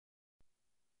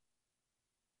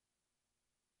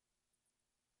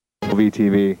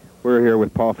LVTV. We're here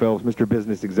with Paul Phillips, Mr.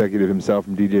 Business Executive himself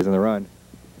from DJs on the Run.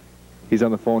 He's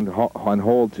on the phone on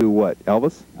hold to what,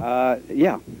 Elvis?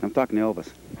 Yeah, I'm talking to Elvis.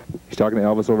 He's talking to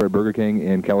Elvis over at Burger King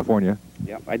in California.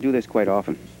 Yeah, I do this quite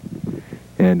often.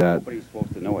 And nobody's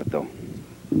supposed to know it, though.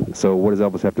 So what does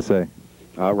Elvis have to say?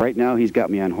 Right now, he's got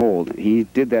me on hold. He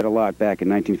did that a lot back in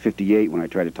 1958 when I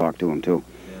tried to talk to him, too.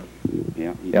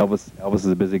 Yeah. Elvis is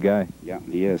a busy guy. Yeah,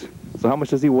 he is. So how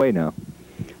much does he weigh now?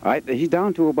 He's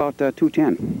down to about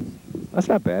 210. That's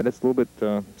not bad. That's a little bit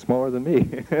smaller than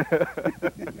me.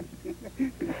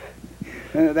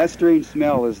 That strange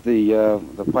smell is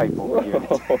the pipe over here.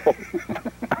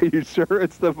 Are you sure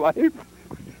it's the pipe?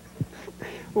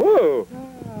 Whoa.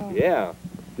 Yeah.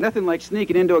 Nothing like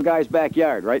sneaking into a guy's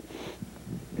backyard, right?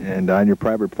 And on your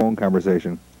private phone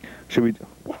conversation. Should we...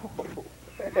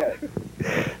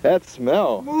 That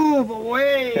smell. Move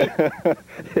away.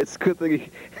 It's good thing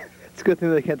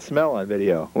they can't smell on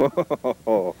video.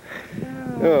 Oh,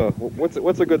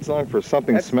 what's a good song for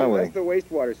something smelly? That's the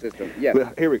wastewater system. Yeah.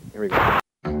 Well, here we go.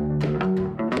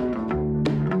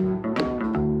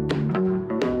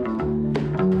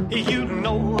 You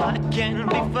know I can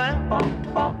be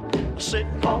found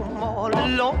sitting home all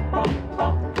alone.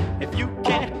 If you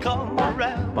can't come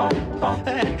around,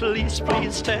 at least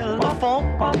please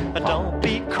telephone. Don't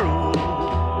be cruel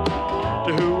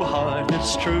to who heart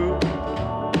is true.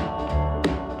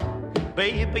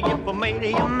 Baby, if I made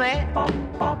you mad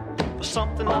for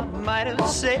something I might have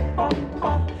said,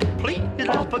 please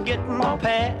don't forget my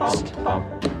past.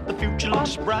 The future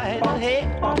looks bright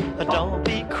ahead. Don't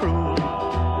be cruel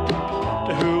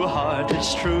to who heart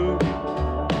is true.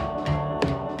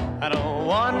 I don't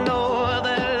want no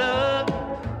other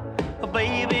love,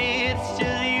 baby, it's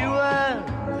just you I'm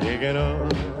thinking of.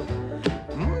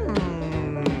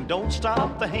 Don't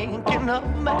stop thinking of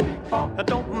me,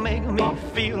 don't make me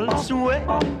feel this way.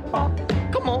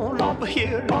 Come on over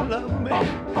here and love me,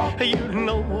 you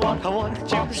know what I want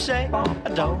you to say.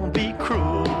 Don't be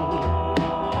cruel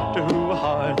to who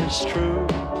heart is true.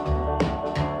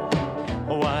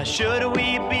 Why should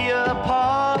we be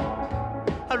apart?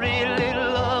 I really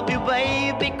love you,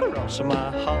 baby, cross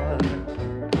my heart.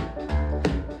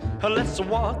 Let's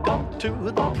walk up to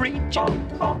the preacher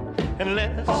and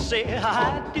let's say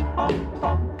I do.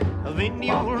 Then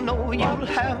you'll know you'll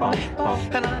have me,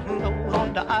 and I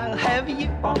know that I'll have you.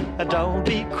 Don't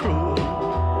be cruel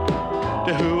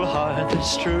to who heart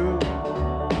is true.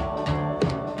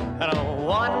 I don't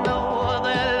want no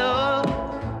other love,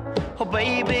 oh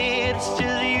baby, it's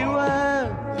just you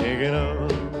I'm thinking of.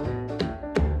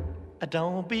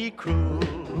 Don't be cruel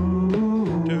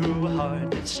to who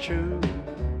heart is true.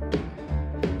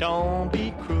 Don't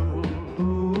be cruel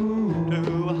to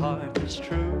who heart is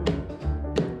true.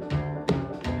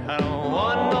 I don't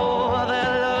want no other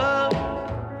love,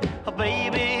 oh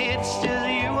baby, it's just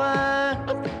you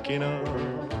I'm thinking of.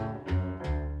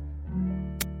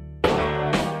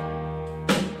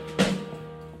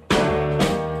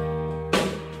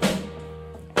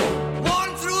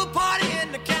 Walking through a party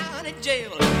in the county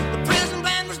jail. The prison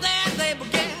band was there and they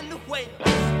began to wail.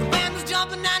 The band was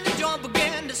jumping and the joint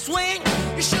began to swing.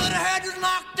 You should have heard those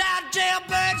knocked out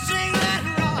jailbirds sing. Let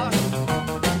it rock.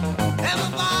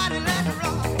 Everybody let it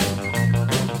rock.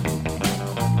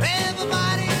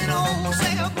 Everybody in the whole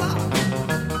cell block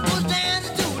was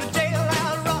dancing to the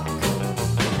jailhouse rock.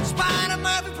 Spider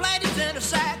Murphy played his tenor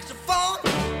saxophone.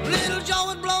 Little Joe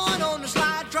was blowing on the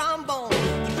slide trombone.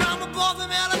 The drummer boy from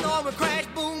Illinois would crash,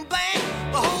 boom, bang.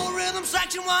 The whole rhythm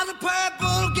section was a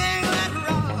purple gang. Let it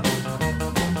rock.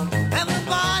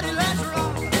 Everybody let it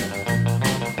rock.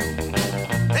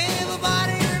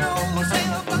 Everybody in the whole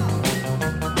cell block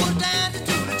was dancing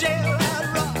to the jailhouse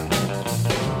rock.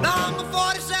 Number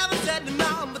 47 said to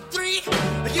number 3,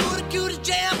 "You're the cutest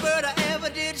jailbird I ever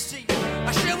did see.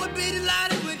 I sure would be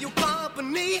delighted with your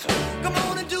company. Come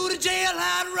on and do the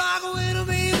jailhouse rock with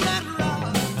me. Let it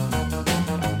rock.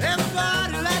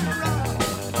 Everybody let it rock.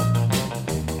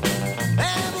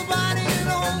 Everybody in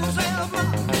the whole cell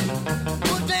block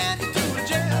was dancing to the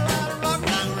jailhouse rock.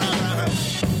 Rock, rock, rock.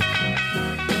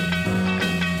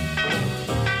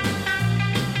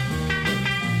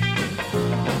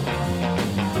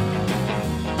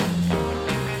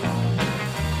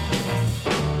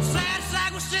 Sad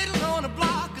sack was sitting on a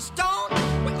block of stone.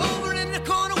 Way over in the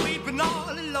corner weeping all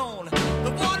alone.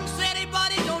 The warden said, "Hey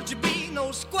buddy, don't you be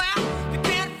no square. If you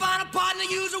can't find a partner,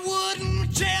 use a wooden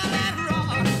chair." Let it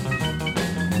rock.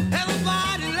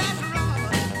 Everybody let it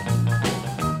rock.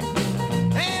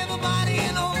 Everybody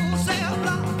in the whole cell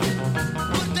block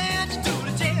was dancing to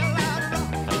the jailhouse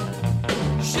rock.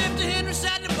 Shifter Henry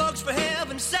said the bugs for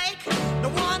heaven's sake. No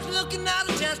one's looking out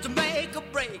of jail. chance to make a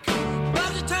break.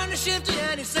 Bugsy turned to shifty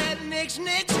and he said, Nix,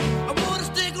 Nix, I wanna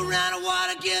stick around, I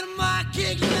wanna get my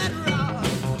kicks. Let it rock.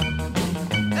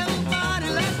 Everybody,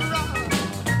 let's rock.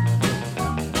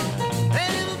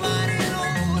 And everybody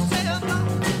knows, say a rock.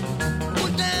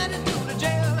 Put down into the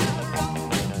jail, let it rock.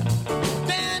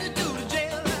 Down into the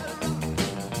jail, let it rock.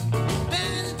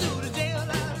 Down into the jail,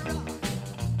 let it rock.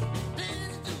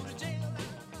 Down into the jail, let it rock.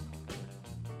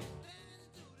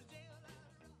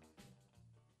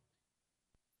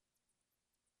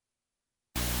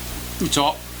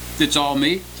 It's all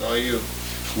me. It's all you.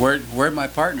 Where'd my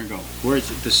partner go? Where's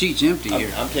the seat's empty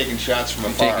here? I'm taking shots from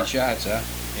You're afar. taking shots, huh?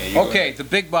 Yeah, you Okay, the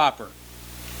Big Bopper.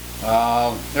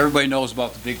 Everybody knows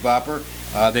about the Big Bopper.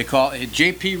 They call it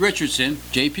J.P. Richardson,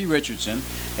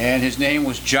 and his name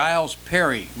was Giles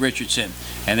Perry Richardson,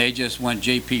 and they just went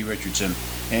J.P. Richardson.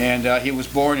 And he was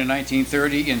born in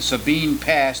 1930 in Sabine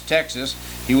Pass, Texas.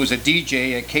 He was a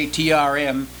DJ at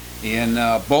KTRM in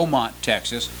Beaumont,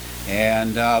 Texas.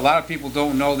 And a lot of people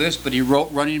don't know this, but he wrote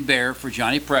Running Bear for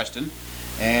Johnny Preston.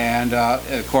 And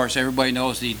of course, everybody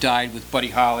knows that he died with Buddy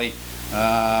Holly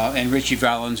and Richie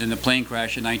Valens in the plane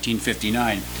crash in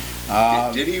 1959.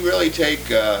 Did he really take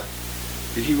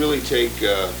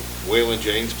Waylon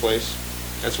Jennings' place?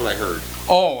 That's what I heard.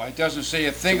 Oh, it doesn't say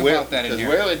a thing about that in here.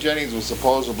 Because Waylon Jennings was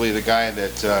supposedly the guy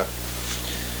that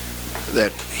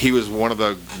he was one of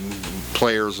the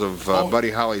players of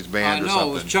Buddy Holly's band or something.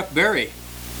 No, it was Chuck Berry.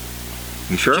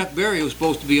 You sure? Chuck Berry was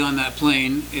supposed to be on that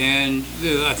plane, and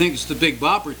I think it's the Big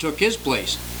Bopper took his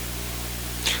place.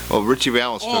 Well, Richie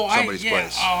Valens took somebody's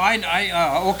place.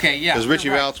 Okay, yeah. Because Richie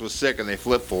right. Valens was sick and they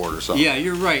flipped for it or something. Yeah,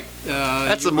 you're right.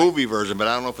 That's the movie version, but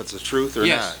I don't know if it's the truth or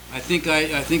yes, not. I think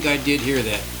I did hear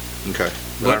that. Okay.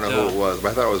 But I don't know who it was,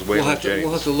 but I thought it was Waylon Jennings.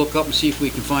 We'll have to look up and see if we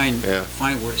can find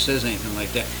where it says anything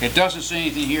like that. It doesn't say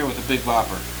anything here with the Big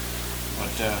Bopper.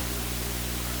 But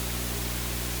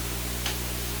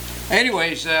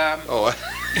anyways, anyway,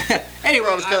 I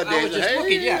was just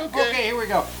looking. Yeah, okay, here we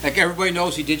go. Like everybody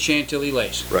knows, he did Chantilly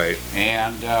Lace. Right.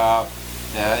 And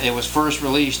it was first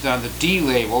released on the D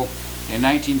label in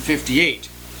 1958,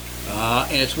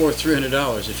 and it's worth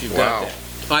 $300 if you've got that.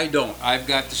 I don't. I've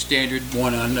got the standard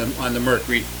one on the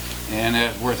Mercury, and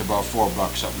it's worth about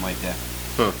 $4, something like that.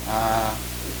 Huh.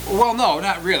 Well, no,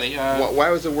 not really. Why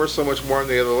was it worth so much more than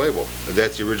the other label?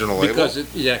 That's the original label? Because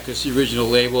the original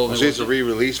label. So it's a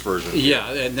re-release version.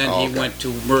 Yeah, and then he went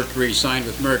to Mercury, signed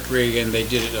with Mercury, and they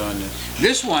did it on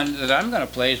this one that I'm going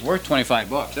to play is worth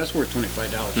 $25. That's worth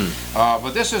 $25.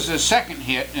 But this is his second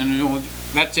hit, and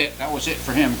that's it. That was it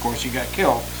for him. Of course, he got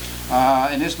killed.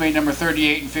 And this made number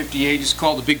 38 and 58. It's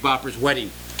called The Big Bopper's Wedding.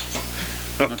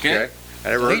 Okay? I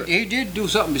never heard it. He did do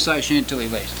something besides Chantilly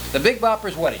Lace. The Big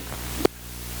Bopper's Wedding.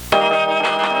 And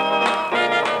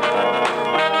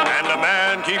the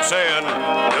man keeps saying,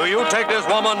 do you take this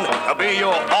woman to be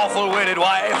your awful wedded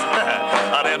wife?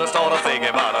 I then started thinking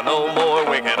about no more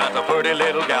winking at the pretty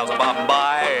little gals bopping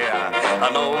by.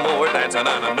 No more dancing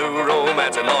and a new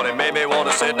romance, and Lord, it made me want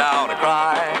to sit down and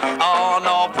cry. Oh,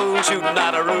 no, pool shooting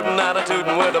and a rootin' and a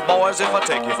tootin' with the boys if I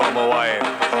take you for my wife.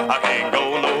 I can't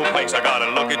go no place, I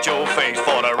gotta look at your face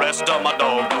for the rest of my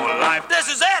doggone life. This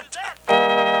is it!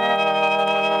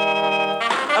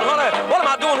 And honey, what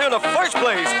am I doing here in the first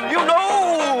place? You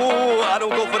know I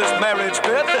don't go for this marriage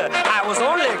bit. I was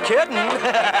only kidding.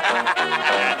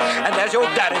 And there's your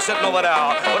daddy sitting over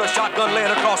there with a shotgun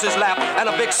laying across his lap and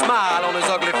a big smile on his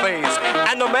ugly face.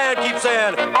 And the man keeps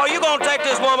saying, are you gonna take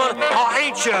this woman or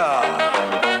ain't you?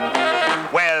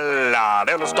 Well,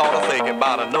 then I started thinking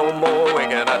about no more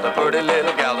winking at the pretty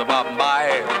little gals bopping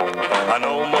by.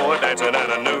 No more dancing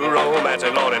and a new romance,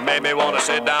 and Lord, it made me want to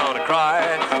sit down and cry.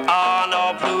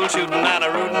 No pool shooting and a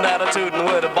rootin' and a tootin'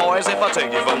 with the boys if I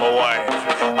take you for my wife.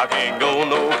 I can't go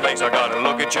no place, I gotta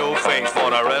look at your face for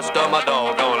the rest of my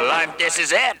doggone life. This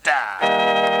is it.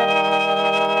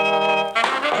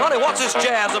 Honey, what's this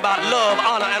jazz about love,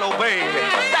 honor, and obey?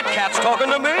 That cat's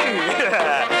talking to me.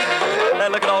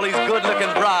 And look at all these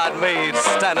good-looking bridesmaids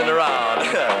standing around.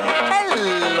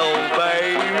 Hello,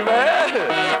 baby.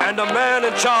 And the man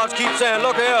in charge keeps saying,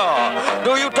 look here,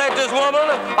 do you take this woman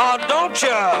or don't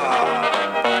you?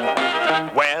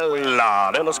 Well,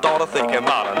 then I started thinking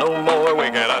about no more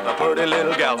winking at the pretty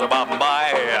little gals bopping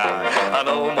by.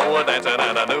 No more dancing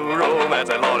and a new romance,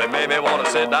 and Lord, it made me want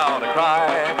to sit down and cry.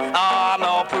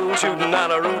 No pool shooting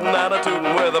and a rootin' and a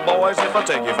tootin' with the boys if I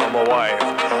take you for my wife.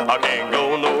 I can't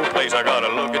go no place, I gotta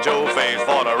look at your face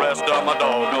for the rest of my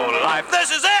doggone life.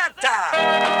 This is it!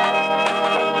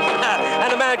 And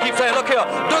the man keeps saying, look here,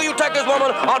 do you take this woman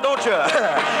or don't you?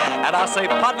 And I say,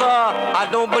 partner, I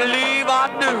don't believe I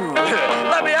do.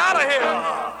 Let me out of here.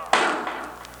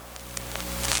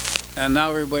 And now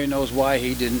everybody knows why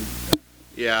he didn't.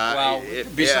 Yeah. Well,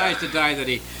 besides the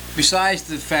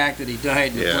fact that he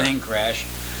died in a plane crash.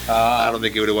 I don't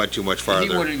think it would have went too much farther. He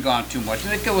wouldn't have gone too much. I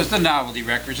think it was the novelty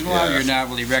records. And a lot of your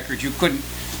novelty records, you couldn't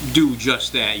do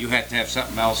just that. You had to have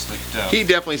something else that... He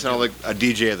definitely sounded like a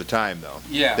DJ at the time, though.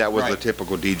 Yeah, that was the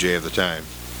typical DJ of the time.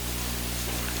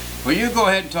 Well, you go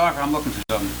ahead and talk. I'm looking for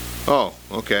something. Oh,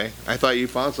 okay. I thought you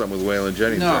found something with Waylon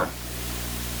Jennings No. there.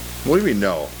 What do you mean,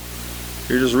 no?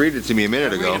 You just read it to me a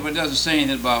minute ago. Read it, but it doesn't say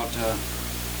anything about...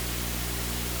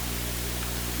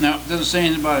 No, it doesn't say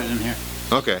anything about it in here.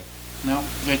 Okay. No,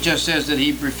 it just says that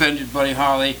he befriended Buddy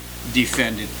Holly,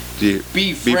 Befriended,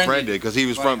 because he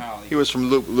was from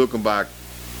Lukenbach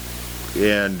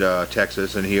and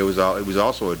Texas, and he was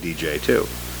also a DJ too.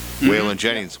 Waylon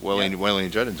Jennings, Waylon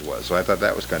Jennings was. So I thought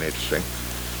that was kind of interesting.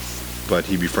 But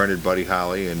he befriended Buddy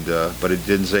Holly, and but it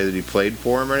didn't say that he played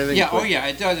for him or anything. Yeah,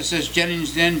 it does. It says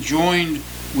Jennings then joined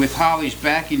with Holly's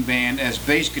backing band as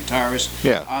bass guitarist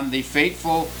on the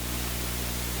fateful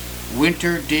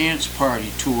Winter Dance Party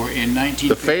tour in 1959.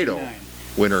 The fatal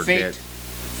Winter Dance.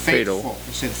 Fatal.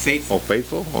 It said fateful. Oh,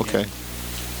 faithful? Okay.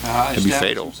 It'd be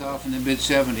fatal. Himself in the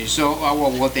mid-70s. So,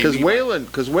 what they mean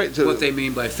what they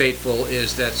mean by fateful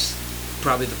is that's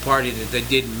probably the party that they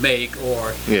didn't make,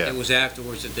 or it was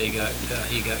afterwards that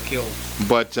he got killed.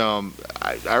 But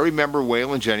I remember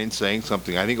Waylon Jennings saying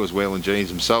something. I think it was Waylon Jennings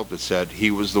himself that said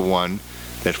he was the one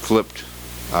that flipped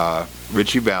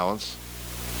Richie Valens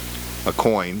a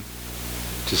coin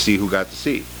to see who got the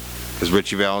seat, because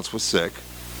Richie Valens was sick,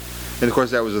 and of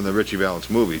course that was in the Richie Valens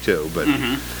movie too. But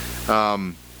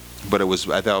but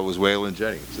I thought it was Waylon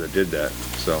Jennings that did that,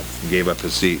 so he gave up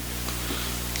his seat.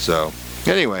 So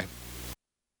anyway,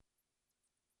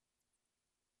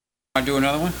 want to do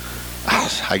another one?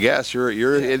 I guess you're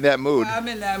in that mood. Well, I'm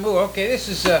in that mood. Okay, this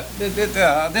is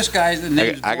this guy's the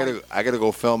name. I gotta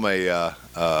go film a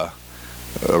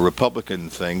Republican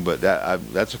thing, but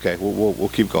that's okay. We'll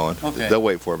keep going. Okay. They'll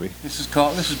wait for me. This is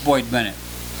Boyd Bennett.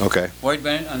 Okay. Boyd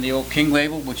Bennett on the old King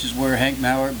label, which is where Hank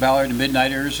Ballard and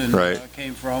Midnighters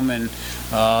came from, and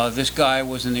this guy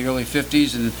was in the early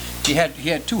 '50s, and he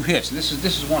had two hits. And this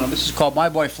is one of them. This is called My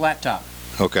Boy Flat Top.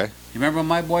 Okay. You remember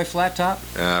My Boy Flat Top?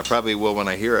 Probably will when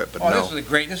I hear it, but no. This was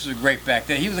a great back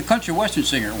then. He was a country western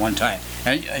singer at one time,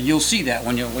 and you'll see that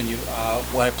when I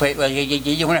play.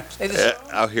 You want to play this?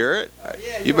 I'll hear it.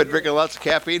 You've been drinking lots of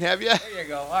caffeine, have you? There you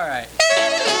go. All right.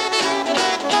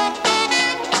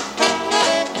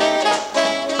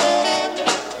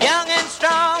 Young and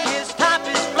strong, his top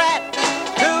is flat.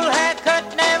 Cool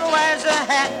haircut, never wears a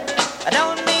hat. I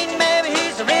don't mean maybe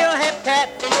he's a real hip cat.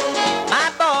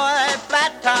 My boy,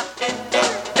 flat top.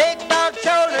 Big broad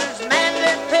shoulders,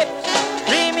 manly pips.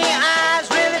 Dreamy eyes,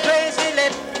 really crazy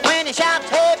lips. When he shouts,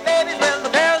 hey baby, well the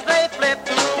girls they flip.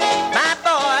 My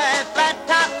boy, flat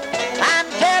top. I'm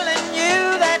telling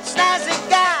you that snazzy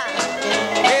guy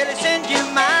really send you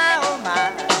my oh my.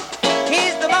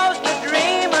 He's the most of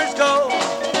dreamers go.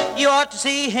 You ought to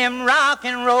see him rock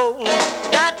and roll.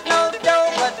 Got no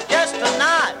dough, but just a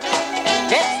nod.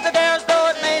 Gets the girls, though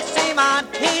it may seem odd.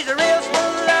 He's a real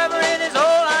smooth lover in his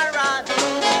old hot rod.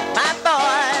 My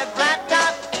boy, flat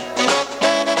top.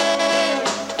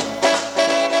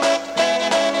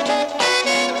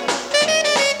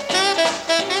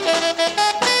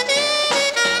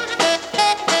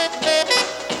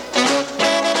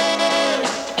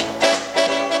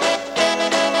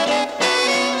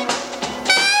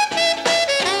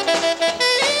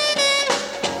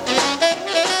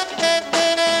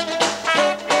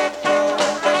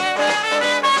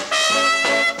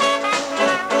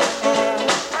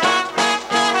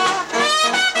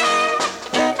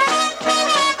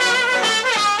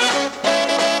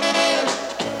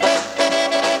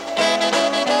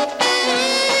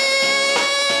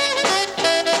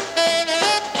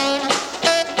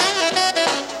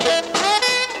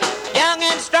 Young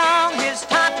and strong, his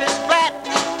top is flat.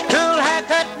 Cool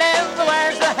haircut, never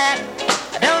wears a hat.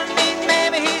 I don't mean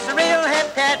maybe he's a real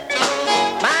hip cat.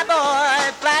 My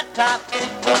boy, flat top.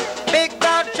 Big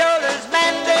broad shoulders,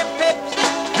 manly pips.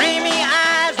 Dreamy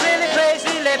eyes, really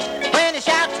crazy lips. When he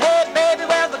shouts, hey baby,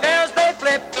 well the girls they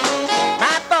flip.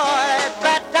 My boy,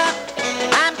 flat top.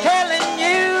 I'm telling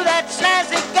you that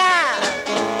snazzy guy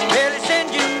really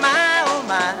send you my oh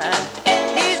my.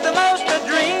 He's the most of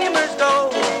dreamers go.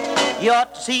 You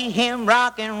ought to see him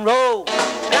rock and roll.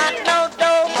 Got no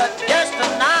dough, but just a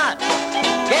nod.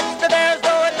 Gets the girls,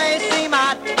 though it may seem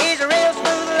odd. He's a real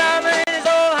smooth lover in his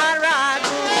old hot rod.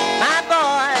 My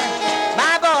boy,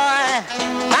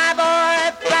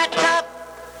 flat top.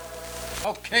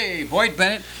 Okay, Boyd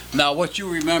Bennett Now, what you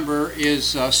remember is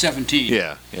 17.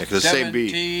 Yeah, because the same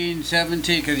beat.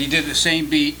 17, because he did the same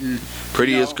beat. And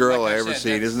Prettiest girl like I ever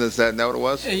said, seen. Isn't that what it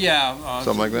was? Yeah.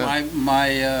 Something like that?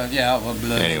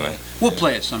 Anyway. We'll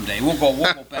play it someday. We'll go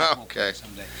back and we'll play it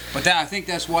someday. But I think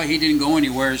that's why he didn't go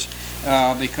anywhere,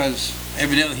 because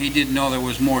evidently he didn't know there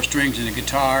was more strings in the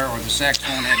guitar, or the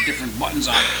saxophone had different buttons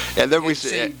on it. And then the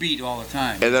same beat all the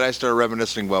time. And then I started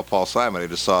reminiscing about Paul Simon. I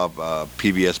just saw a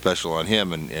PBS special on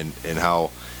him and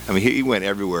how, I mean, he went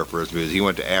everywhere for his music. He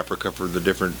went to Africa for the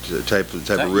different type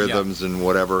of rhythms and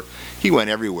whatever. He went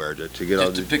everywhere to get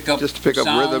all to pick up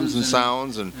rhythms and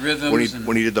sounds. And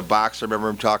when he did the Boxer, I remember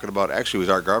him talking about. Actually, it was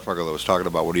Art Garfunkel that was talking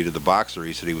about when he did the Boxer.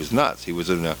 He said he was nuts. He was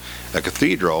in a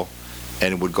cathedral,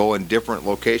 and would go in different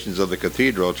locations of the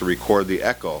cathedral to record the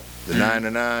echo, the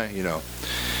na, you know,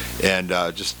 and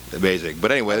just amazing.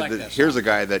 But anyway, here's a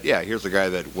guy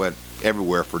that went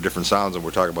everywhere for different sounds, and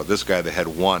we're talking about this guy that had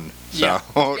one sound.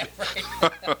 Yeah,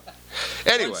 right.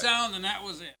 Anyway. One sound, and that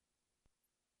was it.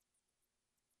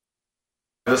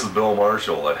 This is Bill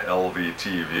Marshall at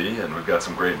LVTV, and we've got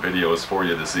some great videos for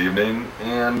you this evening.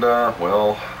 And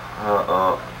Bill,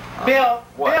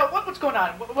 what? Bill, what's going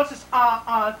on? What's this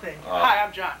thing? Hi,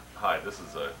 I'm John. Hi, this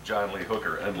is John Lee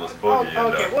Hooker, Endless Boogie. Oh,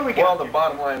 okay, and, what do we got well, the here?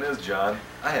 bottom line is, John,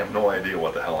 I have no idea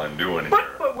what the hell I'm doing here.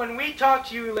 But when we talked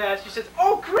to you last, you said,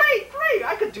 "Oh, great,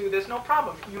 I could do this, no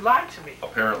problem." You lied to me.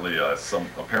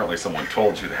 Apparently, someone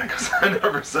told you that, because I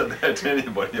never said that to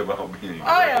anybody about being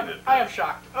related. I am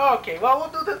shocked. Okay, well,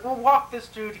 we'll do this. We'll walk this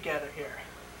through together here.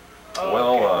 Okay.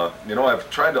 Well,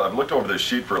 I've looked over this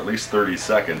sheet for at least 30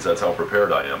 seconds. That's how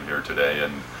prepared I am here today,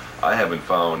 and I haven't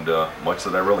found much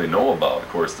that I really know about. Of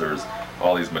course, there's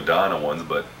all these Madonna ones,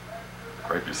 but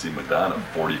crap, you see Madonna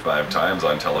 45 times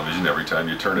on television every time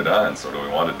you turn it on. So do we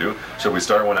want to should we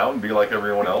start one out and be like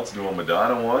everyone else, do a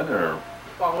Madonna one, or?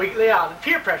 Well, the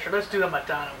peer pressure, let's do the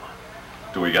Madonna one.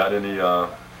 Do we got any, well,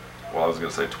 I was going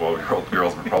to say 12-year-old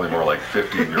girls, but probably more like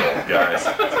 15-year-old guys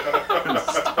who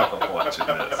stop watching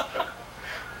this.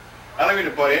 I don't mean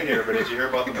to butt in here, but did you hear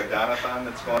about the Madonna-thon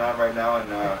that's going on right now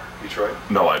in Detroit?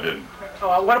 No, I didn't.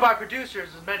 One of our producers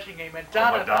is mentioning a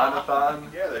Madonna.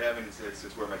 Madonna-thon? Yeah, they're having it's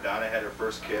where Madonna had her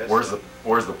first kiss. Where's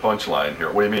the punchline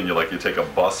here? What do you mean? You take a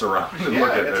bus around and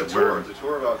look at it's a tour. It's a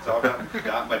tour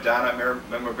about Madonna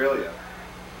memorabilia.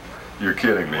 You're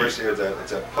kidding me. It's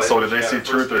a place So did they see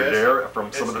first Truth or kiss. Dare?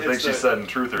 From some of the things she said in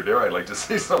Truth or Dare, I'd like to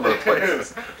see some of the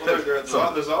places.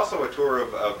 Well, there's also a tour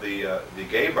of the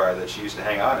gay bar that she used to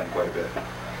hang out in quite a bit.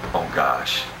 Oh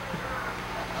gosh.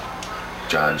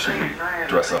 John, should we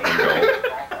dress up and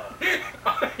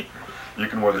go? You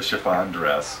can wear the chiffon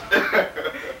dress.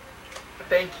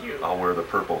 Thank you. I'll wear the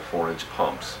purple 4-inch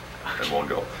pumps, and we'll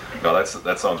go. Now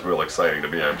that sounds real exciting to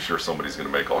me. I'm sure somebody's going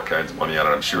to make all kinds of money on it.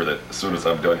 I'm sure that as soon as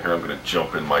I'm done here, I'm going to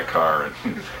jump in my car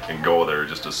and go there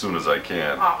just as soon as I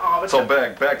can. So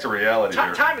back to reality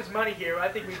here. Time is money here. I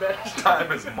think we better. Time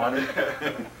is money.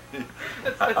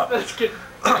 Let's get.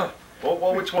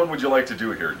 Well, which one would you like to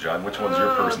do here, John? Which one's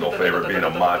your personal favorite, being a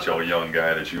macho young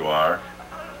guy that you are?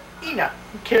 Ina,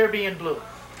 Caribbean Blue.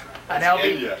 An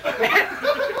LB.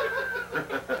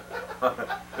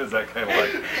 Is that kind of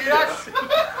like... Yes.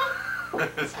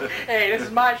 Hey, this is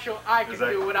my show. I can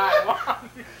do what I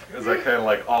want. Is that kind of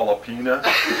like Alapina?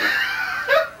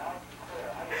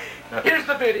 Here's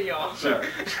the video. Sure.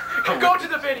 Go to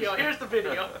the video. Here's the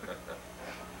video.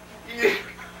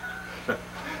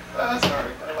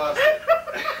 Sorry, I lost it.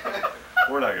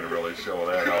 We're not going to really show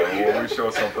that. Will we show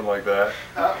something like that?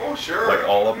 Oh, sure. Like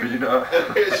Alapina?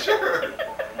 Sure.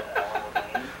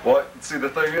 Well, see, the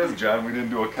thing is, John, we didn't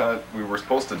do we were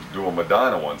supposed to do a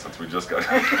Madonna one since we just got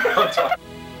on top.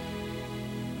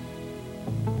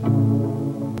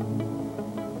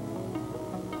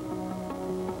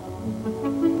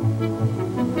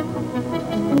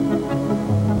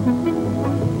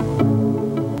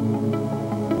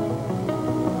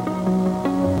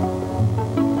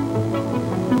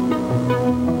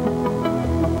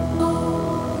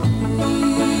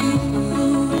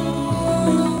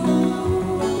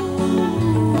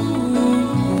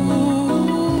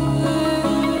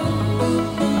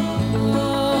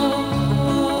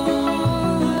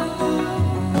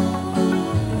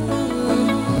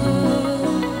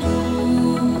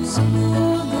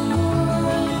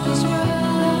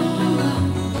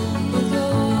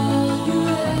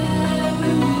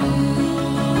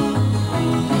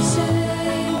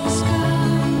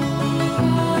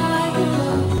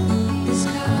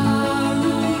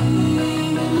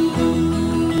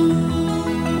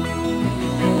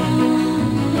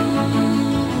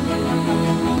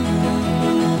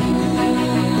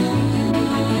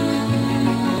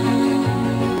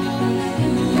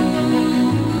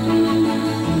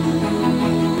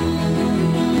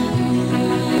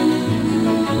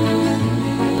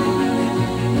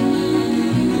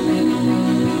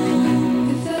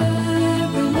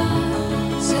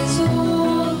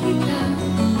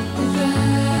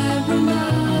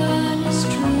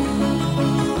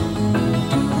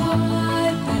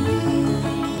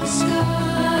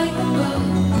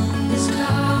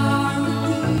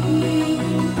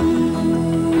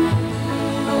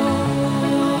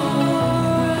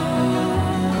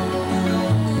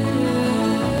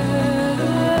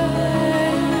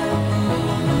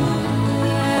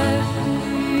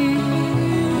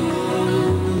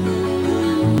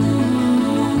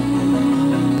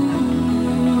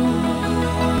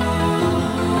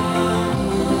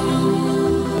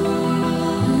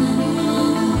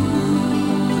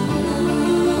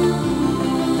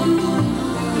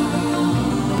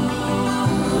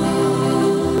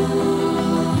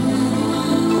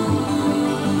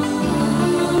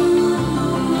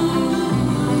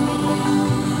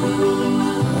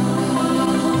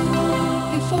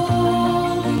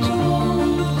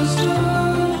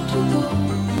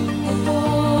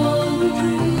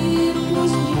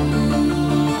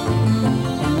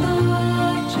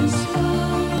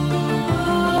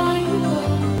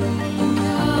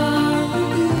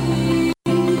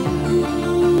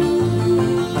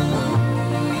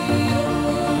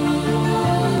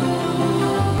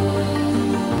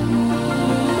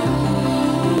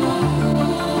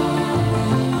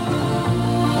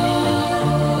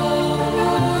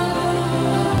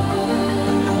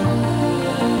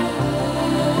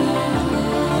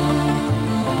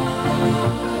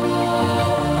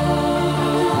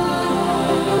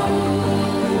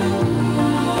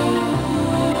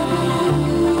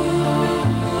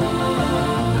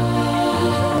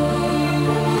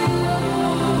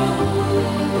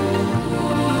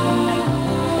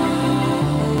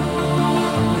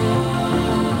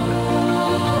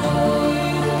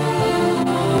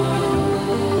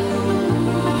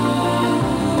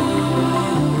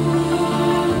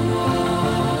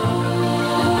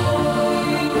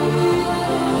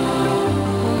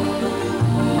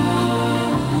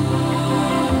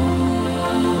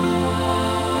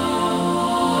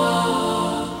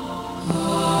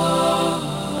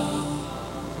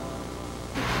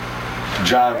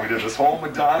 did this whole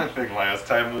Madonna thing last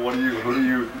time. Who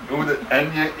the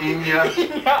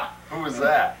Enya? Yeah. Who was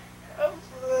that?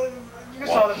 You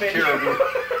saw the video. Caribbean,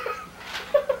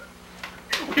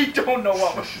 We don't know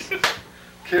what was.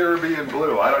 Caribbean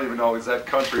Blue. I don't even know. Is that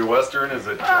country western? Is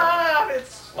it?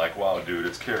 It's Like, wow, dude,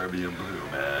 it's Caribbean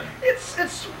Blue, man. it's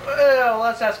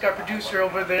let's ask our producer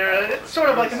over there. It's sort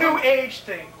of like a new age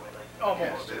thing,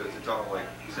 almost. It's all like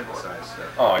synthesized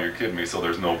stuff. Oh, you're kidding me. So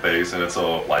there's no bass in it.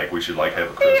 So like we should like have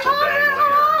a crystal dangling here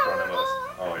in front of us.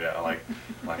 Oh yeah,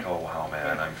 like oh wow,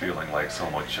 man, I'm feeling like so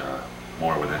much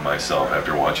more within myself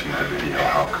after watching that video.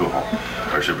 How cool.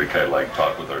 Or should we kind of like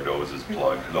talk with our noses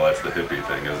plugged? No, that's the hippie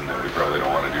thing, isn't it? We probably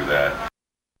don't want to do that.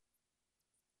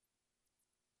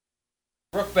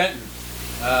 Brooke Benton.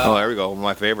 Oh, there we go. One of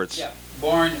my favorites. Yeah.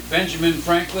 Born Benjamin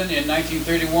Franklin in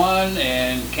 1931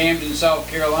 in Camden, South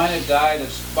Carolina, died of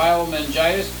spinal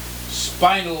meningitis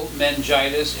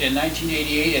in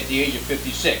 1988 at the age of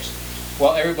 56.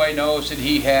 Well, everybody knows that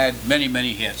he had many,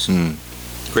 many hits.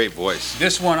 Great voice.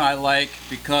 This one I like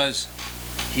because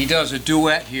he does a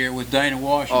duet here with Dinah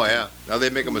Washington. Oh, yeah. Now they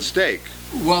make a mistake.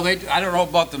 Well, I don't know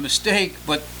about the mistake,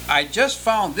 but I just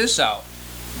found this out.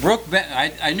 Brooke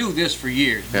Benton, I knew this for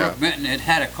years. Yeah. Brooke Benton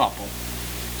had a couple.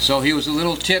 So he was a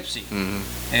little tipsy.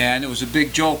 And it was a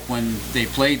big joke when they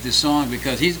played the song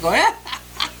because he's going,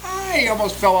 he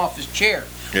almost fell off his chair.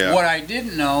 Yeah. What I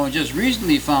didn't know and just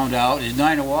recently found out is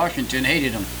Dinah Washington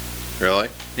hated him. Really?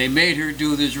 They made her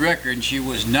do this record and she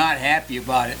was not happy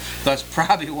about it. That's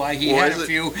probably why he had a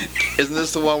few. Isn't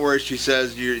this the one where she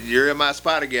says, you're in my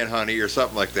spot again, honey, or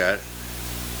something like that?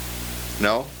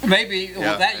 No? Maybe.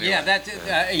 Well,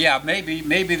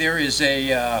 maybe there is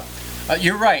a.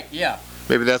 You're right. Yeah.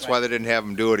 Maybe that's why they didn't have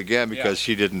him do it again, because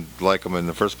she didn't like him in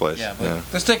the first place. Yeah, but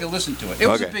let's take a listen to it. It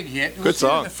was a big hit. It was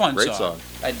song. A fun Great song.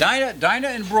 Dinah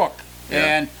and Brooke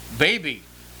and Baby.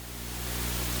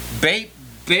 Baby.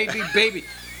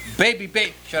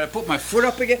 Should I put my foot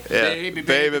up again? Yeah. Baby.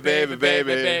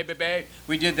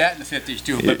 We did that in the 50s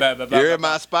too. You're in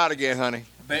my spot again, honey.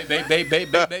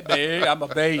 I'm a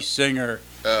bass singer.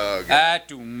 Oh, God.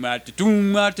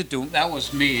 That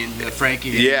was me and Frankie.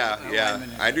 Yeah.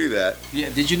 I knew that. Yeah,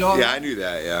 did you know that? Yeah, I knew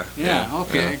that, yeah. Yeah,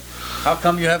 okay. How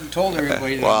come you haven't told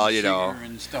everybody that Well, I'm a you know, singer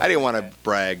and stuff I didn't like want to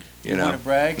brag, you know. want to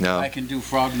brag? No. I can do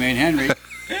Frogman Henry.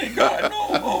 Hey, God,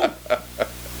 no.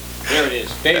 There it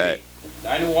is, Baby. Hey.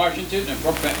 Dinah Washington and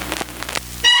Brooke Benton.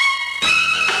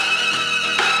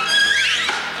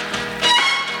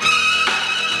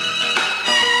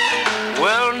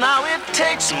 Well, now it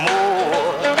takes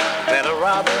more than a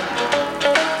robin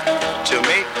to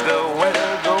make the weather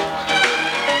go,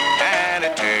 and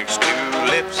it takes two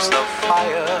lips of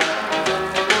fire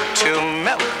to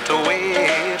melt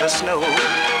away the snow.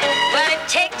 Well, it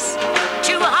takes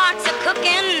two hearts of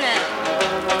cooking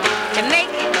to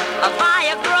make a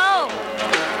fire grow.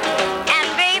 And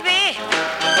baby,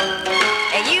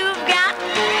 you've got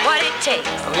what it takes.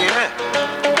 Oh, yeah.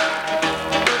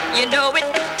 You know it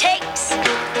takes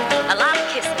a lot of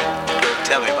kissing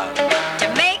Tell me about it. to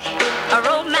make a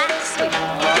romance sweet.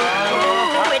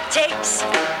 Ooh, it takes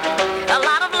a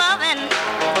lot of loving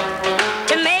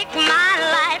to make my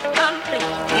life complete.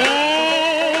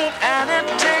 And it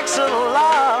takes a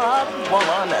lot,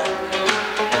 woman,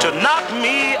 to knock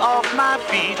me off my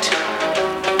feet.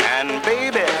 And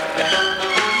baby,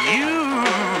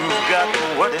 you've got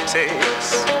what it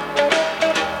takes.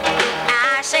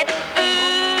 I said,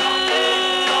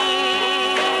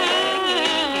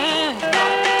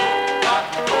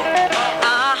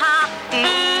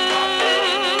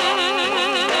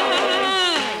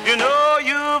 You know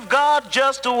you've got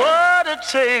just what it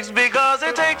takes, because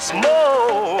it takes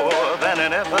more than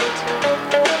an effort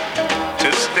to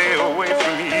stay away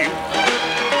from you.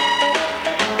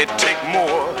 It takes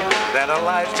more than a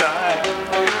lifetime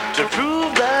to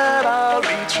prove that I'll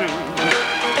be true.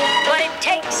 but it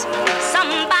takes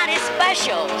somebody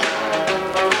special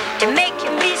to make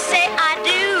me say I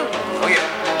do. Oh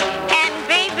yeah. And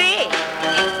baby,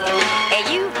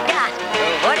 you've got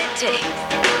what it takes.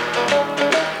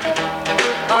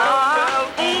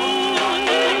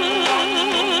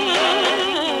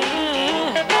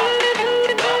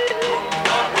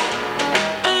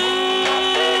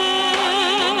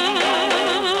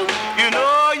 You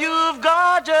know you've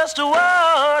got just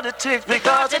what it takes,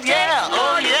 because it, yeah,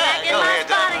 oh yeah. Go ahead,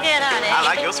 again, honey. I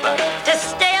like your spot. To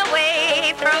stay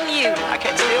away from you. I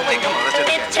can't stay away. Come on, let's do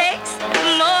it It again. takes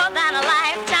more than a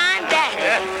lifetime, Daddy,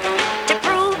 Yeah. to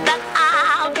prove that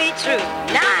I'll be true.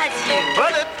 Now it's you.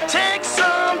 But it takes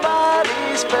somebody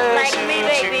special Like me,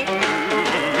 baby. to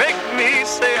make me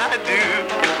say I do.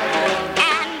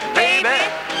 And baby,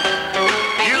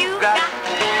 You've got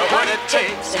what it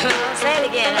takes. Say it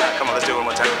again. Come on, let's do it one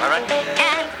more time, all right?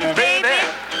 And baby,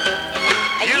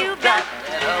 you got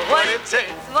what it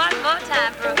takes. One more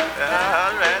time, Brooke.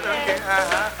 All right, okay.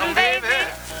 Baby.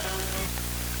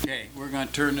 Okay, we're going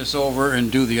to turn this over and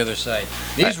do the other side.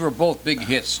 These were both big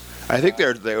hits. I think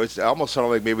they was almost sounded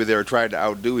like maybe they were trying to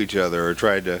outdo each other or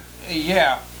tried to.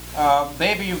 Yeah.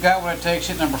 Baby, You've Got What It Takes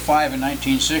hit number 5 in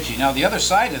 1960. Now, the other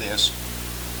side of this...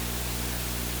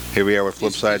 Here we are with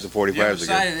flip sides of 45s The other again.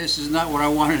 side of this is not what I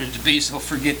wanted it to be, so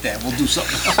forget that. We'll do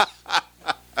something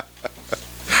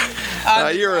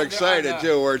else. You were excited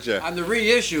too, weren't you? On the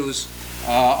reissues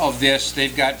of this,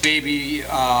 they've got Baby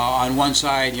on one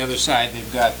side, and the other side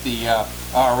they've got the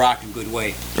Rockin' Good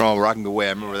Way. Oh, Rockin' Away, I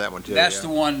remember that one too. That's the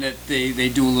one that they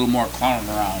do a little more clowning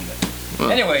around with.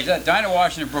 Anyways, Dinah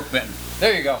Washington, Brooke Benton.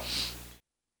 There you go.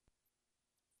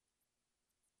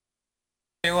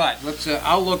 Tell you what, let's.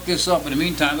 I'll look this up. In the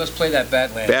meantime, let's play that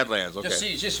Badlands. Badlands, okay.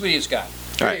 Just see what it's got.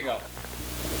 There All right. you go.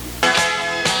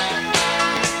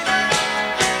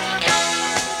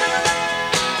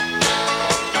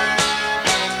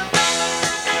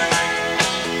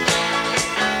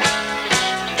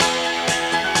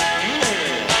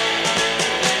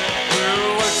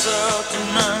 Well, what's up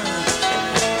tonight?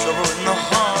 Trouble in the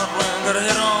heartland, got a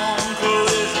head-on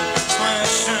collision,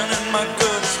 smashing in my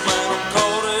guts, man. I'm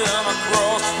caught in a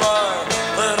crossfire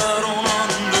that I don't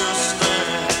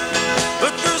understand.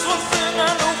 But there's one thing I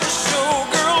know for sure,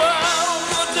 girl, I don't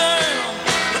give a damn.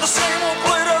 But the same old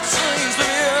played-out scenes,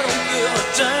 baby, I don't give a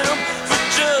damn for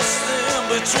just the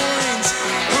in-betweens.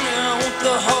 Honey, I want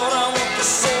the heart, I want the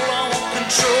soul, I want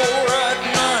control right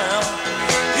now.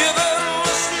 You better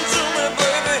listen to me,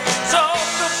 baby. Talk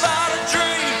about a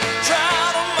dream. Try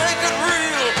to make it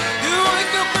real. You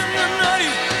wake up in the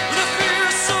night, the fear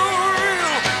is so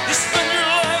real. You spend your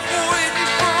life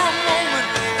waiting for a moment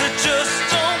that just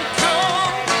don't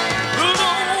come. Well,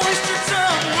 don't waste your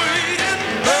time waiting.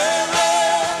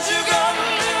 Badlands, you gotta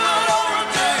live it or a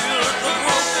day. Let the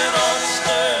broken heart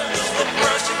stand. It's the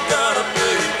price you gotta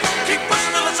pay. Keep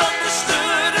pushing till it's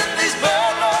understood, and these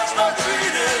bad lives start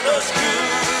treating us good.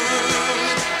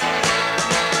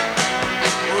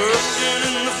 Working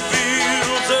in the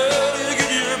fields, how do you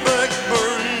get your back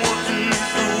burning? Working with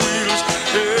the wheels,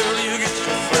 how do you get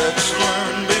your facts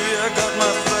learned? Baby, I got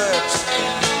my facts,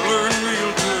 learn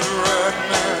real good right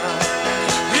now.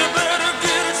 You better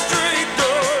get it straight,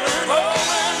 darling. Poor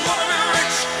man wanna be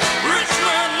rich, rich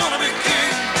man wanna be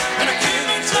king, and a king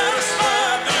ain't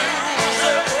satisfied to lose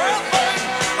everything.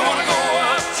 I wanna go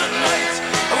out tonight,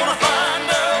 I wanna find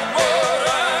out what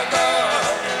I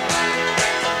got.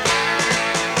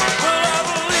 Well, I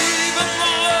believe in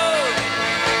the love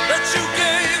that you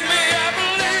gave me. I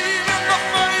believe in the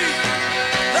faith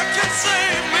that can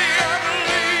save me. I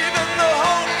believe in the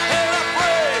hope, and I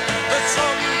pray that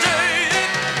someday it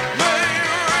may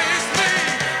raise me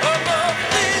above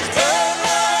these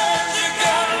badlands. You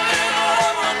gotta live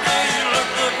every day. Let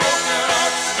the broken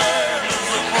heart stand. It's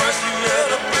the price you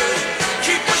gotta pay.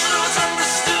 Keep pushing till it's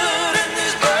understood, and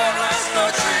these badlands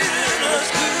start treating us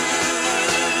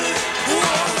good. Whoa,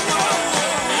 whoa,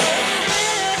 whoa.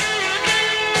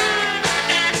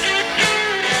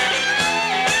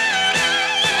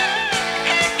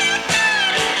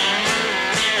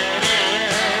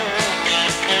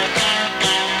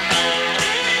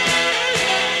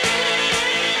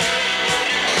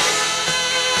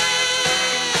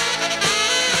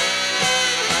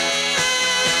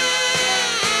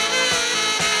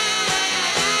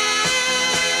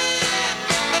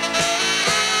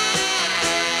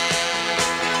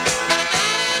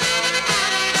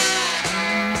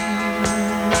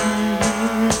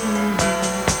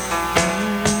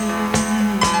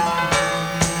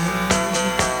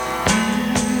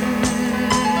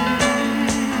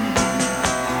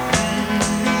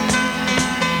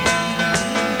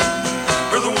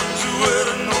 We're the ones who had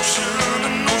an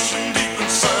ocean deep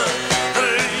inside. That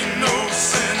it ain't no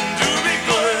sin to be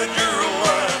glad you're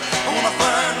alive. I wanna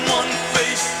find one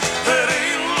face that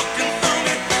ain't looking through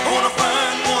me. I wanna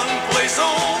find one place I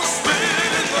wanna spit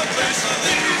in the face of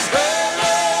these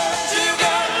badlands. You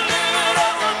gotta live it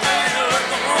every day. Let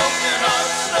the broken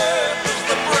heart stand. It's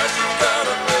the price you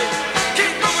gotta pay.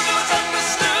 Keep moving till it's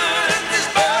understood, and these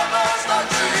badlands start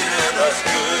treating us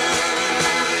good.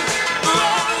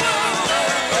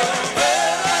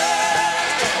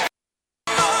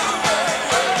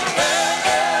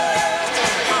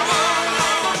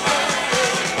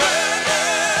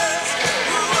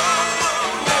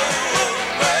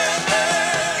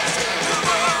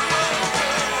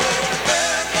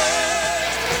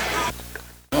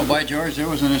 Oh, by George, there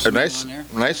was an A instrumental nice, in there.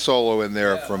 nice solo in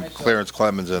there Yeah, from nice solo. Clarence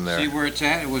Clemens in See there. where it's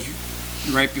at? It was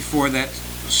right before that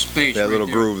space. That right little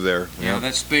there. groove there. Yeah,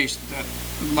 that space.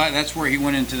 That's where he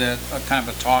went into that kind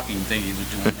of a talking thing he was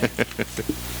doing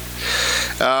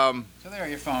there. So there,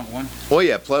 you found one. Well,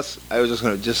 yeah. Plus, I was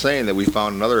just saying that we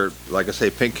found another, like I say,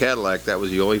 pink Cadillac. That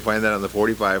was, you only find that on the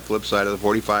 45. Flip side of the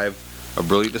 45, a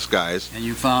brilliant disguise. And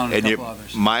you found a couple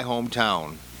others. My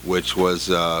Hometown, which was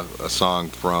a song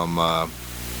from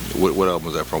what album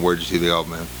was that from? Where'd you see the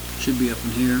album, man? Should be up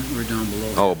in here or down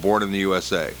below. Oh, Born in the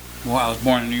USA. Well, I was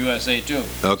born in the USA too.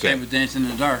 Okay. Same with Dancing in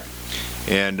the Dark.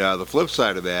 And the flip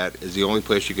side of that is the only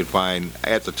place you could find,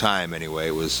 at the time anyway,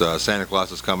 was Santa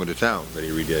Claus is Coming to Town that he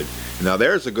redid. Now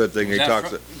there's a good thing.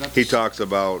 He talks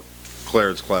about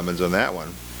Clarence Clemens on that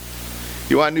one.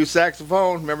 You want a new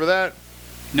saxophone? Remember that?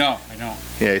 No, I don't.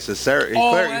 Yeah, he says, Sarah,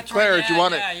 that's Clarence,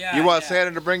 right. you want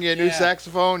Santa to bring you a new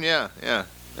saxophone? Yeah.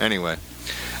 Anyway,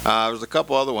 there's a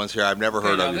couple other ones here I've never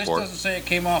heard of before. This doesn't say it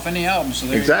came off any album, so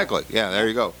there Exactly. Yeah, there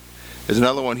you go. There's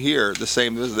another one here. The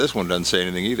same. This one doesn't say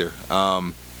anything either.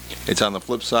 It's on the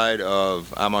flip side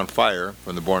of "I'm on Fire"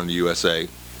 from the Born in the USA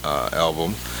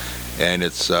album, and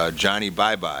it's Johnny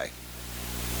Bye Bye.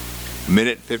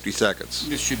 Minute 50 seconds.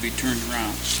 This should be turned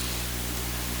around.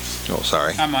 Oh,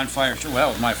 sorry. I'm on fire. Well, that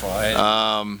was my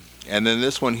fault. And then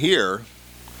this one here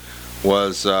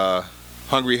was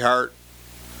 "Hungry Heart"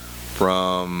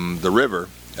 from the River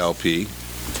LP.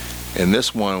 And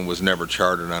this one was never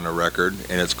charted on a record,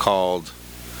 and it's called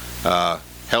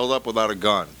Held Up Without a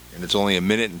Gun, and it's only a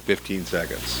minute and 15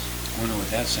 seconds. I wonder what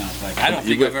that sounds like. I don't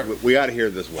think I've ever... We got to hear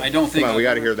this one. I don't think Come on, we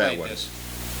I've got to ever hear that played one. this.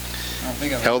 I don't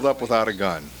think I've Held ever Up Without a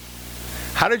Gun.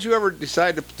 How did you ever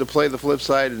decide to play the flip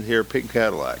side and hear Pink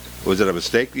Cadillac? Was it a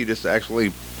mistake? You just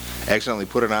accidentally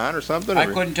put it on or something? I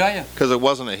couldn't tell you. Because it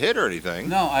wasn't a hit or anything.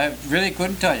 No, I really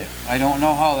couldn't tell you. I don't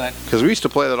know how that... Because we used to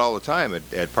play that all the time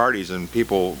at parties, and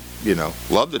people,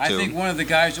 loved the tune. I think one of the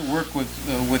guys that worked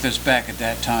with us back at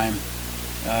that time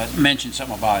mentioned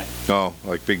something about it. Oh,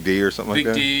 like Big D or something like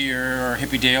that? Big D or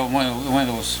Hippie Dale, one of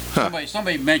those.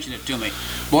 Somebody mentioned it to me.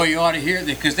 Boy, you ought to hear it,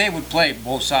 because they would play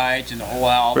both sides and the whole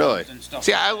album Really? and stuff.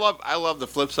 See, I love the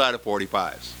flip side of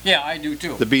 45s. Yeah, I do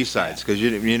too. The B-sides, because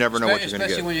you never know what you're going to get.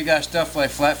 Especially when you got stuff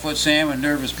like Flatfoot Sam and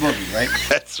Nervous Boogie, right?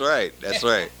 That's right.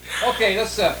 Okay,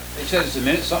 let's, it says it's a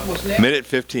minute, something, what's next? Minute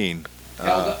 15.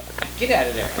 Held up. Get out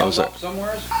of there. Held up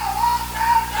somewhere.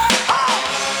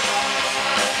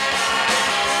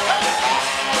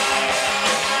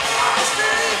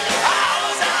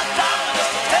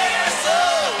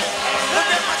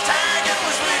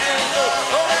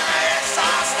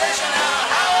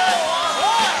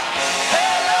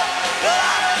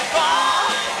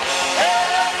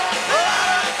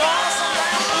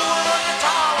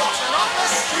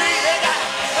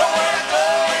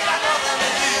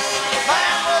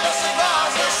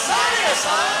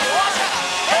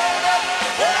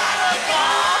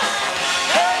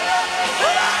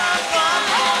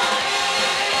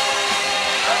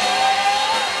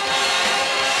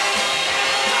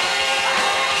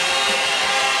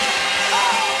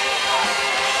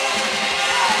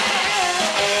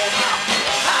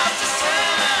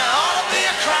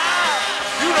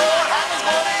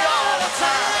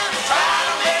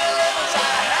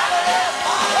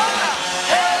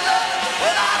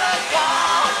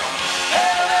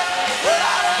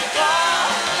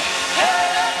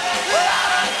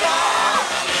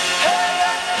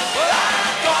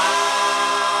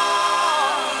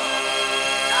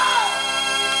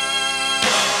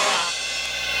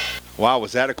 Wow,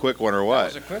 was that a quick one or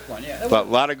what? That was a quick one, yeah. But a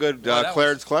lot of good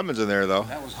Clarence Clemens in there, though.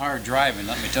 That was hard driving,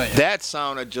 let me tell you. That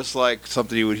sounded just like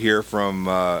something you would hear from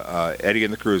Eddie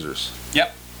and the Cruisers.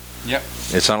 Yep.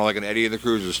 It sounded like an Eddie and the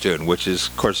Cruisers tune, which is,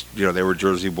 of course, they were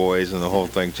Jersey Boys and the whole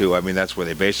thing, too. I mean, that's where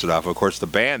they based it off. Of course, the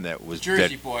band that was...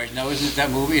 Jersey Boys. Now, isn't that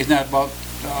movie? Isn't that about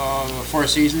Four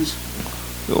Seasons?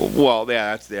 Well,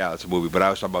 that's a movie, but I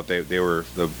was talking about they were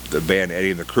the band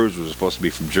Eddie and the Cruisers was supposed to be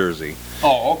from Jersey.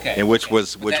 Oh, okay. And which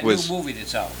was new movie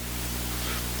that's out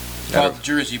called The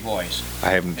Jersey Boys.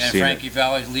 I haven't seen Frankie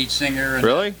Valli's lead singer. And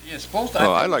really? Yeah, supposed to.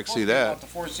 I'd like to see that. About the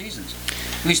Four Seasons.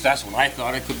 At least that's what I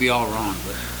thought. I could be all wrong,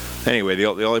 but. Anyway, the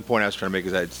only point I was trying to make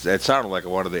is that sounded like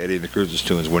one of the Eddie and the Cruisers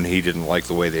tunes when he didn't like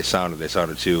the way they sounded. They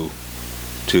sounded too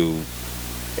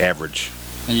average.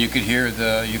 And you could hear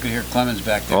Clemens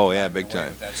back there. Oh yeah, big time.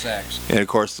 With that sax. And of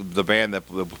course, the band that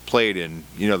played in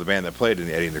the band that played in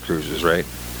Eddie and the Cruisers, right?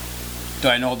 Do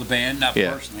I know the band? Not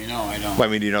Yeah. personally, no, I don't. Well,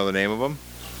 I mean, do you know the name of them?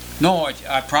 No,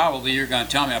 I probably, you're going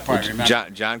to tell me, I probably remember.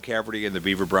 John Cafferty and the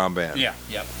Beaver Brown Band. Yeah.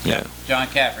 John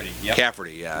Cafferty, yep.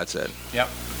 Cafferty, yeah, that's it. Yep.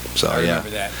 So I remember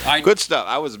that. Good stuff.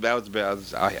 I was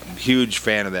a huge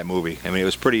fan of that movie. I mean, it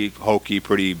was pretty hokey,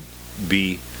 pretty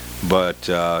B, but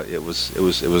it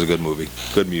was a good movie.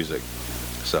 Good music.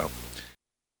 So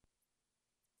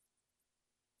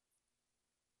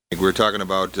we were talking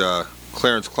about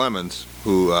Clarence Clemens,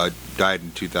 who died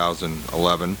in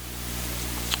 2011.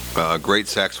 Great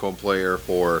saxophone player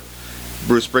for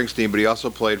Bruce Springsteen, but he also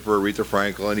played for Aretha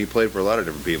Franklin. He played for a lot of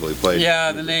different people. He played.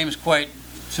 Yeah, the name's quite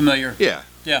familiar. Yeah.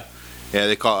 Yeah. Yeah,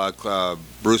 they call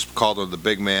Bruce called him the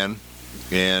big man,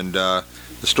 and the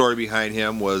story behind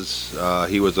him was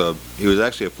he was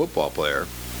actually a football player.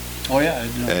 Oh yeah.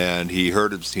 And he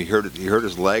hurt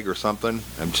his leg or something.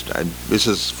 This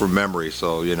is from memory,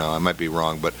 so I might be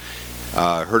wrong, but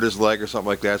hurt his leg or something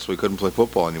like that, so he couldn't play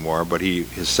football anymore. But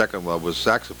his second love was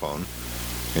saxophone,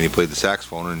 and he played the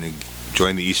saxophone, and he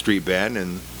joined the E Street Band,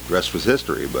 and the rest was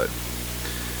history.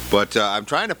 But I'm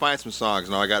trying to find some songs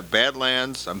now. I got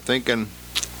Badlands. I'm thinking.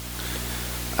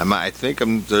 There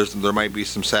might be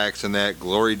some sax in that.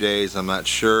 Glory Days. I'm not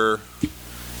sure.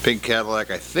 Pink Cadillac,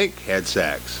 I think, had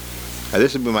sax.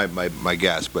 This would be my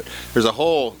guess, but there's a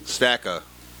whole stack of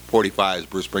 45s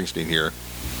Bruce Springsteen here.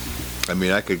 I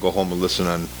mean, I could go home and listen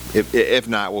on. If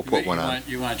not, we'll put one on.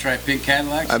 You want to try Pink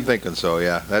Cadillac? I'm thinking so.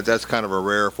 Yeah, that's kind of a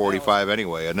rare 45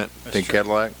 anyway, isn't it? Pink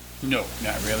Cadillac. No,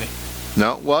 not really.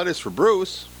 No, well, it is for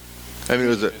Bruce. I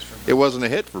mean, it wasn't a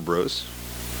hit for Bruce.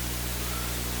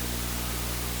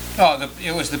 Oh,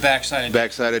 it was the backside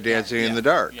of Dancing in the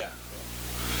Dark. Yeah.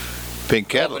 Pink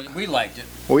Cadillac. Well, we liked it.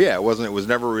 Well, yeah, it wasn't. It was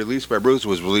never released by Bruce. It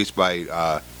was released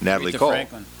by Natalie Cole.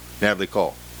 Franklin. Natalie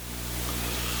Cole.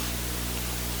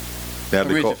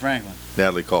 Aretha Franklin.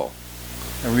 Natalie Cole.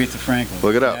 Aretha Franklin.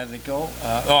 Look it up. Natalie Cole.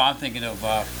 I'm thinking of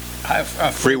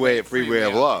Freeway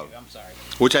of Love. I'm sorry.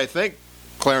 Which I think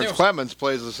Clarence Clemens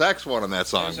plays the saxophone on that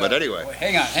song. But anyway.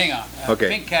 Hang on. Okay.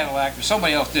 Pink Cadillac.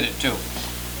 Somebody else did it too.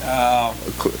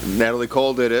 Natalie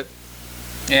Cole did it.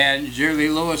 And Jerry Lee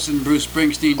Lewis and Bruce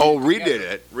Springsteen. Redid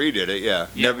it. Yeah.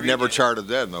 Never redid charted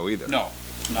then though either. No.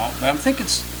 But I'm thinking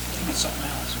it's something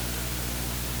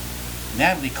else.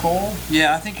 Natalie Cole.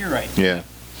 Yeah, I think you're right. Yeah. I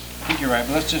think you're right,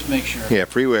 but let's just make sure. Yeah,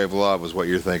 Freeway of Love was what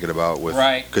you're thinking about with.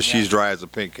 Right. Because she's dry as a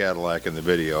pink Cadillac in the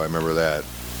video. I remember that.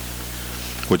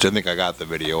 Which I think I got the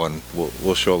video, and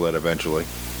we'll show that eventually.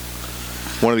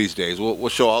 One of these days, we'll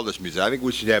show all this music. I think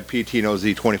we should have PT No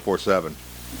Z 24/7.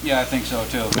 Yeah, I think so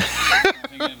too. I don't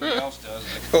think anybody else does.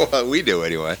 Well, we do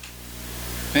anyway.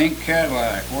 Pink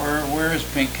Cadillac. Where is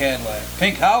Pink Cadillac?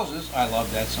 Pink Houses. I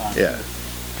love that song. Yeah. Too.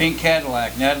 Pink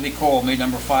Cadillac. Natalie Cole made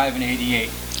number 5 in '88.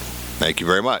 Thank you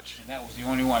very much. And that was the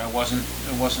only one. It wasn't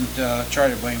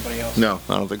charted by anybody else. No,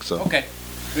 I don't think so. Okay,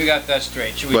 we got that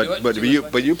straight. Should we do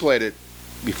it? But you played it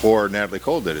before Natalie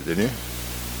Cole did it, didn't you?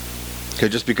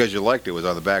 Just because you liked it was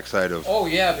on the backside of. Oh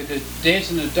yeah, because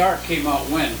Dance in the Dark came out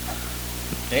when?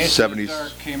 Dance 70s. in the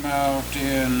Dark came out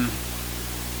in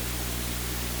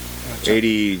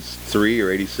 83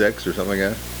 or 86 or something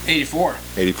like that. 84.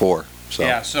 84. So.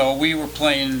 Yeah, so we were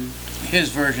playing his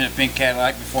version of Pink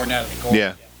Cadillac before Natalie Cole.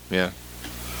 Yeah.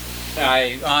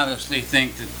 I honestly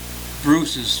think that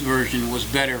Bruce's version was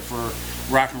better for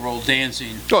rock and roll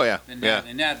dancing. Oh yeah.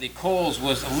 Than Natalie Cole's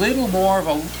was a little more of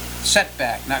a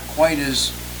setback, not quite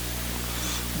as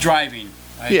driving.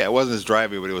 Yeah, it wasn't as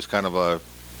driving, but it was kind of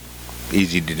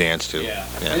easy to dance to. Yeah.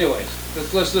 Anyways,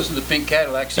 let's listen to Pink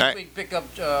Cadillac. See if we can pick up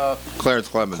Clarence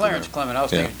Clemens. Clarence Clemens. I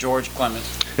was thinking George Clemens.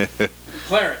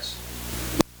 Clarence.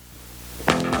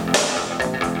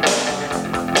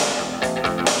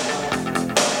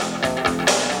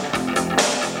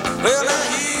 Well, now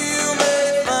you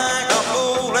may think I'm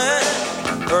fooling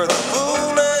for the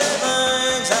foolish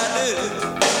things I do.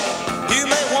 You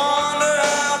may wonder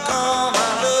how come I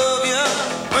love you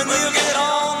when you get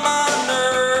on my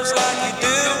nerves like you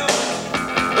do.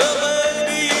 Well,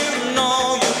 baby, you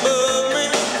know you love me.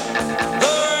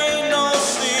 There ain't no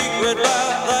secret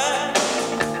about that.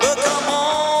 But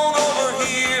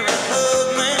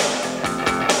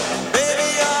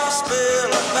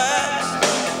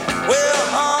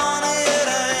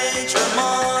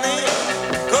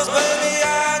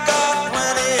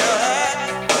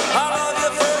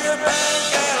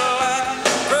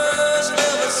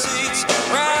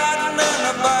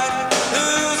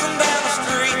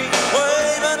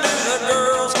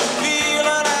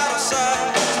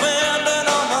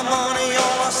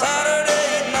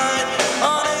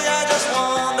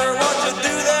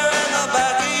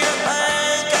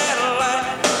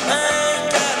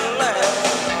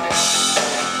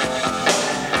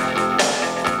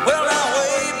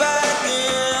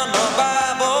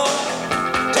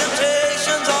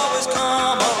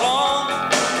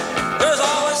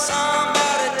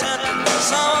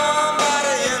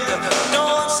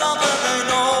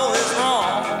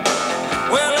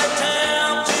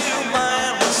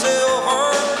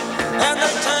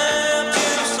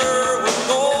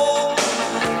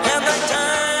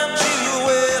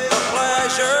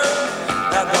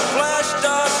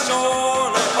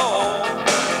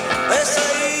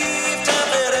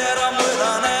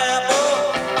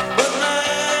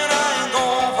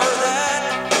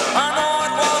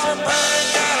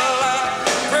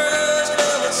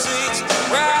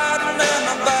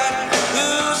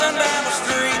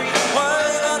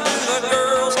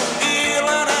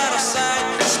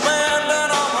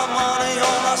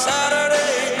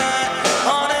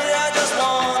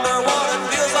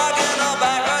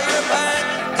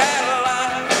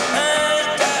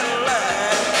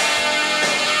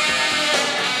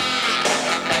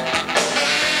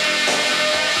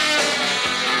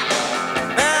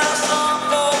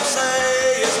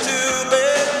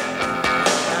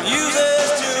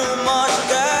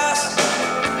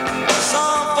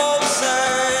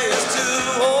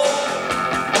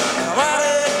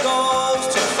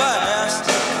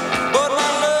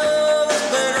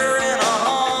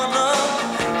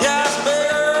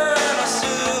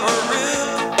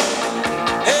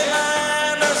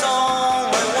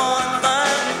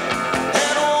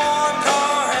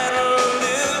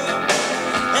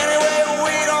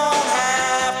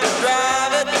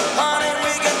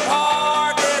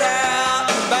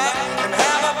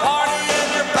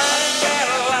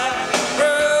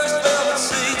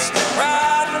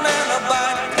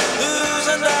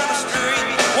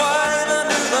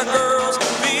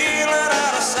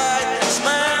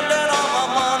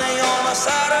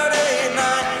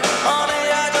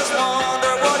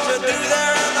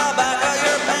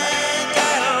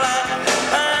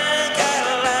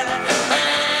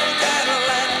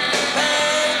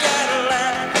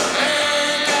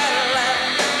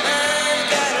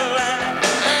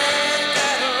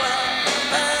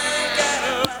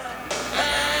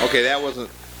Okay, that wasn't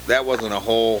a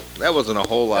whole lot. That wasn't a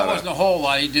whole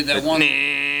lot. He did that one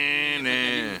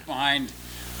Nah. behind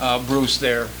Bruce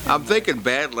there. I'm thinking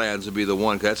Badlands would be the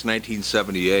one, 'cause that's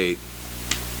 1978.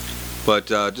 But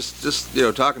just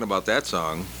talking about that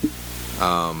song,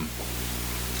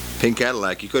 Pink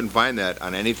Cadillac, you couldn't find that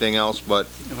on anything else but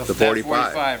the 45.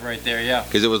 45 right there, yeah.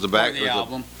 Because it was the back. Or the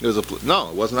album. It was no,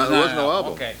 it wasn't. There was no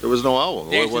album. Okay. There was no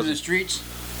album. Dancing in the Streets?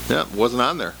 Yeah, it wasn't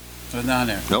on there. It wasn't on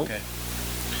there. Nope. Okay.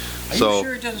 Are So- you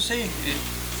sure it doesn't say?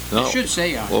 No. It should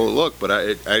say on Well, look, but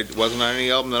it wasn't on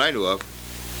any album that I knew of.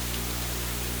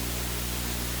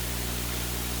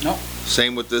 No.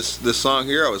 Same with this song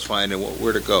here. I was finding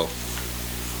where'd it go.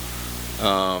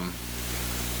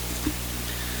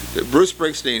 Bruce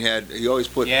Springsteen he always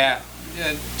put. Yeah,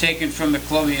 taken from the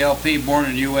Columbia LP, Born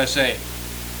in the USA.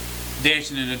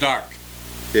 Dancing in the Dark.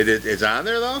 It's on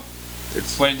there though.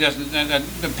 But it doesn't.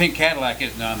 The Pink Cadillac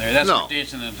isn't on there. That's No. where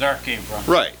Dancing in the Dark came from.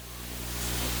 Right.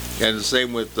 And the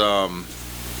same with Bruce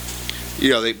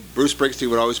Springsteen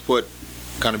would always put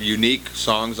kind of unique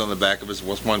songs on the back of his.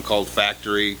 What's one called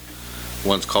Factory?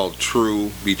 One's called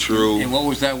True, Be True. And what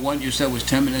was that one you said was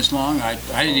 10 minutes long? I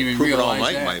didn't even Prove It All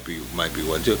realize Night that. might be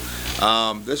one too.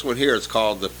 This one here is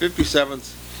called the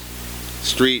 57th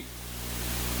Street.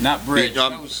 Not Bridge. No,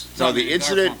 That was the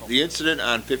incident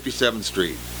on 57th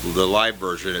Street, the live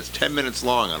version, is 10 minutes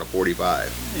long on a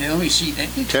 45. Yeah, let me see.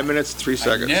 10 minutes, 3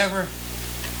 seconds.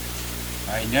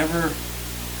 I never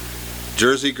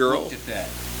Jersey Girl. looked at that.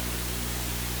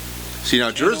 See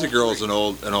now, Jersey Girl is an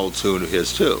old tune of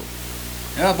his too.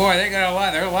 Oh boy, there are a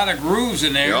lot of grooves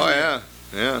in there. Oh yeah.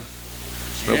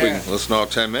 Nobody can listen to all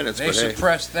 10 minutes. They but hey,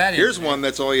 suppressed that. here's one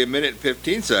that's only a minute and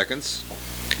 15 seconds.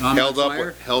 Held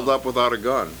up without a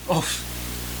gun. Oh.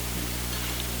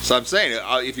 So I'm saying,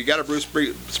 if you got a Bruce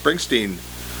Springsteen,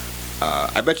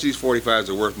 I bet you these 45s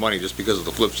are worth money just because of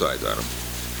the flip sides on them.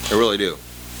 I really do.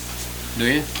 Do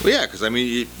you? Well, yeah, because I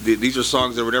mean, these are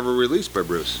songs that were never released by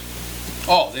Bruce.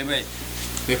 Oh,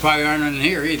 they probably aren't in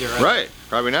here either. Right?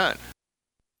 Probably not.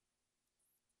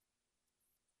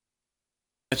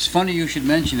 It's funny you should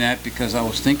mention that because I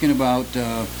was thinking about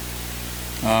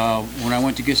when I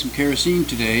went to get some kerosene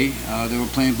today. They were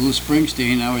playing Bruce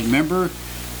Springsteen. I remember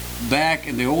back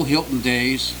in the old Hilton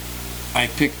days, I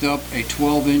picked up a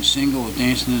 12-inch single of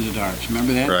Dancing in the Dark.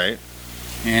 Remember that? Right.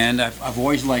 And I've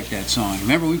always liked that song.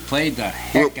 Remember, we played the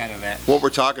heck out of that. What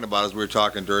we're talking about is we were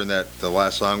talking during the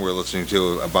last song we were listening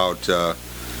to about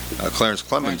Clarence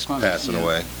Clemens passing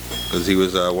away, because he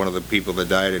was one of the people that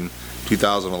died in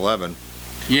 2011.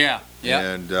 Yeah.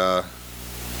 And I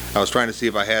was trying to see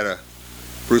if I had a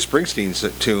Bruce Springsteen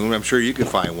tune. I'm sure you could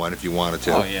find one if you wanted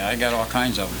to. Oh yeah, I got all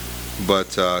kinds of them.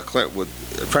 But I'm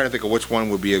trying to think of which one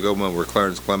would be a good one where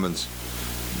Clarence Clemens,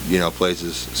 plays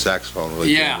his saxophone. Really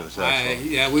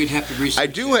we'd have to research. I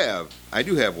do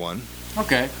have one.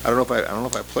 Okay. I don't know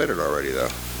if I played it already though.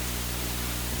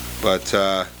 But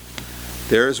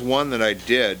there's one that I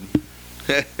did.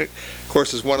 Of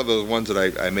course, it's one of those ones that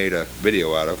I made a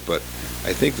video out of, but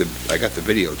I think that I got the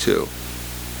video too.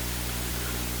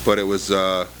 But it was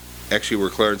actually where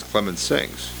Clarence Clemens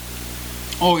sings.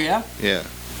 Oh yeah? Yeah.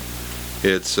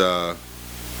 It's I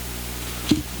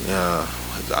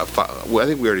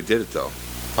think we already did it though.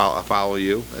 I Follow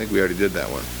You. I think we already did that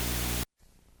one.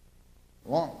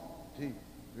 1, 2,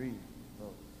 3,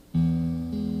 4.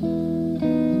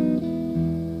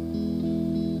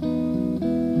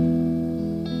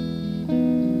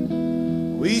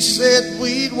 We said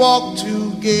we'd walk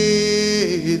together,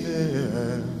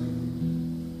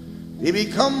 they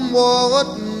become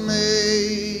what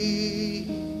may.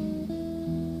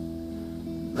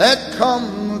 That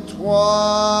come the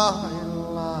twilight,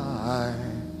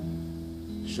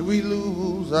 should we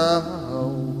lose our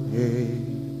way?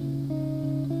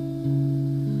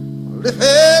 Well, if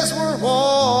as we're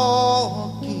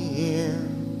walking,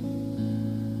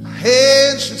 our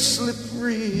hands should slip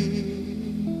free,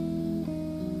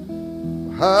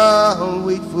 I'll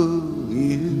wait for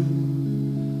you.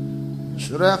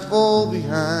 Should I fall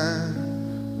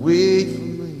behind, wait for me.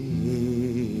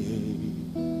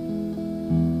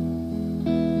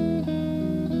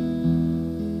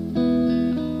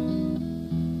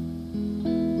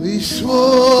 We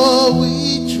swore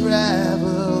we'd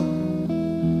travel,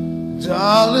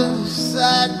 darling,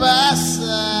 side by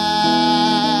side.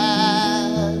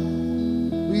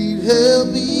 We'd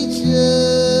help each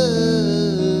other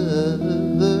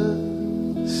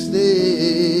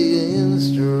stay in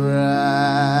stride.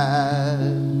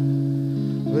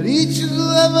 But each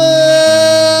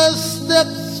lover's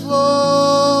steps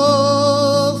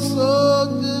fall so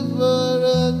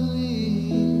differently.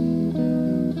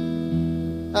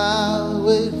 I'll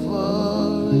wait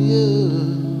for you.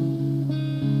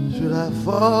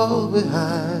 fall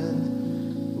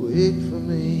behind, wait for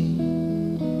me.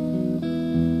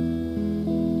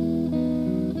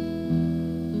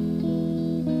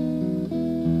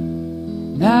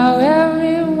 Now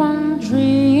everyone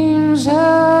dreams of a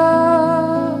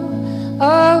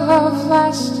love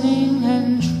lasting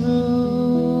and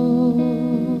true,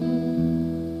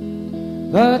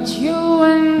 but you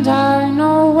and I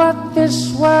know what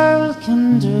this world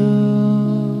can do.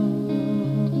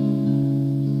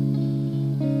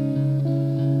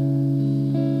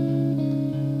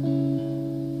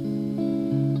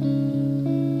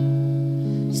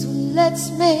 So let's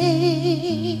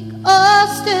make our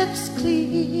steps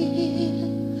clear,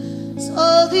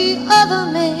 so the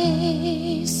other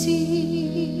may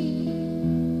see.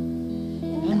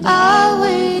 And I'll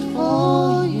wait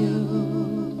for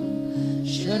you,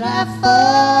 should I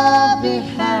fall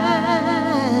behind,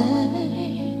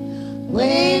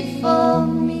 wait for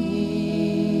me.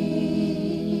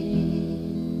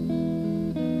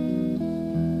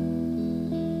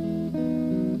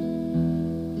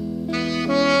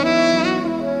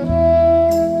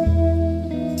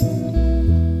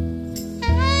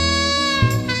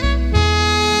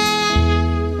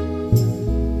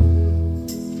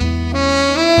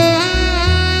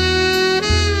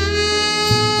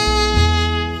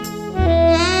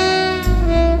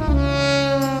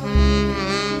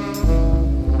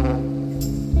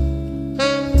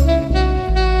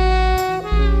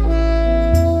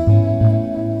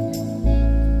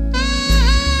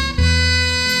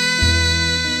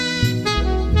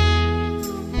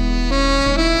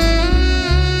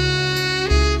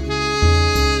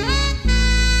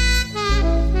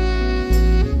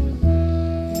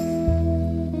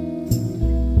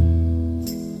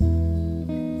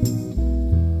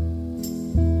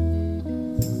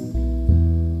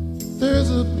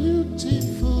 There's a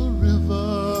beautiful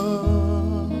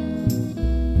river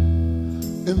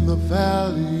in the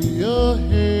valley ahead.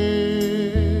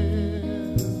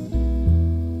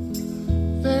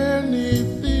 There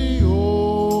 'neath the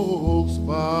oaks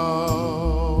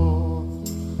bough,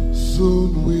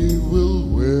 soon we will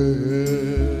wed.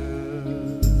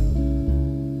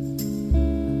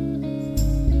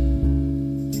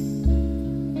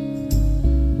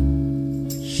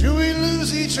 Should we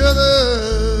lose each other?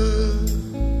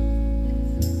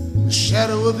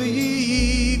 Shadow of the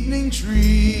evening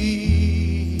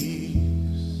trees,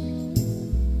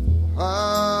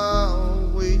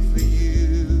 I'll wait for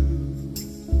you.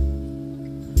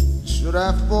 Should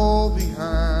I fall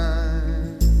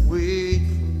behind, wait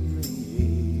for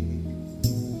me.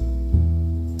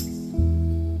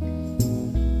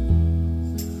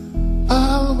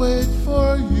 I'll wait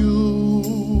for you.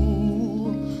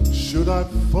 Should I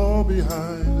fall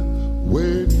behind,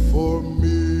 wait for me.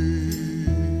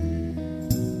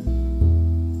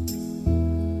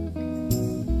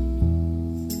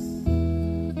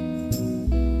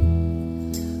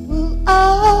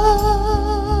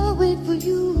 I'll wait for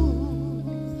you,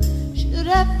 should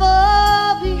I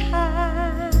fall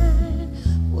behind,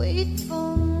 wait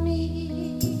for me.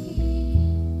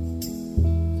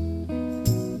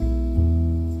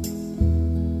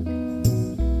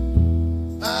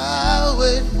 I'll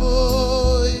wait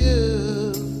for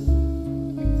you,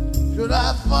 should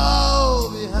I fall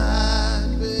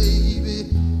behind, baby,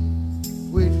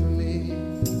 wait for me.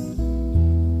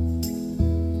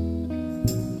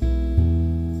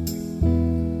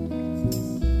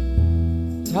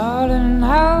 Darling,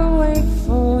 I'll wait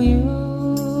for you.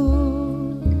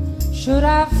 Should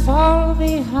I fall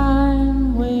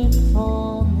behind, wait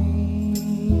for me.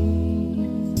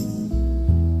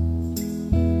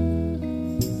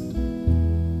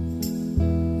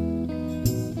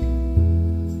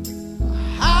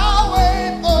 I'll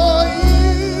wait for you,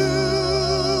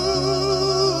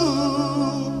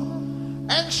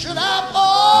 and should I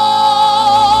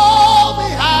fall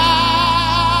behind,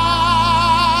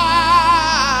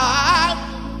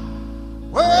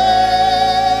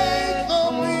 wait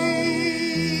for me.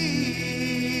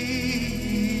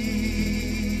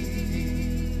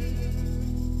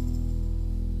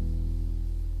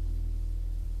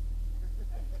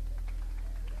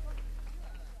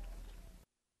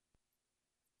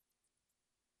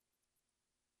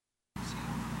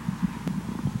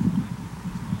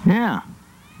 Yeah.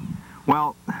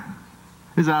 Well,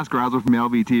 this is Oscar Oswald from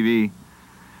LVTV.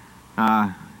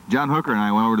 John Hooker and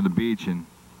I went over to the beach and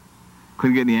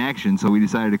couldn't get any action, so we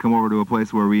decided to come over to a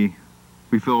place where we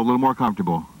feel a little more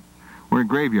comfortable. We're in a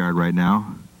graveyard right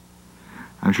now.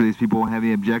 I'm sure these people won't have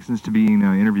any objections to being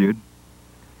interviewed.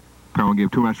 Probably won't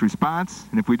give too much response,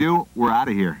 and if we do, we're out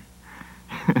of here.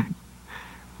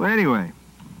 But anyway,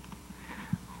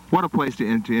 What a place to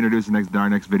introduce our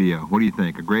next video. What do you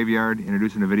think? A graveyard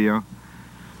introducing a video?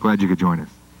 Glad you could join us.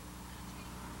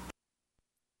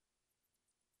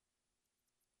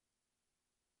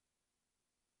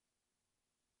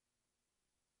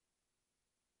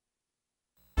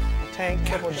 Tank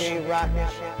Triple D rockin'.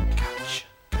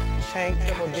 Tank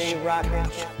Triple D rockin'.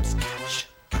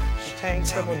 Tank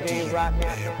Triple D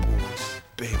rockin'.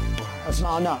 That's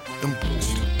not enough.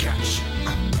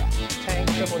 Tank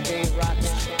Triple D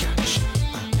rockin'.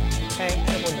 Tank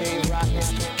Triple D rockin'.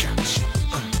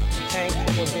 Tank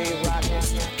Triple D rockin'.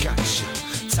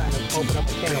 Time to open up a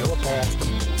can of whoop ass.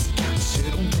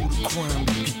 Don't do the crime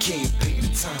if you can't pay the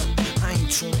time. I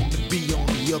ain't trying to be on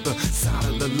the other side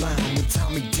of the line when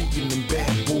Tommy D and them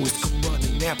bad boys come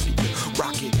running after you.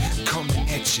 Rocket coming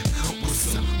at you.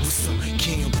 What's up? What's up?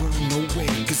 Can't run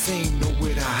nowhere, cause ain't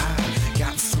nowhere to hide.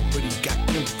 Got somebody, got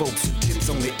them folks and tips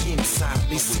on the inside.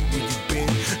 They see where you been,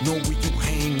 know where you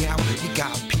hang out. You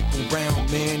got people around,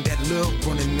 man, that love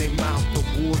running their mouth.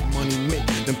 Award money make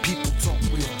them people talk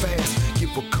real fast.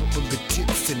 Give a couple of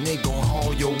tips and they gon'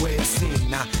 haul your ass in.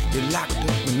 Now you're locked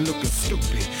up and looking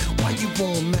stupid. Why you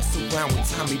won't mess around with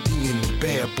Tommy D and the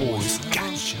bad boys?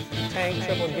 Gotcha. Tank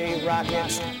Triple D rockin'.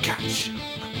 Gotcha.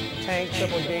 Tank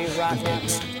Triple D rockin'.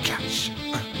 Gotcha.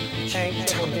 Tank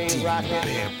Triple D rockin'.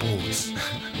 Bad boys.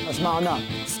 That's not enough.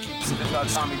 That's how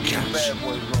Tommy D and the bad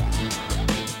boys roll.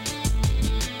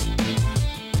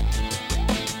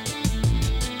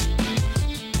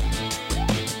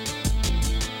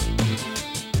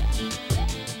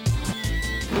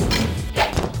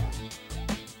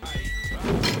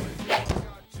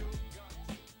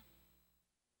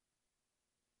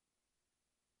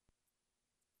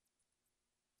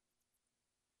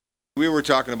 We were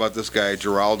talking about this guy,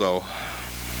 Geraldo,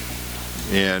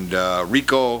 and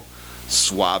Rico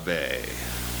Suave.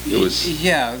 It was,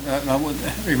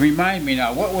 remind me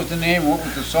now, what was the name, what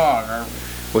was the song?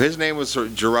 well, his name was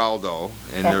Geraldo,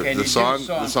 and Okay, the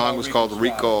song was called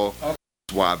Rico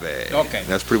Suave. Okay.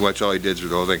 That's pretty much all he did through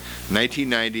the whole thing.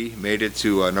 1990, made it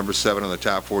to number 7 on the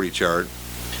top 40 chart.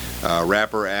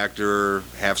 Rapper, actor,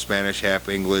 half Spanish, half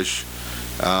English.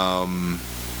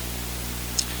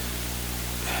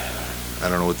 I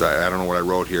don't know what I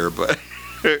wrote here, but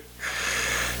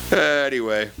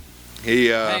anyway, he.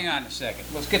 Hang on a second.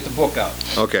 Let's get the book out.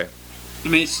 Okay.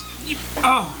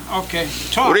 Okay.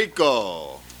 Talk.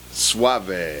 Rico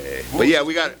Suave. But yeah,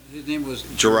 we got. His name was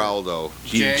Geraldo.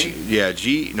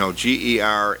 Gerardo.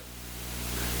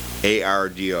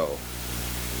 Gerardo.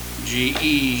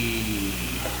 G-E-R.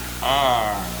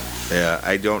 Yeah,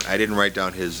 I didn't write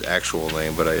down his actual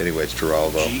name, but anyway, it's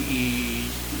Geraldo.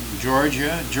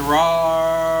 Georgia,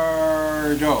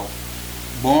 Gerardo.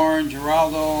 Born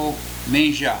Geraldo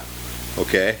Meja.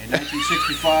 Okay. In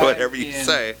 1965. Whatever you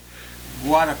say.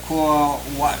 Guayaquil,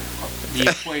 the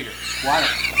equator.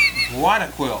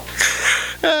 Guayaquil.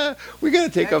 We got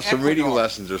to take up some reading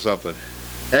lessons or something.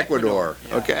 Ecuador.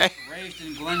 Yeah. Okay. Raised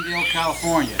in Glendale,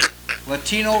 California.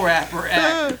 Latino rapper,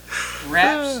 actor.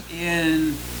 Raps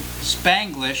in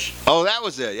Spanglish. Oh, that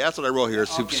was it. Yeah, that's what I wrote here.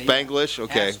 Spanglish. Yeah.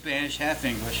 Okay. Half Spanish, half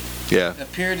English. Yeah.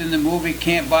 Appeared in the movie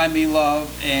Can't Buy Me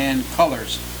Love and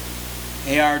Colors.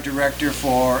 AR director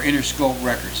for Interscope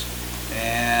Records.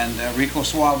 And Rico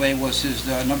Suave was his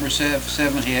number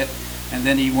 7 hit. And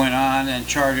then he went on and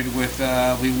charted with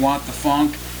We Want the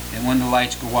Funk and When the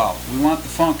Lights Go Out. We Want the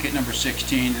Funk hit number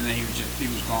 16, and then he was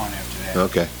gone after that.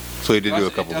 Okay. So he did do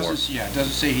a couple more. Yeah, it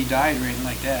doesn't say he died or anything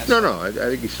like that. No, I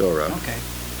think he's still around. Okay.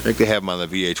 I think they have him on the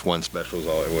VH1 specials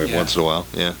once in a while.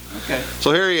 Yeah. Okay.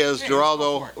 So here he is,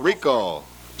 Geraldo Rico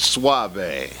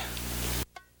Suave.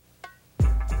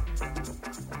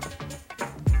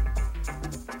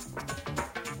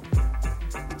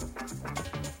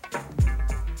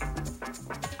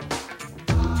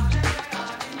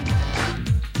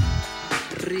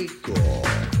 Rico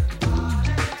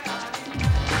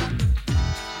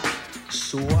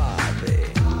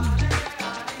Suave.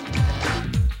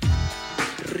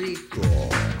 Rico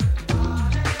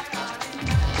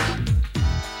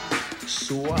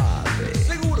Suave.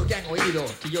 Seguro que han oído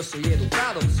que yo soy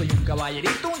educado. Soy un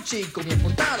caballerito, un chico bien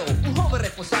portado, un joven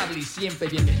responsable y siempre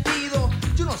bien vestido.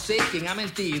 Yo no sé quién ha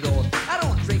mentido. I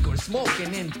don't drink or smoke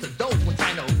and into dope when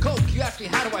I know coke. You ask me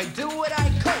how do I do it,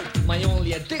 I cope. My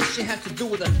only addiction has to do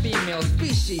with a female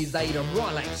species. I eat them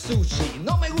raw like sushi.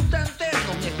 No me gusta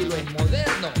interno, mi estilo es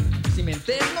moderno. Si me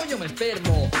interno, yo me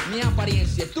enfermo. Mi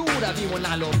apariencia es dura, vivo en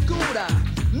la locura.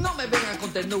 No me vengan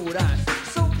con ternuras.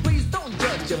 So please don't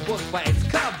judge a book by its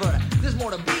cover. There's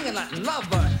more to being a Latin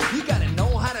lover. You gotta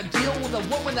know how to deal with a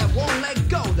woman that won't let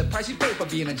go. The price you pay for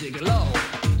being a gigolo.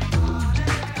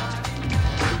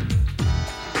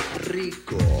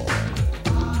 Rico.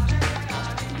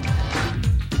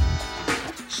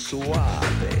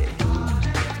 Suave.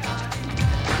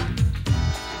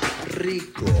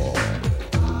 Rico.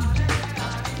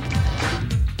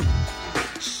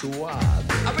 Suave.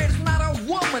 I bet it's not a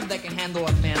woman that can handle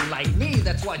a man like me.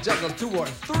 That's why I juggle 2 or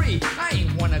 3. I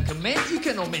ain't wanna commit, you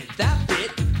can omit that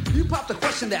bit. You pop the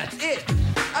question, that's it.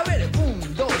 A ver,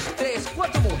 1, 2, 3,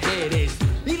 4 mujeres.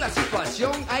 Y la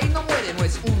situación ahí no muere, no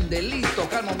es un delito.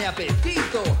 Calmo mi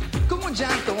apetito, como un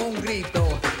llanto o un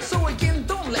grito. So again,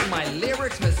 don't let my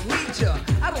lyrics mislead ya.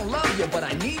 I don't love you, but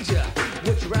I need ya.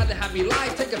 Would you rather have me lie,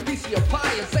 take a piece of your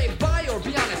pie and say bye, or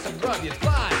be honest and rub your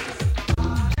thighs?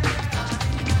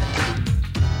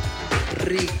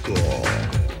 Rico.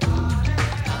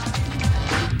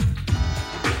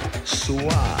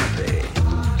 Suave.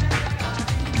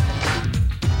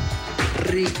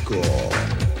 Rico.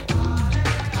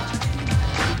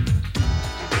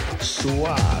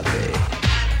 Suave.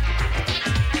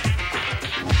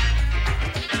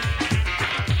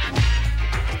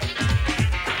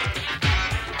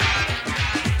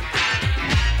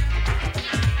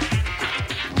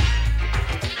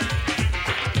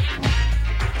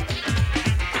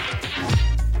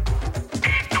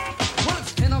 Well,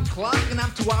 it's 10 o'clock and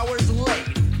I'm 2 hours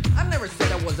late. I never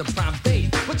said I was a prime date,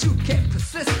 but you kept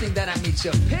persisting that I meet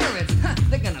your parents. Huh,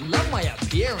 they're gonna love my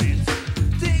appearance.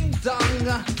 Ding dong,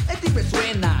 el timbre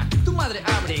suena. Tu madre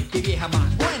abre, que vieja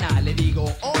más buena. Le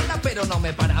digo hola, pero no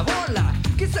me para bola.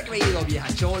 ¿Qué se ha creído,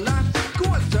 vieja chola?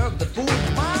 Go and serve the food,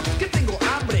 mom, que tengo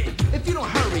hambre. If you don't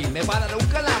hurry, me va a dar un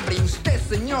calambre. Y usted,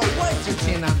 señor, what's your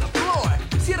chin on the floor?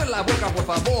 Cierra la boca, por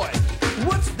favor.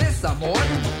 What's this, amor?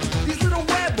 These little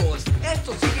huevos.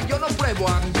 Esto sí que yo no pruebo.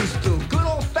 I'm used to good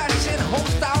old-fashioned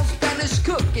home-style Spanish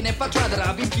cooking. If I try that,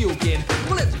 I'll be puking.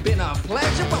 Well, it's been a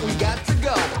pleasure, but we got to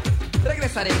go.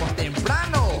 Regresaremos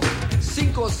temprano,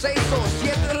 5, 6 o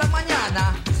 7 de la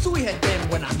mañana. Su hija está en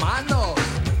buenas manos.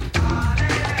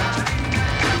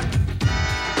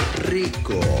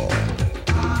 Rico.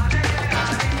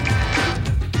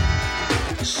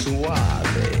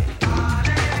 Suave.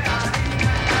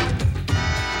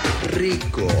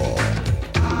 Rico.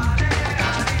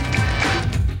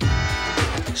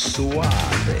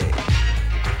 Suave.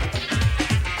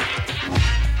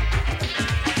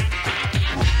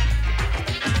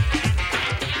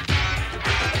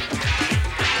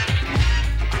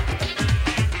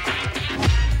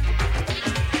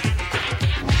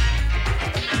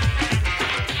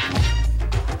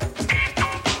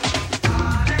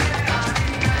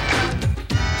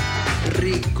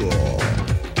 Rico.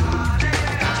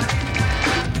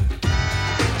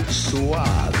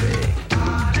 Suave.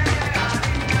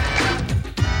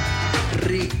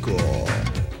 Rico.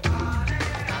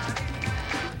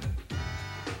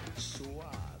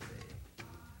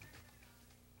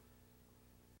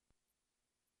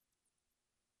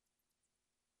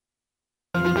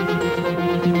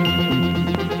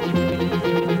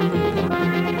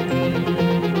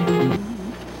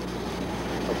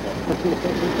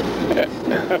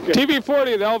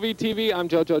 TV40 of the LVTV. I'm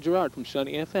JoJo Gerard from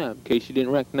Sunny FM. In case you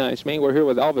didn't recognize me, we're here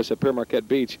with Elvis at Pier Marquette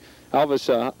Beach. Elvis,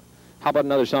 how about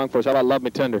another song for us? How about Love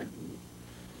Me Tender?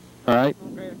 All right?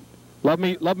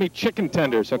 Okay. Love me chicken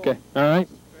tenders, okay? All right?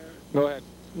 Go ahead.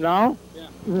 No? Yeah.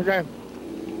 Okay.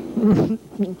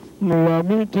 Love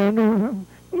me tender,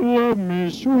 love me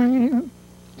sweet,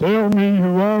 tell me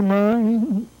you are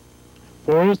mine,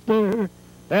 for it's there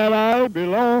that I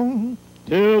belong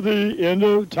till the end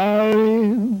of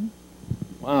time.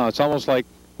 Wow, it's almost like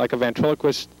a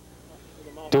ventriloquist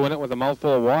doing it with a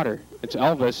mouthful of water. It's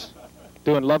Elvis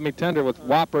doing Love Me Tender with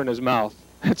Whopper in his mouth.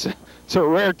 It's a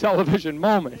rare television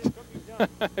moment.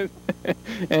 And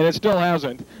it still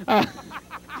hasn't.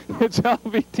 It's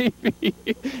LVTV.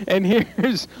 And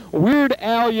here's Weird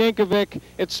Al Yankovic,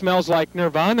 It Smells Like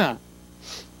Nirvana.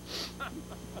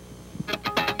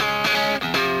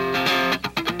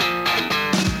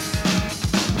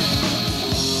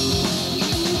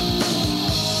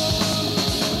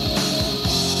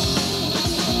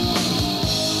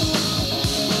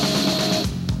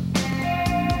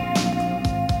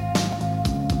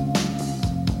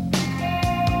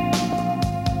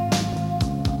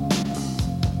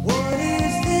 What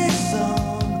is this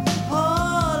song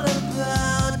all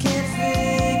about? Can't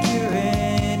figure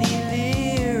any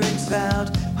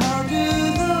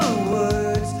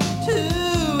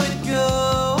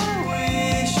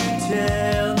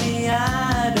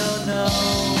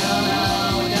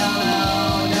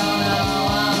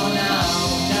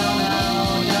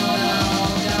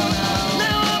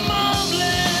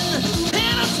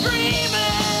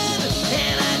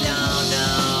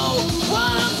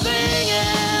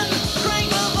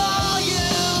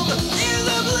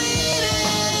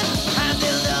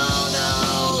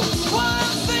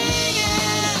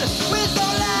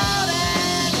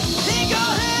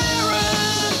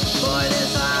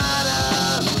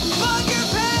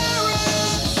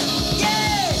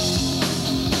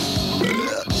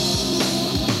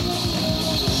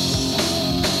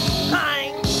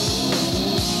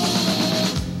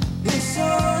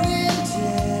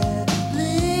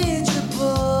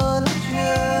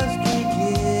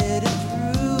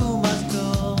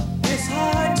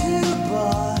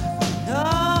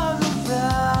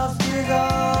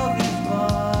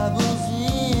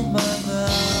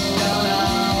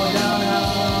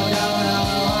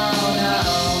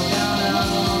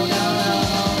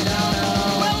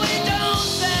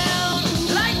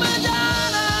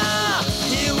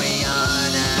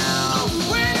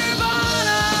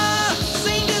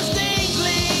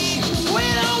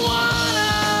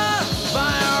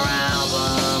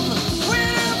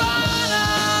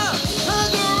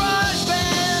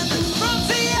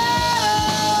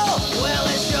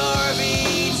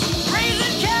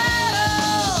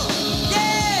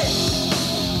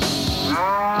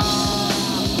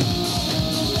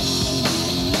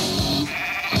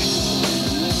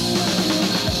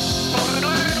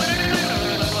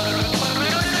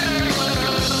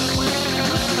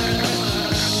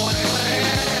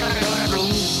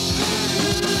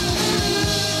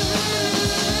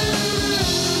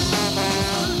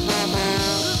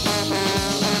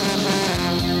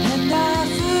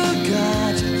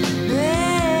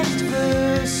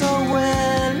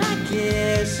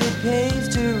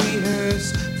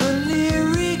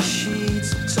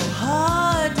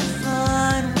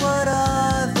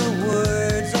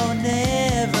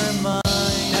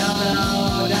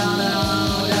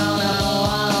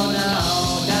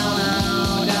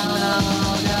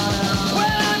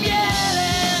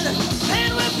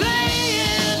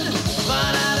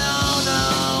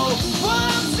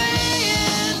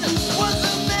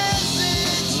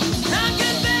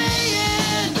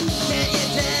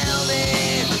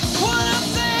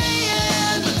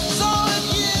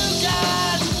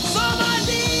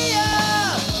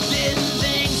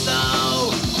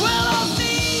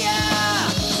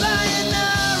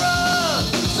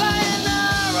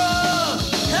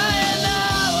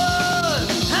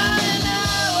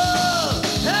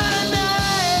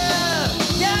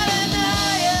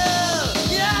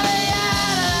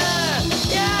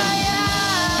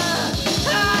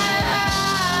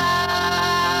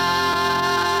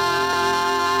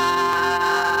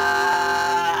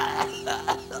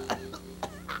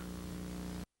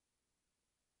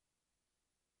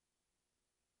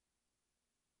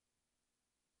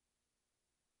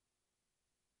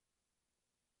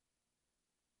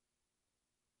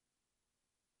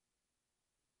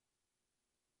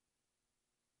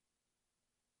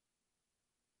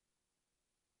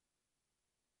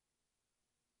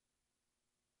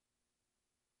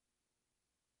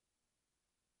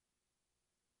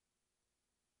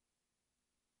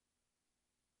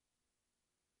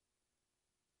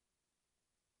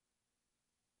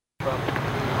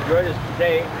enjoy this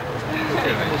day in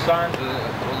the sun.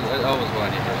 I always go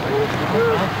on you for a second.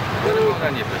 Let me go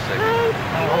on you for a second.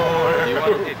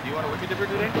 Do you want a whippy dipper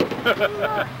today?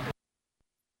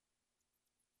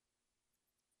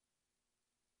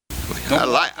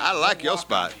 I like your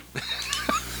spot.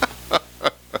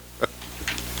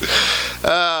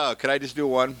 Oh, can I just do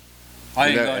one? I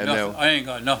ain't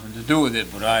got nothing to do with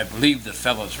it, but I believe the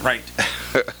fella's right.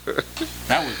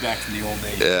 That was back in the old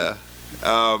days. Yeah.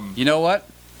 You know what?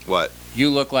 What?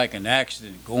 You look like an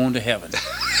accident going to heaven.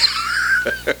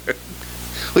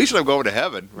 At least I'm going to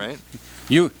heaven, right?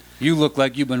 You look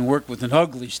like you've been worked with an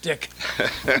ugly stick.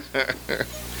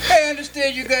 Hey, I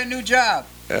understand you got a new job.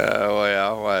 Oh,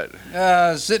 yeah,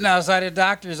 what? Sitting outside a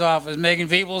doctor's office making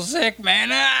people sick, man.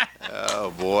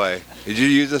 Oh, boy. Did you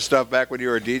use this stuff back when you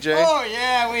were a DJ? Oh,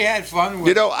 yeah, we had fun with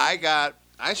You know, I got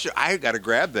to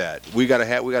grab that. I got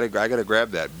to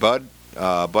grab that.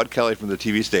 Bud Kelly from the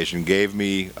TV station gave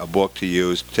me a book to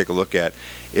use, to take a look at.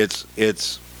 It's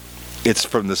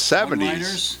from the 70s.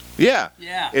 One-liners? Yeah.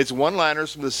 Yeah. It's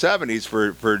one-liners from the 70s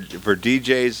for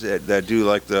DJs that do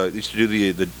like used to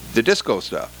do the disco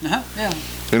stuff. Uh-huh, yeah.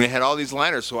 And they had all these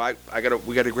liners, so we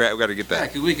got to get that. Yeah,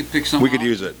 'cause we could pick some. We could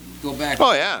use it. Go back.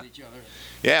 Oh yeah. With each other.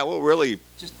 Yeah, we'll really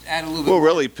just add a little bit. We'll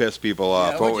really piss people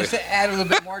off. We'll just add a little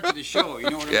bit more to the show. You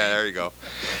know what I mean? Yeah, there you go.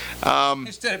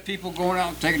 Instead of people going out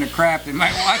and taking a crap, they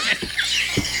might watch it.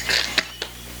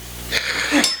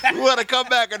 We want to come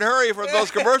back and hurry from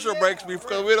those commercial breaks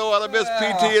because we don't want to miss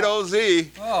PT and OZ.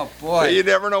 Oh boy! You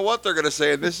never know what they're going to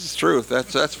say, and this is truth.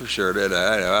 That's for sure.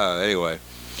 Anyway,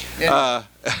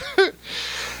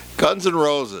 Guns N'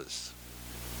 Roses.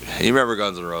 You remember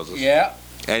Guns N' Roses? Yeah.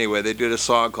 Anyway, they did a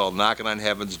song called "Knocking on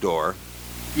Heaven's Door."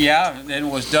 Yeah, and it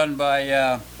was done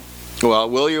by. Well,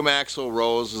 William Axl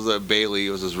Rose Bailey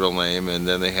was his real name, and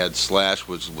then they had Slash,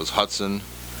 which was Hudson.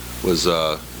 Was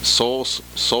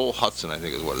Soul Hudson, I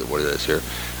think is what it is here.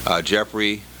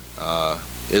 Jeffrey,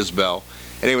 Isbell.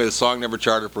 Anyway, the song never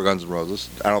charted for Guns N' Roses.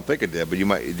 I don't think it did, but you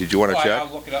might. Did you want to check?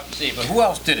 I'll look it up and see. But who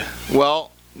else did it? Well,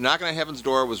 "Knocking on Heaven's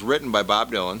Door" was written by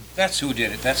Bob Dylan. That's who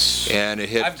did it. And it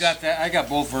hit. I've got that. I got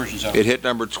both versions of it. It hit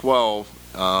number 12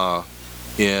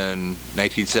 in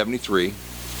 1973.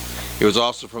 It was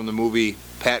also from the movie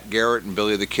Pat Garrett and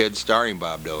Billy the Kid, starring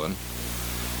Bob Dylan,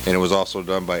 and it was also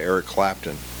done by Eric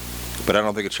Clapton. But I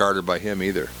don't think it's charted by him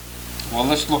either. Well,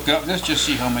 let's look up. Let's just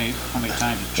see how many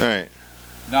times it's charted. All right.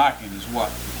 Knocking is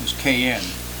what? It's KN.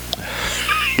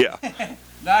 Yeah.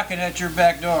 Knocking at your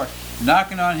back door.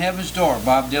 Knocking on Heaven's Door.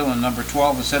 Bob Dylan, number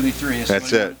 12 of 73.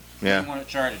 That's it. Yeah. The one that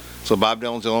charted. So Bob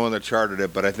Dylan's the only one that charted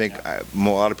it, but I think a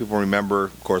lot of people remember,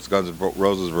 of course, the Guns N'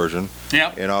 Roses version.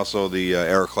 Yep. And also the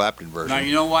Eric Clapton version. Now,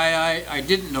 you know why I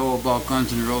didn't know about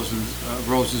Guns N'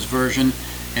 Roses version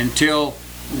until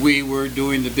we were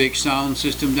doing the big sound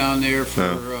system down there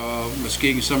for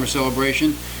Muskegon Summer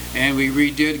Celebration, and we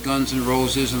redid Guns N'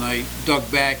 Roses, and I dug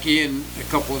back in a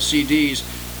couple of CDs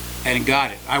and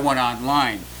got it. I went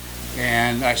online,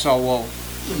 and I saw, well,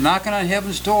 Knocking on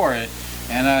Heaven's Door,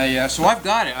 and so I've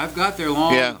got it. I've got their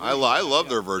long. Yeah, I love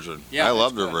their version. Yeah, I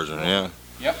love their version. Yeah.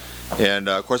 Yep. And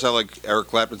of course, I like Eric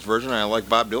Clapton's version. And I like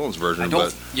Bob Dylan's version. I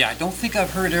don't think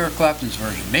I've heard Eric Clapton's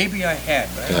version. Maybe I had,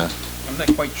 but I'm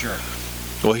not quite sure.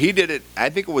 Well, he did it. I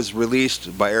think it was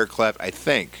released by Eric Clapton. I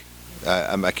think,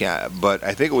 I can't, but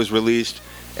I think it was released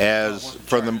as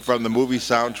from the movie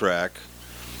soundtrack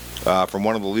from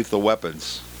one of the Lethal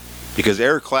Weapons, because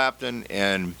Eric Clapton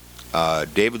and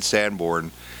David Sanborn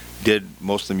did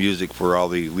most of the music for all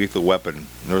the Lethal Weapon.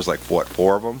 There was like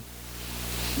four of them.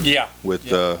 Yeah.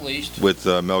 With at least. with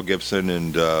Mel Gibson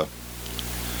and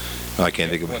I can't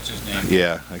think of what's his name.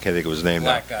 Yeah, I can't think of his name.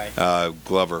 Black now. guy.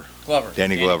 Glover.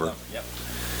 Danny Glover. Yep.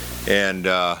 And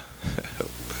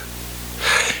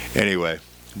anyway,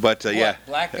 but yeah.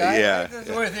 Black guy? Yeah. That's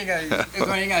the only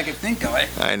thing I can think of.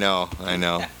 I know.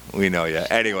 We know you.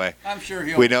 Anyway. I'm sure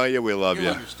we know you. We love he'll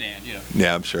you. Understand, you know.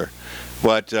 Yeah, I'm sure.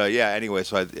 But yeah. Anyway,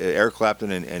 so Eric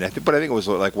Clapton and I think it was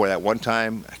like at one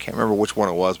time, I can't remember which one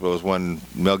it was, but it was when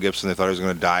Mel Gibson, they thought he was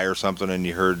going to die or something, and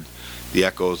you heard the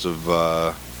echoes of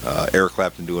Eric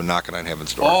Clapton doing "Knocking on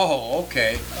Heaven's Door." Oh,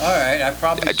 okay, all right. I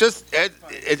probably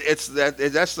it's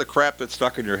that's the crap that's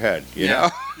stuck in your head, you know.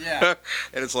 Yeah.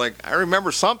 And it's like I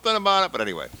remember something about it, but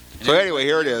anyway. So anyway,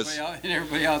 here it is.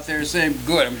 Everybody out there saying,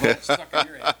 "Good, I'm glad it's stuck in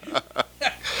your head."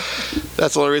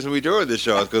 That's the only reason we do this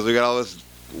show is because we got all this.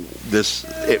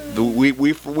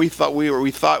 We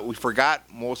thought we forgot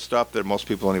most stuff that most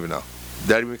people don't even know. Does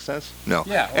that make sense? No.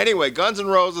 Yeah. Okay. Anyway, Guns N'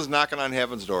 Roses, "Knocking on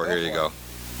Heaven's Door." Here you go.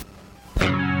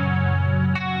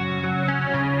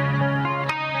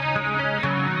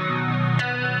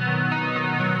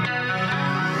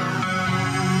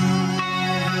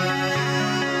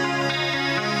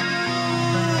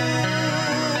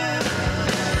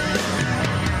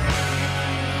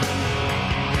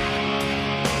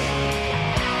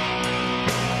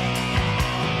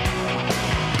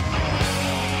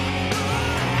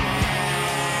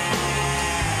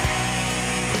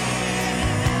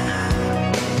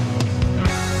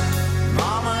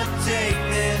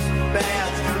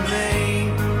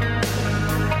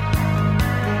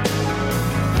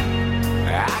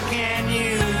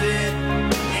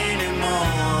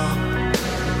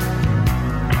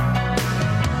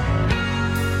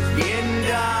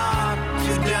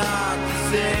 dark to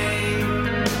say.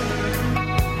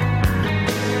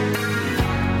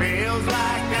 Feels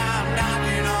like I'm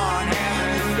knocking on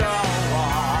heaven's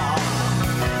door.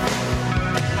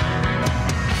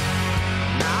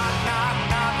 Knock, knock,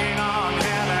 knocking on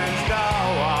heaven's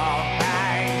door.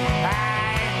 Hey,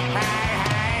 hey, hey,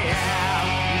 hey, yeah.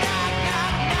 Knock,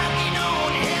 knock, knocking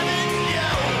on heaven's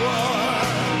door.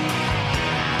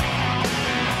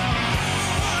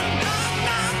 Knock,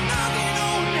 knock, knocking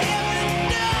on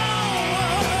heaven's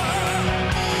door.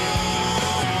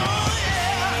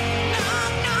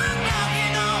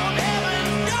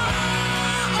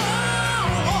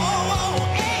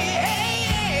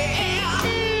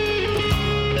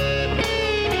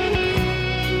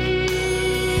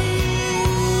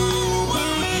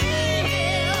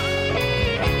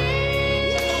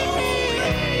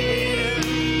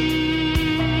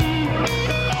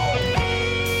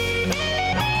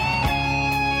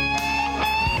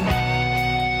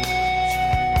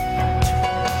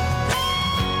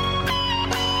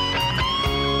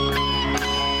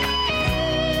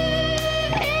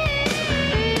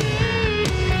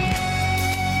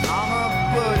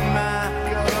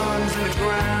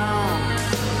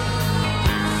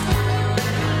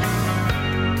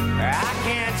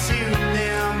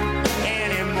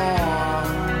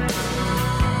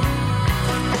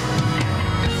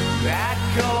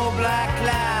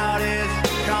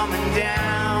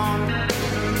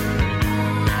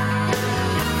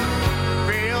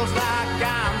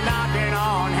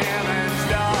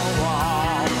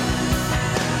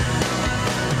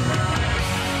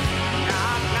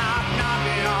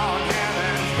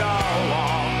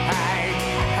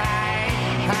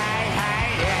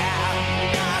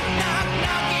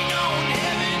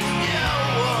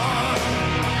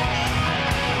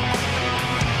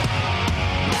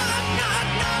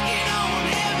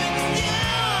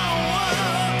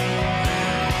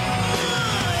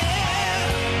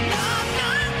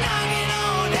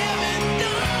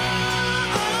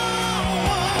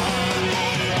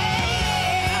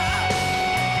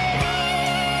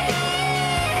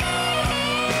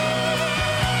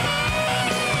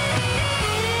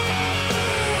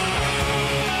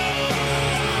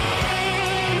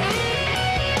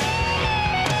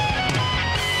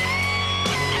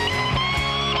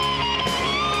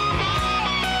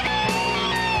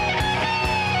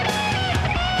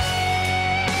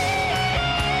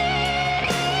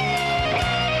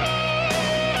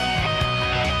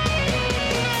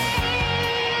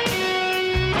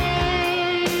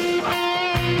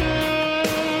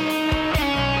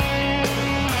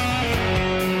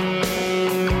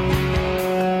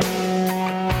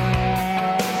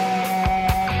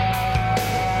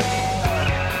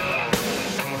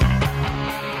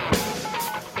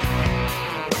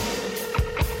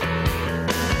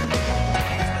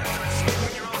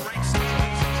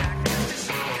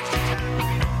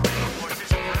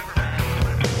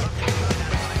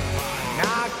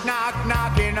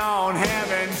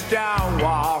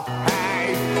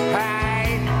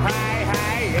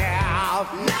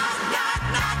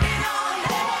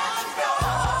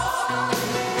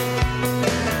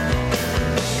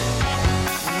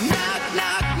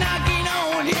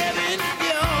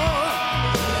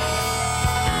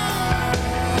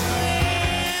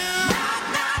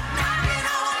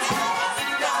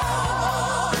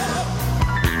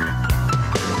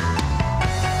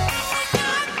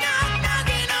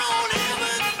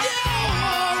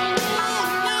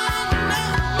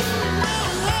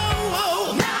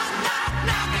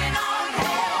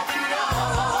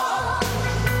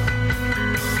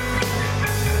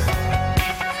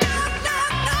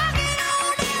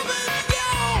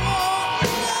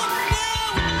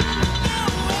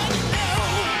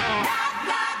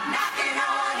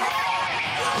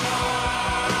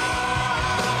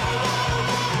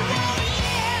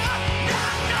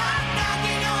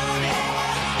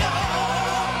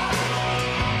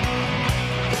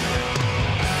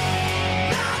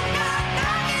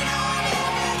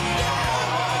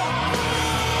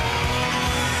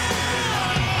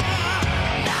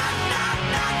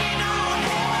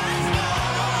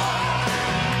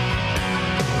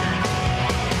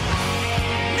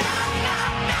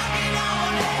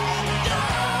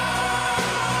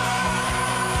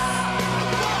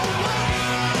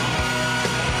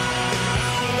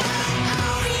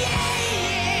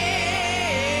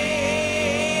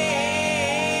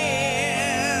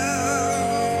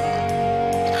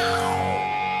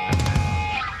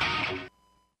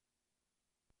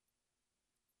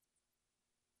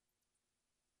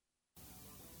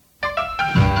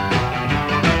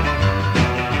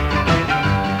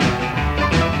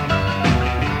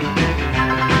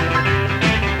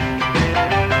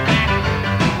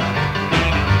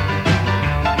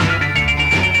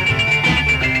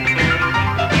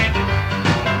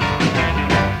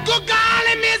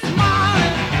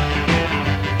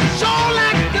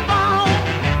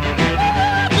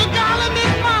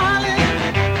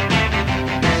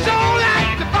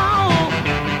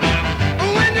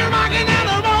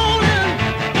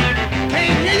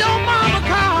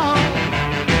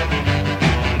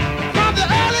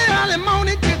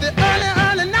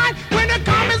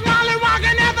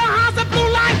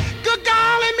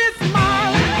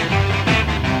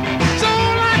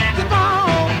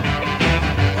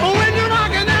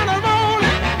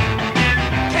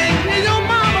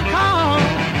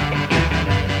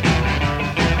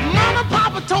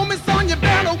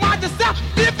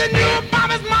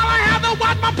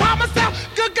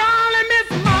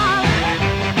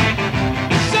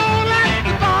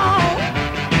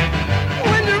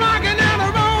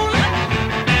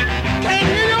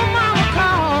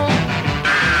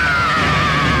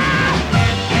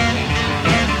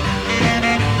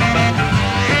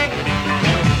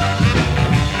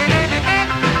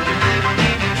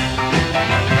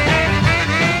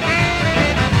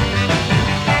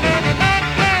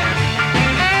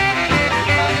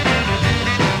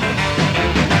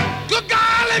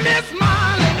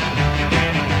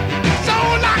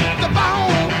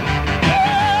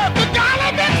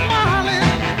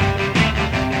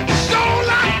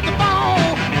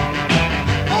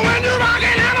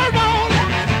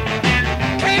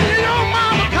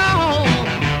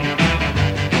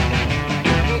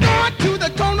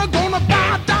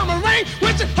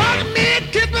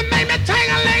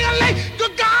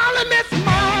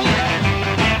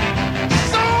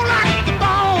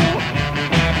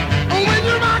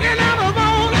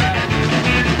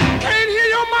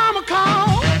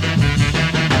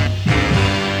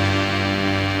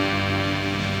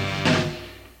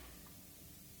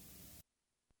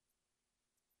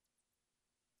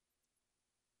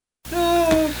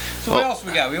 else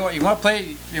we got? You want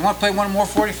to play one more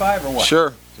 45 or what?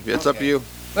 Sure. It's up to you.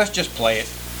 Let's just play it.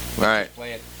 All right.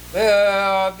 Play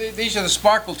it. These are the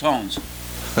Sparkle Tones.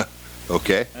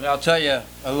 Okay. And I'll tell you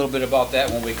a little bit about that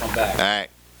when we come back. All right.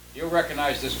 You'll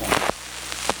recognize this one.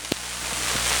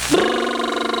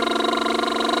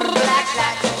 Black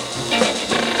slacks,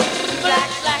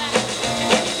 black slacks,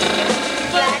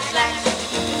 black slacks,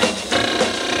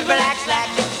 black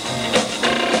slacks,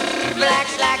 black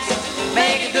slacks.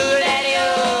 Make a good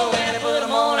daddy-o. When I put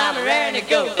them on, I'm raring to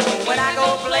go. When I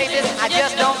go places, I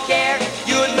just don't care.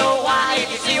 You would know why if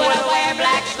you see what I wear.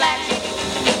 Black slacks,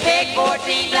 big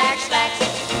 14 black slacks,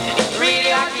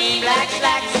 really arcane black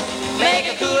slacks. Make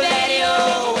a cool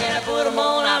daddy-o. When I put them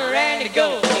on, I'm raring to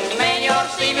go. Man, you ought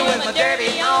to see me with my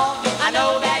derby on. I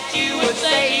know that you would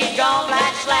say he's gone.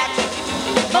 Black slacks,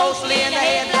 mostly in the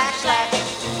head, black slacks.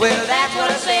 Well, that's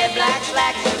what I said, black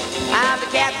slacks. I'm the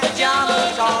cat in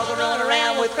pajamas, cause I run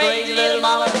around with crazy little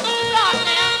mama.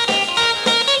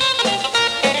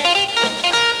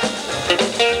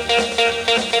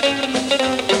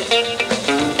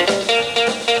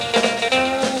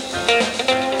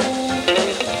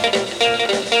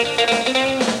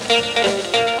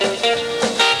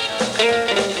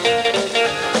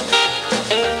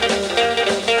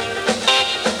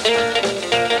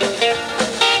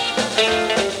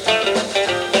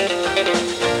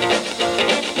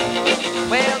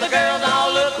 Well, the girls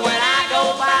all look when I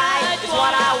go by. It's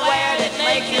what I wear that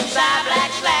makes inside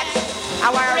black slacks.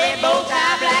 I wear red bow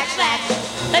tie black slacks.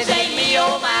 They say me,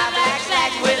 oh my black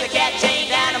slacks, with a cat chain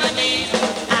down to my knees.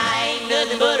 I ain't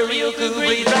nothing but a real cool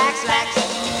breeze. Black slacks,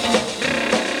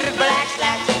 black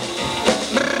slacks,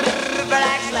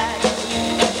 black slacks,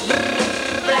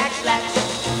 black slacks,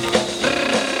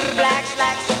 black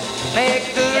slacks. Make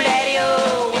a good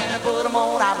daddy-o. When I put them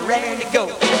on, I'm raring to go.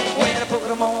 When I put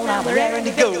them on, I'm raring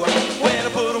to go. When I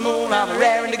put them on, I'm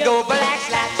raring to go. Black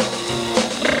slacks,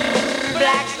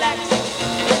 black slacks,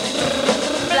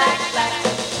 black slacks,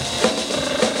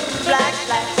 black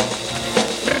slacks,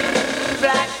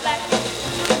 black slacks,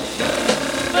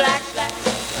 black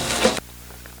slacks.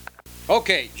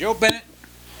 Okay, Joe Bennett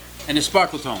and the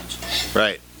Sparkle Tones.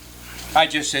 Right. I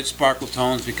just said Sparkle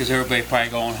Tones because everybody probably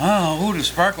going, oh, who the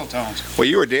Sparkle Tones? Well,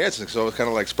 you were dancing, so it was kind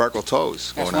of like Sparkle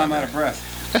Toes That's going why on I'm out of breath.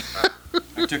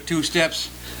 I took 2 steps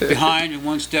behind and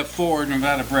 1 step forward and I'm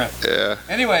out of breath. Yeah.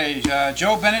 Anyway,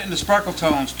 Joe Bennett and the Sparkle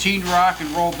Tones, teen rock and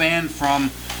roll band from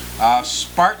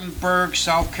Spartanburg,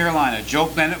 South Carolina. Joe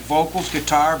Bennett, vocals,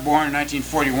 guitar, born in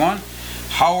 1941.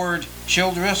 Howard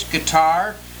Childress,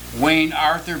 guitar. Wayne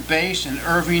Arthur, bass, and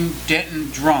Irving Denton,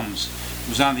 drums. It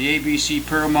was on the ABC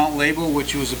Paramount label,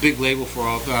 which was a big label for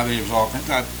all. I mean, it was all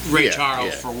Ray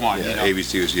Charles for one. Yeah, you know.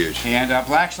 ABC was huge. And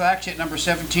Black Slacks hit number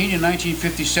 17 in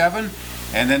 1957,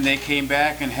 and then they came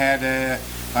back and had a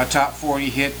top 40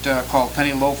 hit called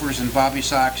Penny Loafers and Bobby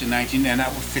Socks in 19, and that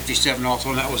was 57 also,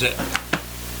 and that was it.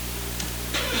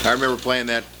 I remember playing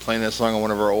that song on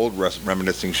one of our old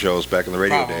reminiscing shows back in the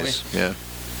radio Probably. days. Yeah.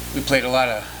 We played a lot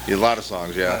of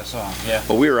songs, yeah. A lot of songs, yeah.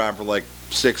 Well, we were on for like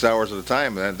 6 hours at a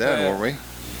time then, weren't we?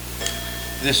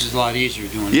 This is a lot easier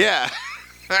doing it. Yeah.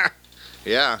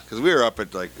 Yeah, because we were up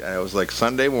at it was like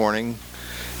Sunday morning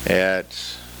at,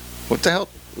 what the hell,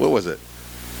 what was it?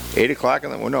 8 o'clock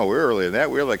in the morning? No, we were earlier than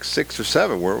that. We were like 6 or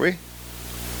 7, weren't we?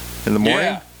 In the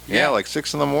morning? Yeah, like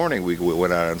 6 in the morning we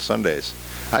went out on Sundays.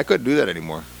 I couldn't do that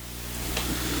anymore.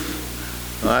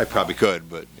 I probably could,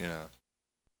 but, you know.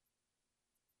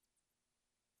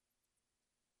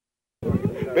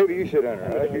 Maybe you should enter.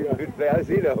 I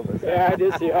see Elvis. Yeah, I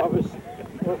did see Elvis.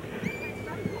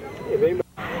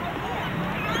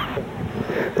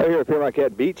 I'm here at Pier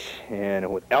Marquette Beach and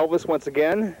with Elvis once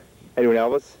again. How you doing,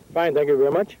 Elvis? Fine, thank you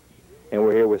very much. And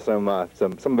we're here with some of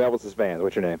Elvis's fans.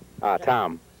 What's your name?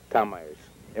 Tom Myers.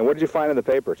 And what did you find in the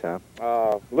paper, Tom?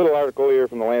 Little article here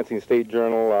from the Lansing State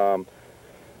Journal.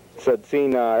 Said,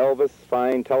 seen Elvis,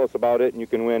 fine, tell us about it, and you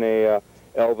can win a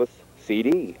Elvis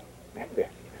CD.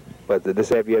 But did this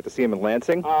have you have to see him in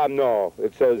Lansing? No.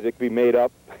 It says it can be made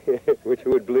up, which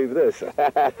would believe this.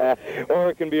 Or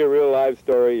it can be a real live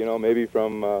story, you know, maybe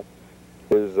from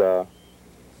his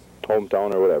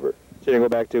hometown or whatever. So you're going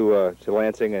to go back to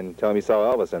Lansing and tell him you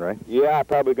saw Elvis then, right? Yeah,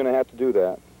 probably going to have to do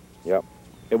that. Yep.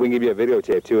 And we can give you a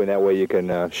videotape, too, and that way you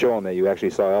can show him that you actually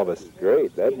saw Elvis.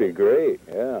 Great. That'd be great.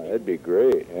 Yeah, that'd be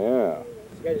great. Yeah. You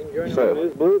guys enjoying So it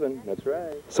is blue then. That's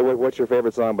right. So what's your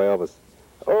favorite song by Elvis?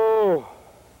 Oh,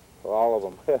 all of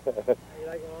them. You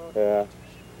like them all? Yeah.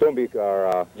 Don't be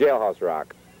our Jailhouse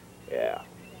Rock. Yeah.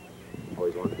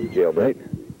 Always wanted to be jailbreak.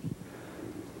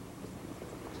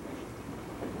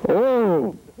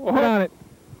 Oh, hold on it.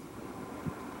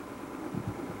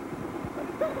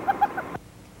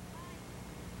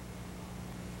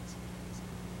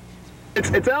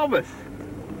 It's Elvis.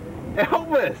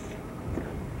 Elvis.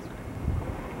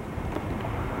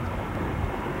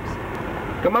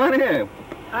 Come on in.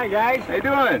 Hi, guys. How you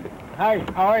doing? Hi,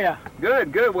 how are you?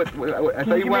 Good, good. I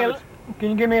thought you wanted...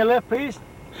 Can you give me a lift, please?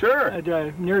 Sure. At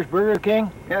the nearest Burger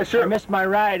King? Yeah, sure. I missed my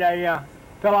ride. I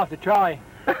fell off the trolley.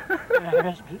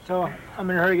 So I'm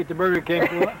in a hurry to get to Burger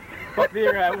King. So up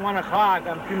here at 1 o'clock.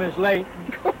 I'm 2 minutes late.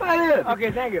 Come on in.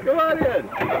 Okay, thank you. Come on in.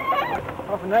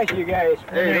 Awful nice of you guys.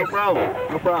 Hey, Nice. no problem.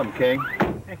 No problem, King.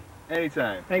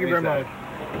 Anytime. Thank you very much.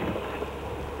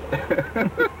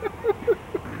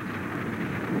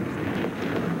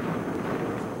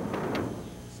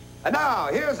 And now,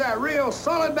 here's that real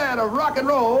solid band of rock and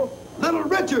roll, Little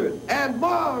Richard and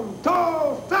Mom,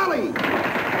 Tall Sally.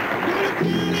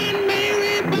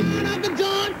 Mary, born up the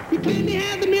joint. You can't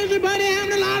have the misery, but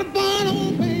having a lot of fun,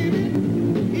 oh baby.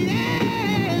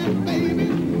 Yeah, baby.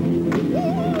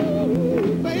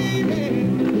 Ooh, baby.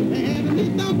 Having me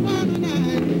some fun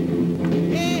tonight.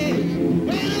 Yeah.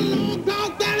 Well, long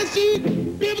talk down the sheet.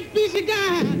 Give a piece of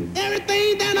guy.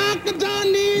 Everything that Uncle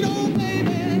John need, oh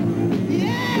baby.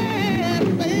 Yeah,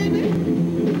 baby.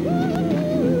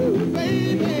 Ooh,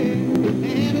 baby.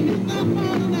 Having me some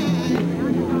fun tonight.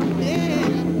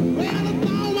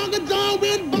 Uncle John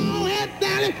with bald head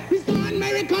Sally. His son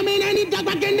Mary come in and he duck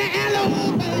back in the alley,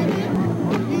 oh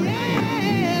baby.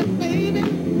 Yeah, baby.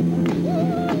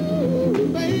 Ooh,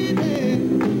 baby.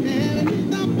 Having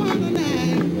me some fun tonight.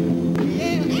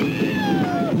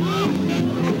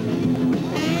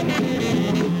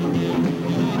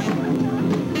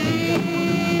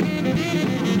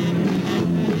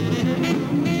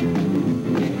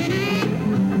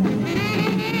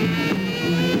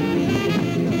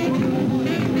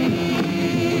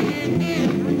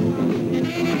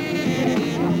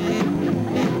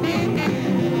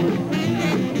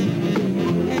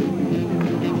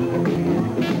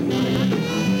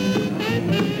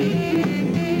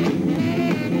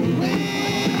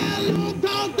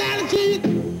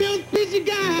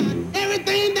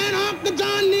 Everything that Uncle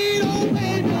John need, oh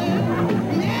baby.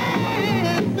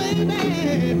 Yeah,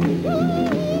 baby.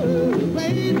 Ooh,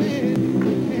 baby.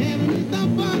 Having me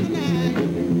some fun tonight.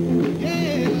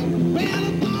 Yeah. Well,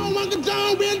 it's all Uncle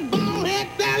John with bald head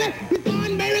Sally. His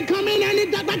son Mary come in and he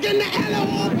duck back in the alley,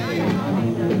 oh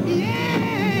baby.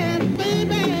 Yeah,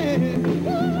 baby.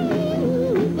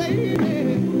 Ooh,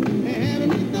 baby. Having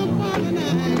me some fun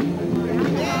tonight.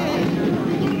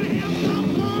 Yeah. We're gonna have some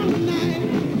fun tonight.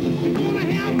 We're gonna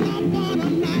have some fun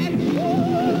tonight.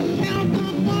 Ooh, have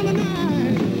some fun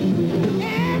tonight.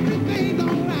 Everything's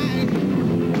alright.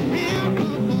 Have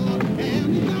some fun.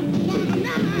 Have some fun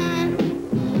tonight.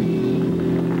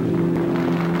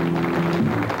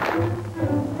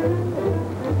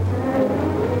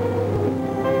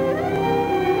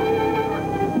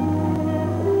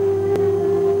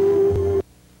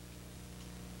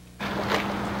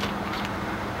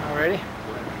 All ready?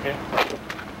 Okay.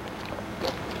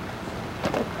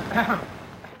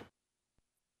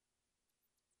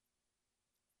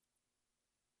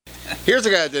 Here's a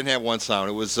guy that didn't have one sound.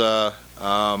 It was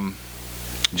John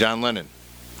Lennon.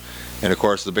 And of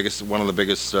course, one of the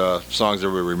biggest songs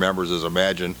everybody remembers is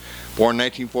Imagine. Born in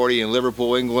 1940 in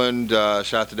Liverpool, England,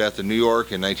 shot to death in New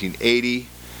York in 1980.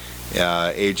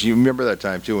 You remember that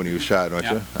time too when he was shot, don't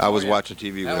you? I was watching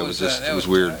TV when it was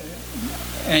weird.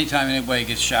 Anytime anybody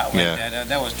gets shot like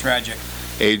that was tragic.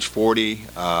 Age 40,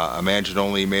 Imagine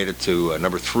only made it to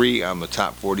number 3 on the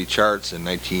top 40 charts in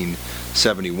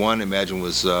 1971. Imagine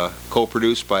was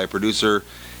co-produced by producer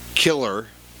killer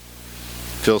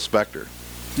Phil Spector.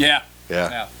 Yeah.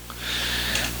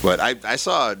 But I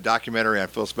saw a documentary on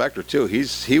Phil Spector too.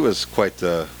 He was quite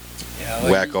the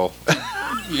wacko.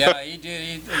 Yeah, he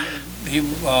did. He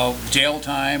jail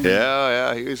time.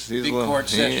 Yeah, he was big a little, court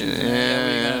sessions. What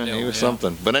are you gonna do? He was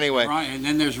something. But anyway, and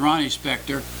then there's Ronnie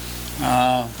Spector.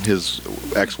 His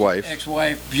ex-wife.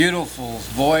 Beautiful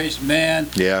voice, man.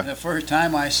 Yeah. The first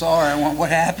time I saw her, I went,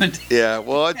 "What happened?" Yeah,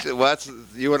 well, that's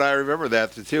you and I remember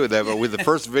that too. But with the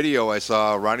first video I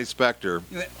saw, Ronnie Spector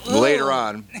later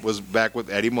on was back with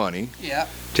Eddie Money. Yeah.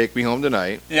 Take Me Home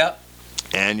Tonight. Yeah.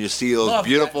 And you see those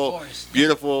beautiful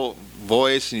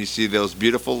voice, and you see those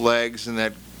beautiful legs and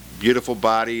that beautiful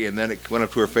body, and then it went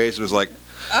up to her face and was like,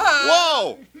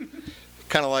 whoa!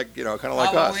 Kind of like us.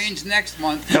 Halloween's next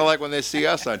month. Kind of like when they see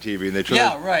us on TV and they try.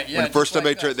 Yeah, right. Yeah. When the first time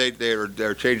they're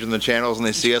changing the channels and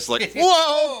they see us like,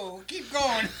 whoa! Keep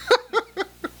going.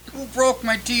 Who broke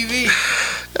my TV?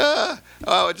 I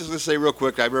was just gonna say real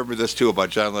quick. I remember this too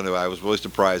about John Lennon. I was really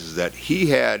surprised is that he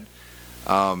had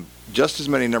just as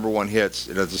many #1 hits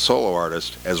as a solo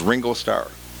artist as Ringo Starr.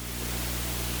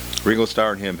 Ringo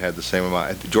Starr and him had the same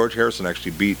amount. George Harrison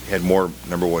actually had more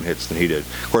 #1 hits than he did.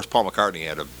 Of course, Paul McCartney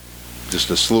had just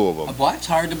a slew of them. Well, that's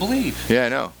hard to believe. Yeah, I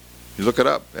know. You look it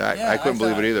up. I couldn't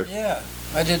believe it either. Yeah,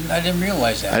 I didn't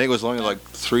realize that. I think it was only like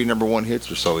 3 #1 hits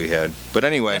or so he had. But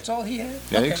anyway. That's all he had?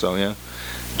 Yeah, I think so, yeah.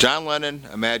 John Lennon,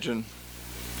 Imagine.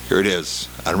 Here it is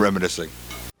on Reminiscing.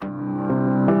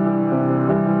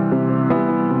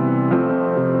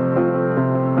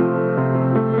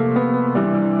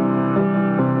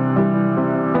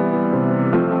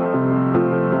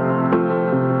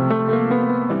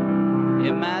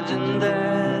 Imagine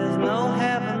there's no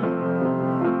heaven.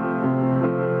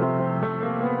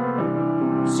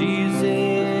 See as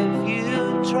if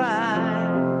you try.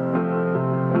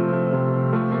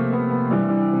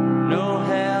 No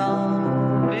hell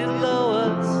below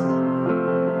us.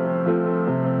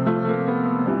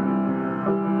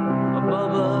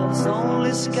 Above us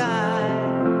only sky.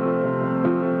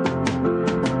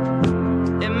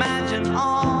 Imagine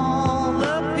all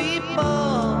the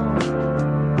people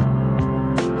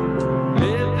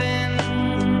living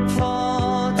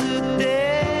for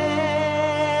today.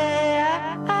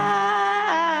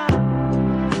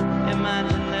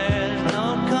 Imagine there's no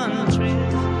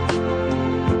countries.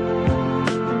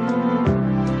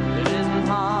 It isn't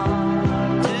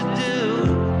hard to do.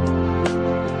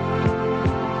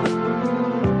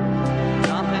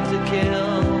 Nothing to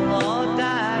kill or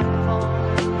die for.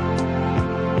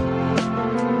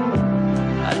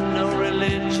 And no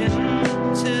religion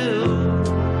too.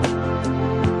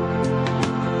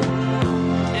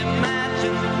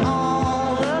 Imagine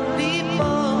all the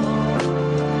people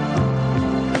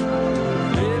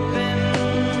living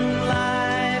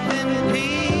life in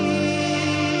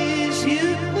peace.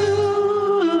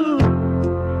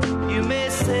 You may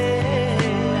say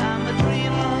I'm a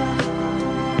dreamer,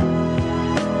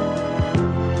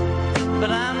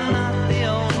 but I'm not the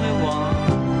only one.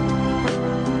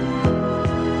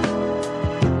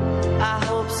 I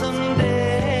hope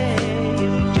someday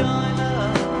you'll join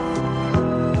us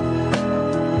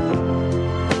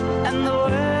and the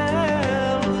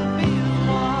world will be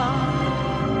one.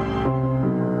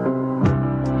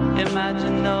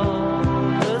 Imagine no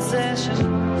possessions.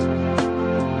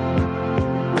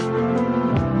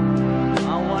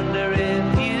 I wonder if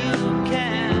you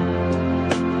can.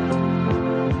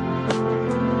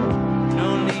 No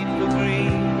need for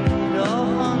greed or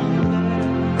hunger.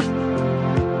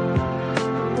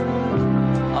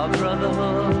 A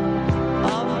brotherhood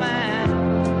of man.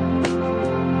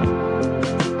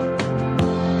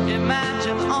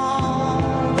 Imagine all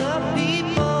the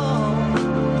people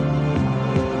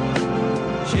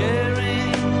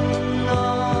sharing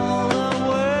all the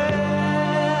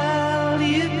world.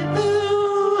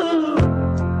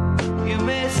 You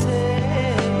may say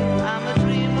I'm a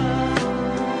dreamer,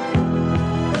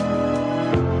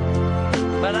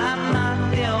 but I'm not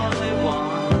the only one.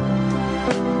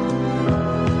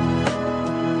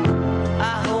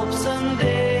 I hope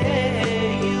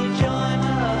someday you'll join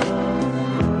us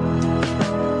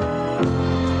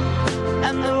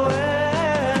and the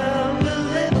world will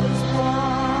live as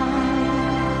one.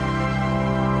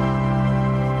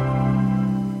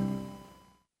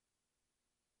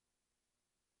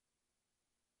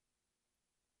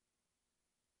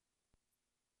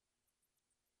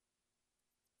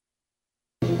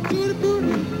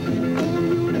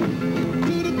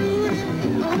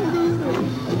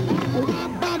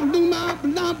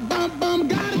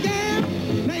 Got a gal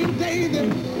named Daisy.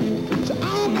 She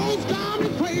almost drives me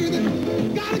crazy.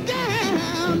 Got a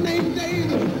gal named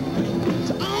Daisy.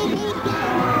 She almost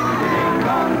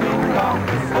drives me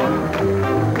crazy.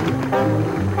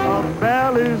 A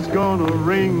bell is gonna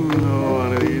ring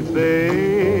one of these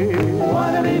days.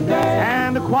 One of these days.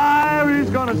 And the choir is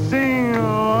gonna sing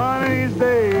one of these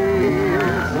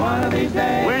days. One of these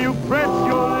days. When you press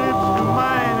your lips to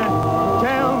mine,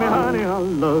 tell me, honey, our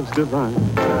love's divine.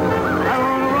 I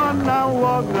wanna run down,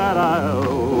 walk that aisle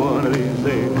one of these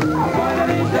days. One of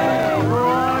these days.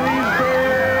 One of these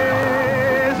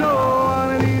days. Oh, one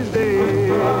of these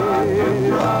days.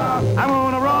 I'm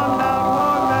gonna run down,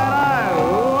 walk that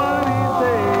aisle one of these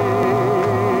days.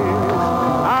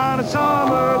 On a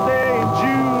summer day in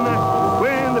June,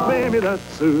 when they play me that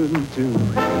certain tune,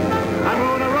 I'm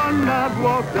gonna run that,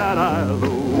 walk that aisle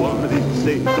one of these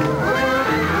days.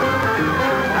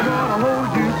 I'm gonna hold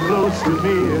you close to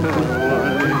me one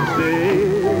of these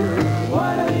days.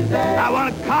 One of these days. I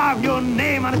wanna carve your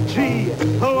name on a tree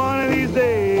one of these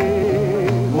days.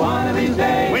 One of these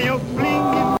days. When your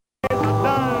blinking face is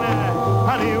done,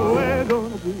 honey, we're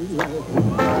gonna be right.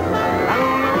 I'm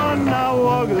gonna run now,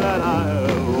 walk that aisle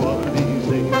one of these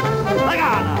days. Like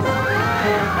on.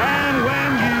 And when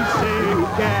you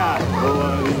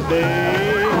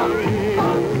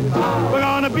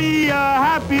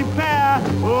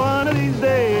one of these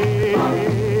days.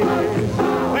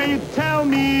 When you tell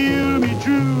me you'll be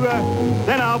true,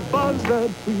 then I'll buzz that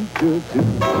preacher too.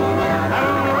 I'm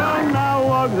gonna run, I'll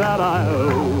walk that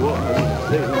aisle. One of these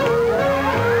days.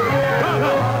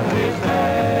 One of these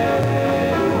days.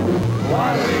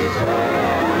 One of these days.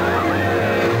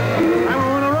 I'm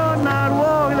gonna run, I'll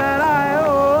walk that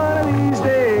aisle. One of these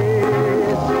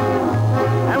days.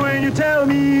 And when you tell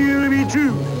me you'll be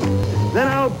true, then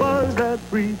I'll buzz that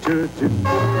preacher too.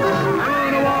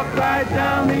 I'm gonna walk right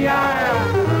down the aisle.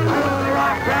 I'm gonna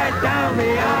rock right down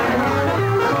the aisle.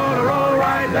 I'm gonna roll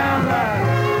right down the aisle.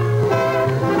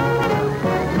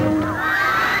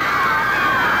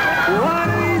 One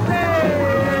of these days.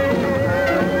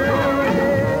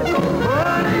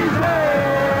 One of these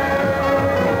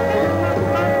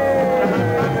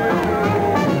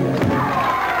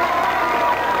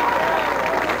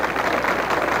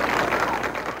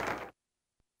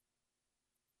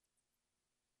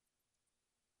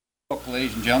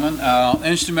Ladies and gentlemen,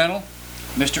 instrumental,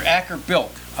 Mr. Acker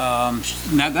Bilk.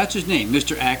 Now that's his name,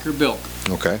 Mr. Acker Bilk.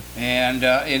 Okay. And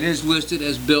it is listed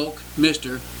as Bilk,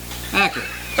 Mr. Acker.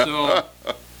 So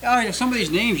some of these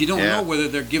names you don't know whether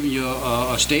they're giving you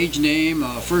a stage name,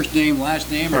 a first name, last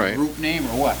name, or a group name,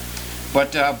 or what.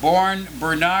 But born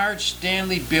Bernard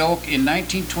Stanley Bilk in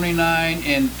 1929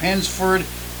 in Pensford,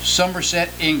 Somerset,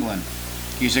 England.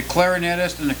 He's a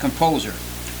clarinetist and a composer.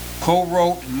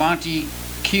 Co-wrote Monty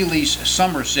Keeley's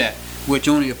Somerset, which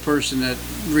only a person that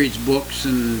reads books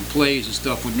and plays and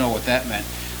stuff would know what that meant.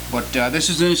 But this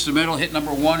is an instrumental, hit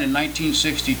number 1 in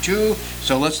 1962.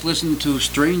 So let's listen to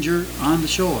Stranger on the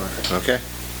Shore. Okay.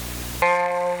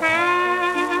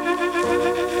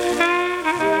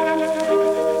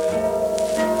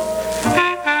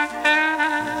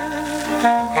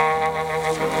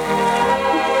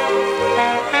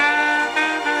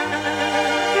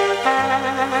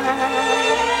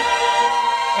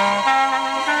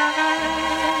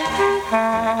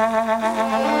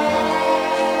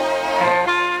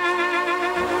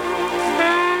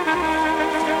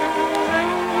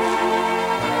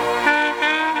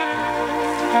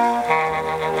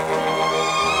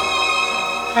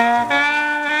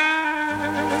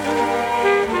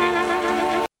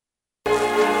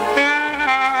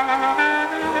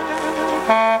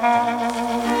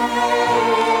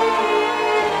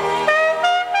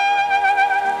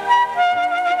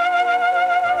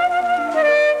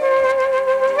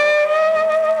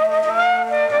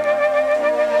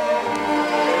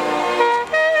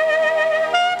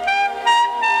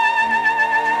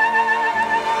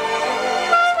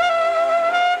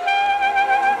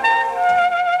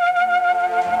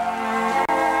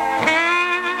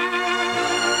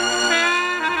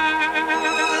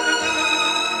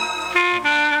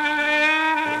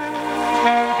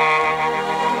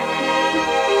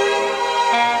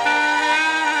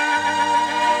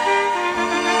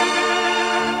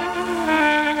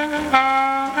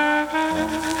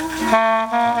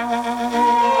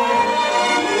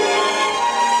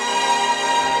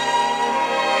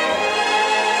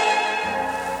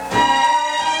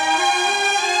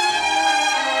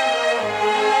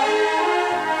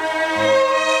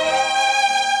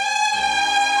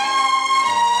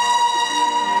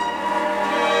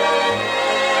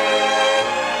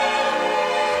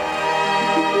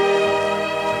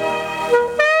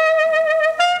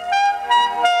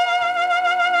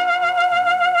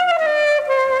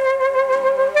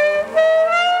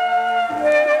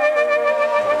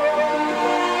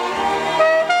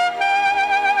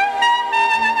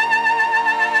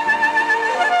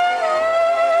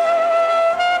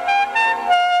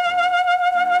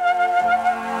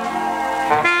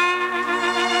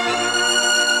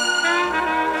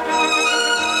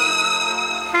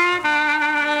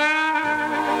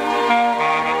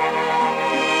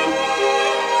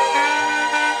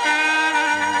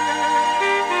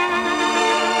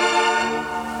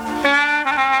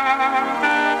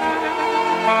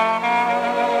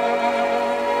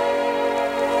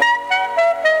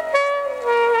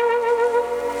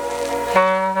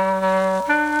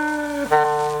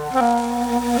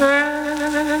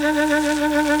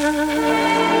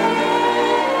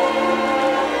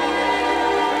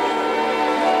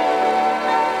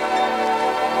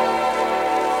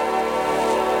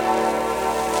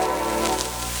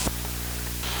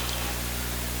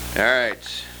 All right.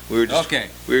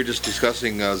 We were just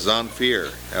discussing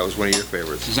Zamfir. That was one of your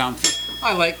favorites. Zamfir.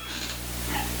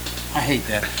 I hate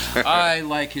that. I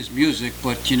like his music,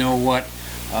 but you know what?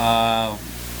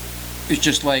 It's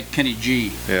just like Kenny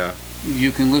G. Yeah.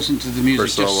 you can listen to the music For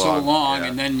so just so long, long, yeah.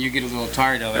 and then you get a little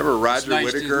tired of it. Remember Roger it's nice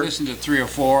Whittaker? To listen to 3 or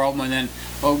 4 of them, and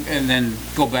then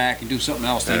go back and do something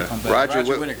else. Then come back. Roger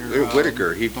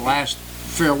Whittaker. The last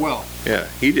farewell. Yeah,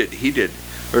 he did.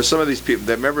 Or some of these people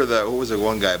that remember who was the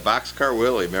one guy, Boxcar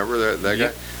Willie. Remember that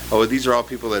Yep. guy? Oh, these are all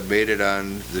people that made it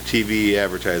on the TV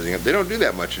advertising. They don't do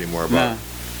that much anymore. No.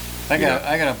 I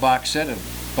got a box set of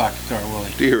Boxcar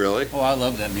Willie. Do you really? Oh, I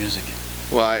love that music.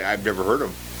 Well, I've never heard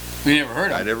them. You never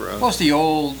heard of I it? never. Well, it's the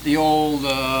old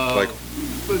like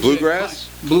bluegrass,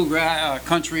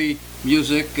 country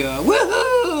music.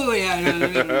 Woohoo!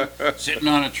 Yeah, sitting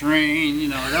on a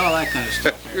train, all that kind of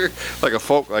stuff.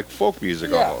 like folk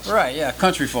music almost. Right. Yeah,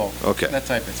 country folk. Okay. That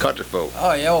type of thing. Country folk.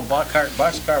 Oh yeah, old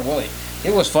Boxcar Willie.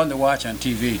 It was fun to watch on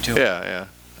TV too. Yeah.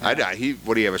 What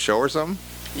do you have, a show or something?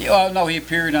 Oh no, he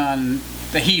appeared on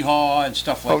the Hee Haw and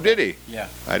stuff like that. Oh, did he? Yeah.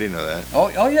 I didn't know that.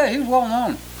 Oh yeah, he was well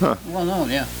known. Huh. Well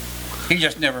known, yeah. He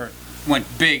just never went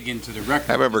big into the record.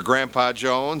 I remember Grandpa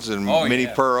Jones and Minnie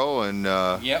Pearl and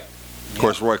Yep. Of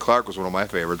course, Roy Clark was one of my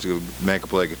favorites. The man could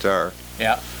play guitar.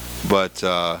 Yeah. But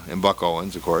and Buck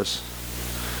Owens, of course.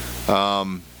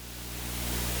 Porter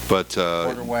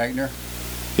Wagner.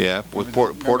 Yeah, with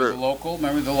Porter.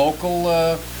 Remember the local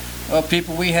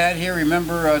people we had here.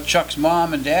 Remember Chuck's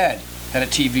mom and dad had a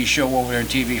TV show over there on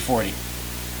TV 40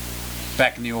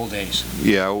 back in the old days.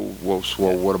 Yeah. Well,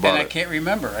 what about and I can't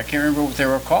remember. I can't remember what they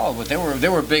were called, but they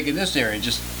were big in this area,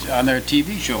 just on their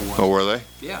TV show. Oh, were they?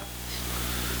 Yeah.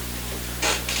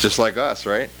 Just like us,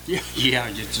 right? Yeah.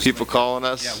 Just people calling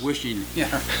us. Yeah, wishing.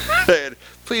 Yeah.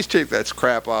 Please take that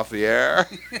crap off the air.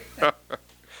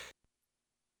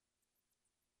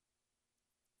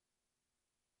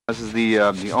 This is the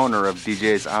owner of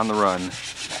DJ's On the Run.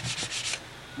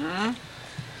 Hmm?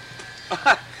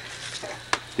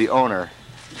 The owner,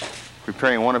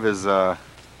 preparing one of his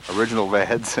original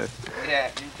vans. Yeah,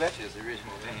 you betcha it's the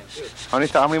original van too.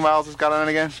 How many miles has got on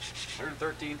it again?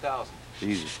 113,000.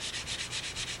 Easy.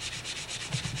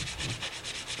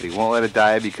 But he won't let it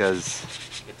die because.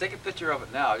 Yeah, take a picture of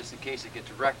it now, just in case it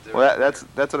gets wrecked. Well, that's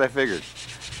what I figured.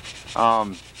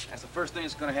 That's the first thing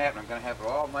that's going to happen. I'm going to have it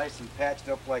all nice and patched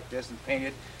up like this and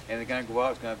painted, and they're going to go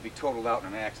out. It's going to be totaled out in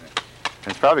an accident. And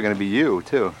it's probably going to be you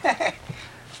too.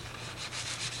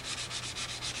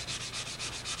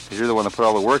 You're the one that put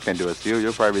all the work into it. So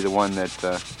you'll probably be the one that.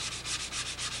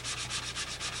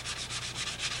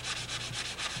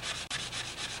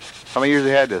 How many years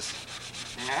you had this?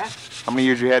 Yeah. How many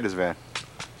years you had this van?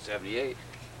 78.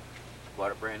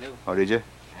 Bought it brand new. Oh, did you?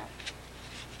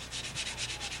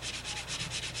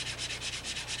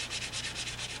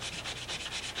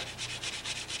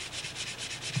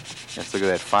 Let's look at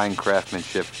that fine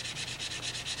craftsmanship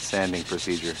sanding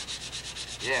procedure.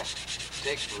 Yeah, it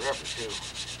takes forever too.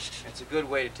 It's a good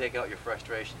way to take out your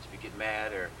frustrations. If you get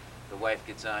mad or the wife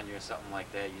gets on you or something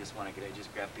like that, you just want to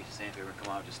just grab a piece of sandpaper and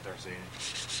come out and just start sanding.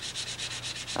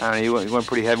 I don't know, you went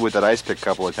pretty heavy with that ice pick a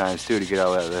couple of times too to get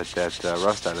all that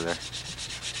rust out of there.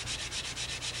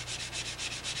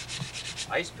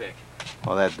 Ice pick?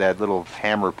 Well, that little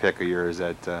hammer pick of yours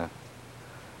that... Well,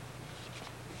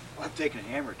 I've taken a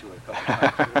hammer to it a couple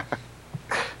times.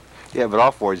 Yeah, but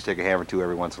all Fords take a hammer to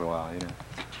every once in a while,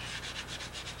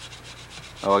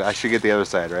 Oh, I should get the other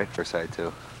side, right? First side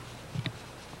too.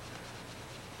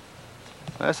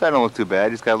 That side don't look too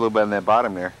bad. Just got a little bit on that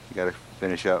bottom there. You got to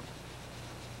finish up.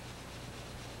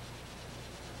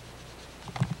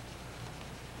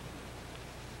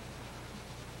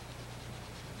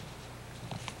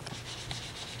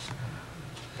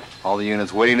 All the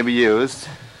units waiting to be used.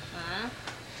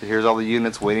 So here's all the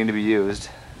units waiting to be used.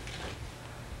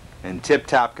 In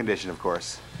tip-top condition, of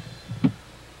course.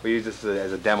 We use this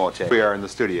as a demo tape. We are in the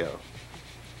studio,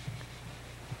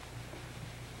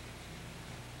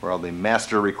 where all the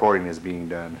master recording is being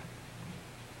done.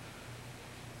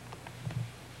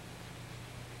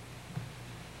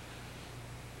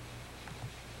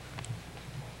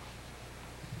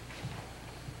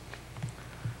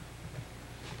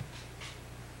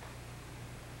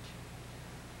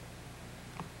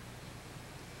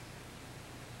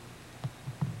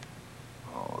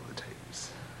 All the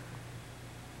tapes.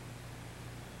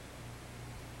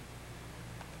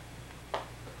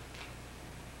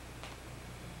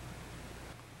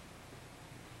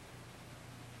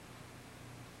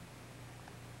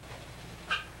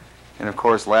 And of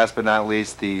course, last but not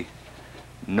least, the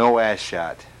no ass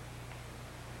shot.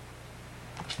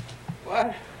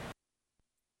 What?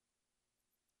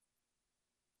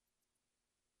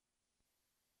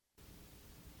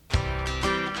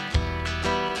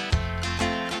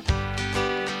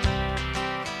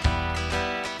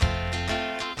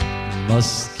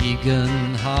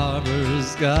 Muskegon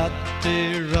Harbor's got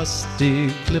a rusty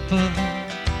clipper.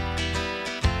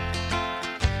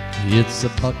 It's a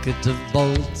bucket of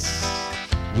bolts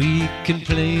we can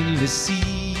plainly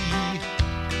see.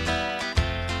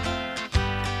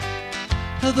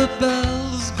 The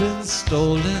bell's been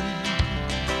stolen,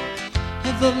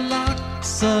 the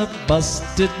locks are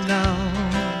busted now.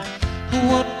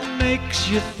 What makes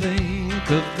you think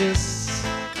of this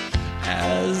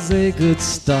as a good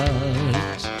start?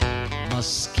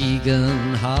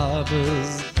 Muskegon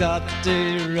Harbor's got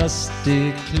a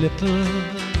rusty clipper,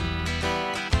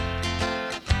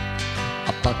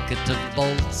 a bucket of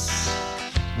bolts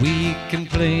we can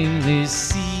plainly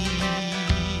see.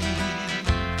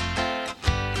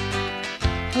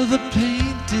 The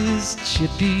paint is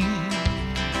chipping,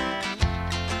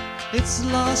 it's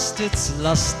lost its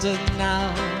luster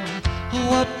now.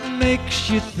 What makes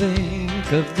you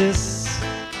think of this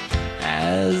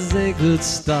as a good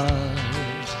start?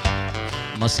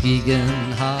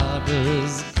 Muskegon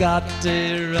Harbor's got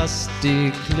a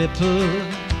rusty clipper,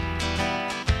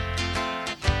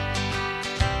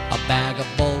 a bag of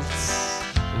bolts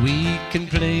we can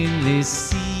plainly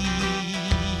see.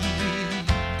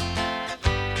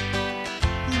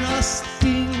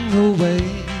 Rusting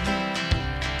away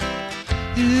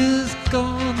is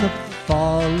gonna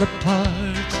fall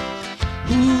apart.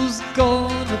 Who's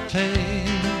gonna pay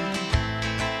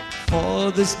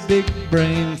for this big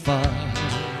brain fart?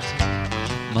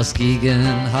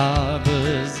 Muskegon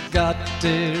Harbor's got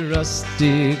a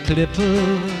rusty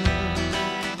clipper,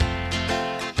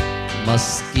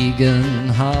 Muskegon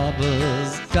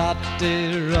Harbor's got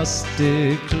a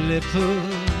rusty clipper,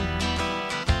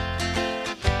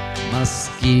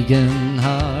 Muskegon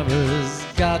Harbor's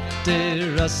got a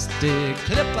rusty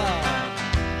clipper.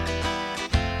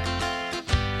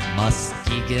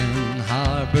 Muskegon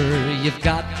Harbor, you've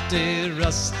got a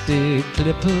rusty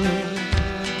clipper.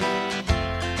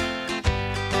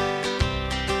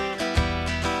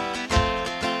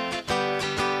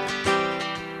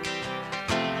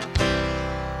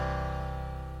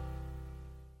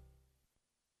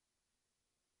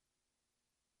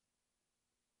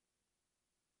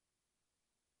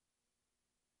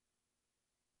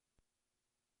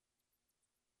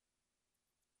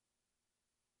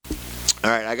 All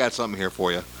right, I got something here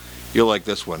for you. You'll like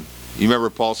this one. You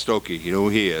remember Paul Stokey? You know who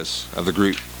he is of the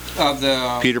group? Of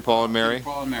the Peter, Paul, and Mary. Peter,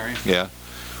 Paul, and Mary. Yeah.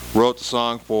 Wrote the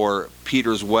song for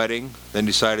Peter's wedding, then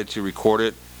decided to record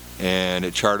it, and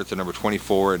it charted to number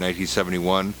 24 in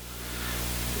 1971.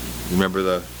 Remember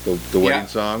the wedding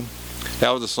song?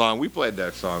 That was a song we played.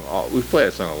 That song. We played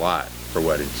that song a lot for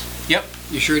weddings. Yep,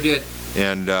 you sure did.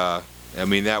 And I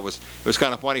mean, it was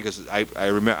kind of funny because I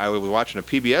remember I was watching a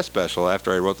PBS special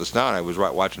after I wrote this down. I was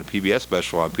watching a PBS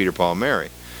special on Peter, Paul, and Mary,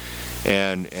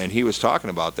 and he was talking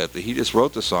about that he just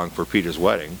wrote the song for Peter's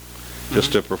wedding,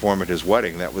 just to perform at his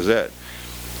wedding. That was it,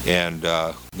 and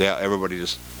everybody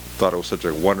just thought it was such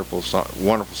a wonderful song,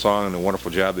 and a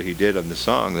wonderful job that he did on the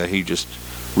song that he just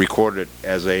recorded it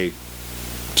as a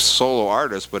solo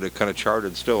artist, but it kind of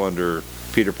charted still under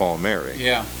Peter, Paul, and Mary.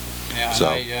 Yeah. So.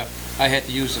 And I had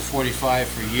to use the 45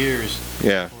 for years.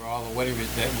 Yeah. For all the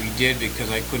weddings that we did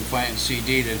because I couldn't find it in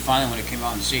CD. Then finally, when it came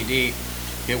out in CD,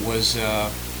 it was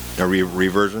a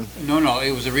reversion. No,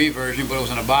 it was a reversion, but it was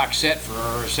in a box set for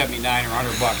 $79 or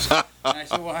 $100. And I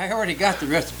said, well, I already got the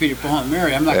rest of Peter, Paul, and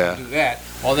Mary. I'm not going to do that.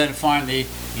 Well, then finally,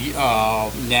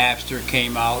 Napster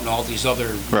came out and all these other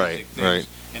music things,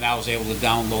 and I was able to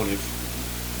download it,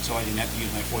 so I didn't have to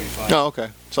use my 45. Oh, okay.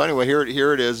 So anyway,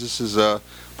 here it is. This is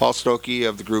Paul Stokey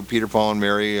of the group Peter, Paul, and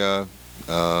Mary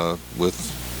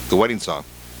with the wedding song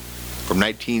from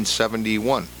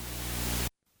 1971.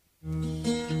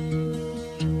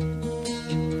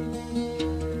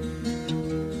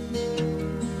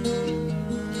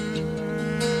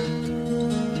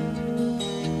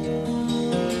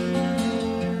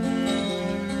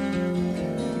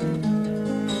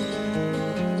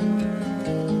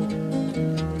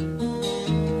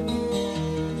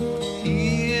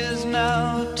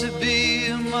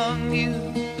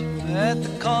 At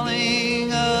the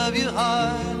calling of your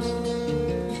heart,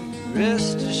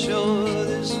 rest assured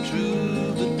this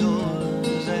troubadour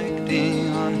is acting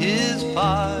on his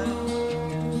part.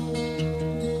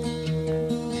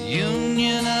 The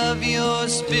union of your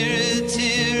spirits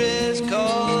here has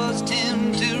caused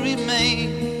him to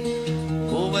remain.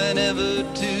 For whenever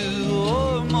two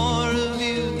or more of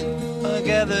you are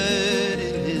gathered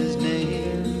in his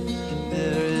name,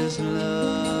 there is love.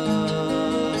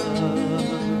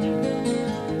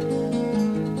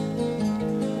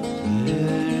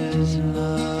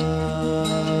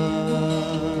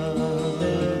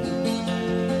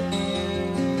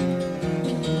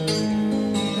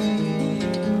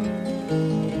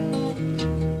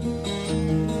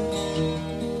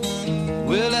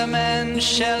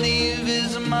 shall leave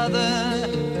his mother,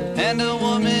 and a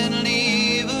woman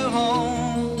leave her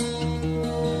home.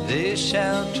 They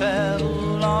shall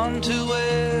travel on to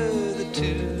where the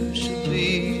two shall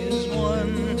be as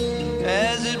one.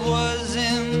 As it was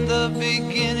in the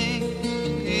beginning,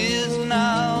 is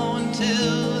now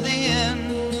until the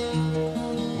end.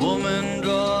 Woman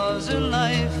draws her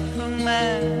life from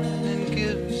man and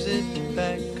gives it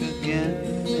back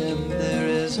again, and there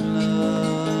is love.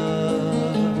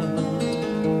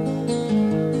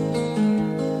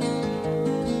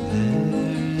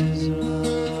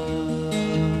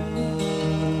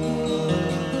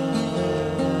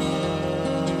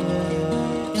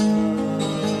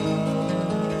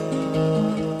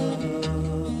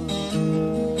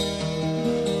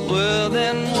 Well,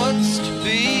 then what's to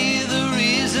be the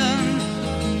reason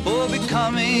for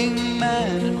becoming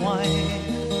man and wife?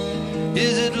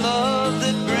 Is it love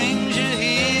that brings you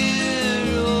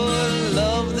here, or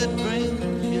love that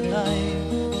brings you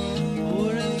life?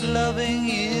 Or if loving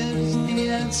is the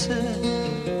answer,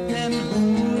 then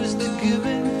who's the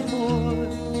giving for?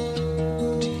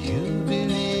 Do you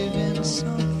believe in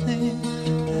something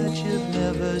that you've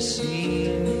never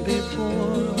seen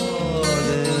before?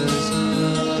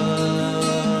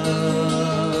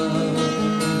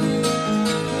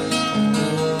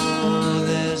 Oh,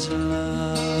 there's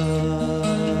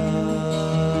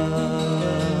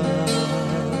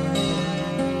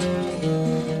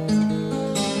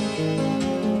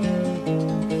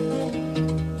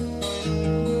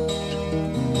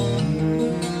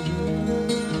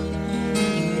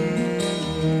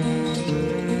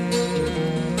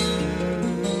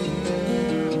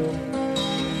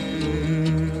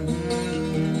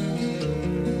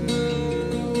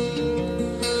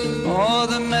oh,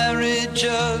 the marriage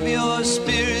of your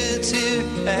spirits here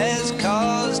has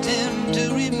caused him to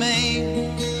remain.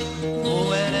 Oh,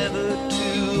 whenever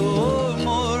two or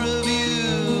more of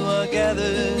you are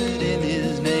gathered in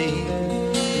his name,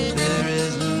 there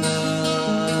is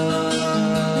love.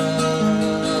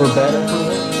 For better, for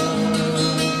worse,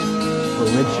 for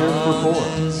richer, for poor.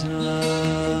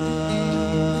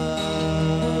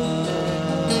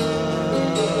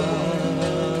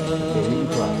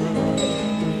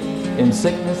 In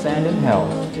sickness and in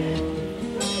health,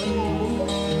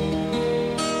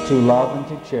 to love and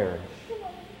to cherish,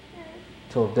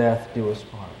 till death do us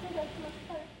part.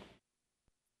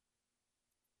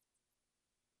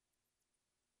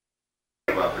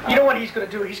 You know what he's going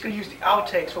to do? He's going to use the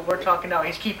outtakes, what we're talking now.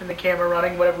 He's keeping the camera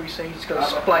running, whatever we say, he's going to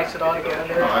splice it all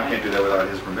together. No, I can't do that without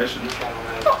his permission.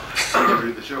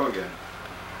 Read the show again.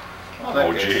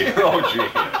 Oh, gee. Oh, gee.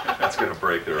 That's going to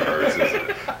break their hearts, isn't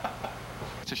it?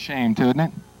 It's a shame, too, isn't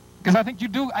it? Because I think you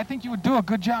would do a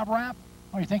good job rap.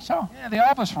 Oh, you think so? Yeah, the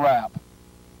Elvis rap.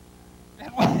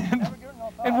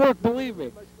 It worked, believe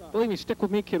me. Believe me, stick with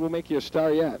me, kid. We'll make you a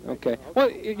star yet. Okay. Well,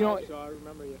 you know,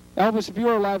 Elvis, if you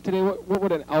were alive today, what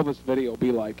would an Elvis video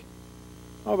be like?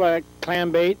 Oh, about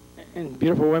clam bait and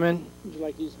beautiful women,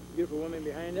 like these beautiful women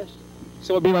behind us.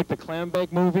 So it'd be like the clam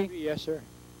bake movie? Yes, sir.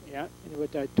 Yeah, and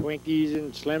with Twinkies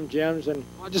and Slim Jims and...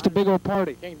 Oh, just a big old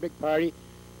party. Big party.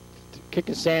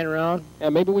 Kicking sand around. Yeah,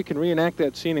 maybe we can reenact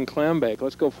that scene in Clam Bake.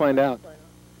 Let's go find out.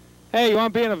 Hey, you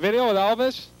want to be in a video with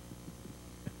Elvis?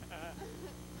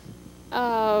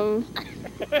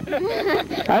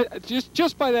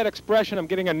 Just by that expression, I'm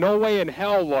getting a no way in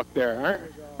hell look there.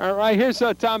 All right, here's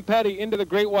Tom Petty, Into the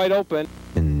Great Wide Open.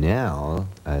 And now,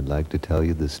 I'd like to tell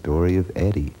you the story of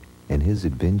Eddie and his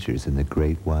adventures in the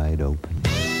Great Wide Open.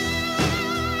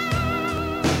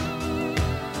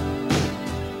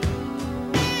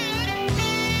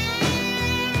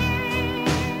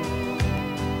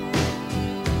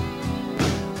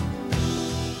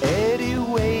 Eddie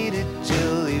waited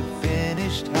till he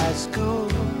finished high school.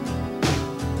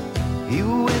 He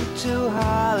went to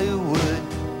Hollywood,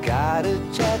 got a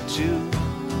tattoo.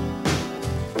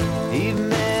 He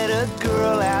met a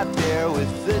girl out there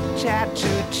with a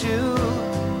tattoo too.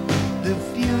 The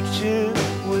future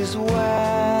was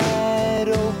wide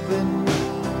open.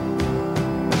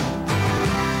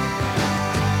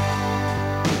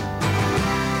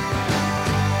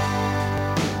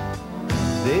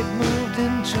 They've moved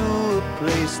into a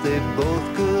place they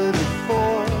both could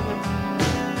afford.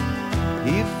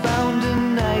 He found a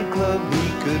nightclub he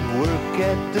could work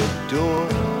at the door.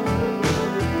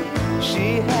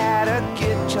 She had a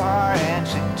guitar and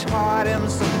she taught him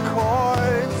some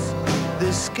chords.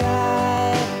 The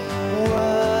sky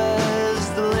was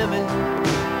the limit.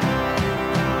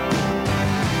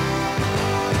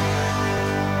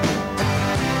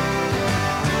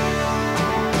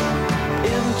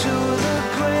 Into the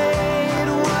great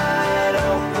wide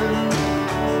open,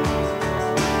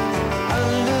 a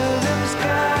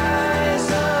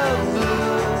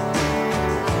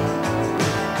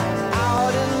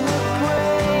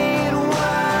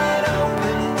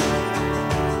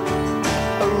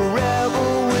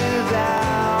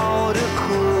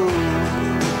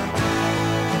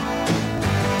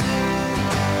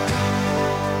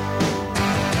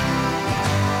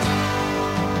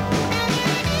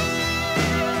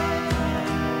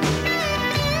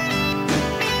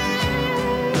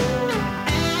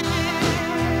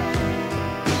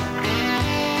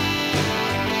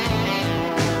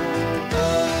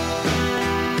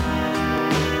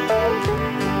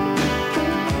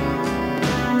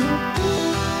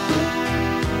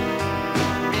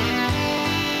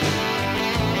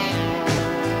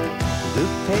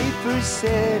first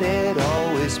said it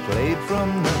always played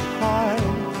from the heart.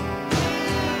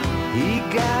 He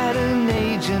got an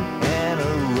agent and a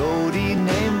roadie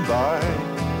named Bart.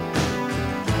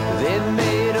 They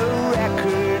made a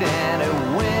record and it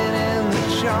went in the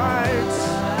charts.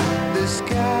 The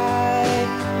sky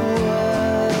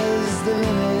was the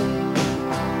limit.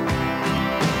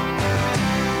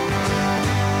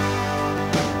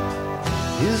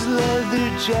 His leather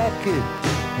jacket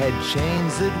had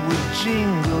chains that would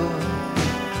jingle.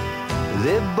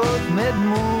 They both met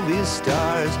movie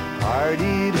stars,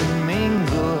 partied and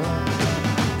mingled.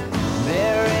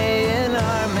 Their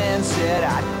A&R man said,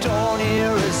 I don't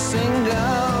hear a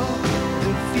single.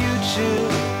 The future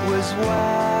was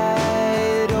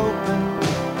wide open.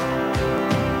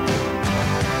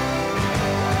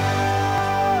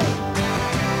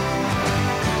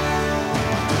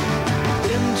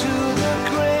 Into the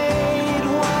great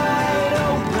wide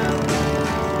open.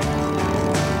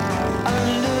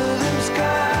 Under them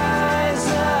skies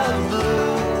of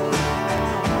blue.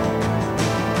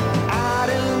 Out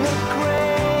in the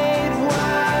great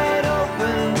wide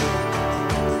open.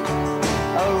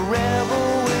 A rebel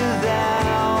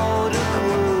without a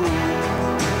crew.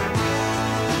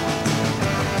 Into the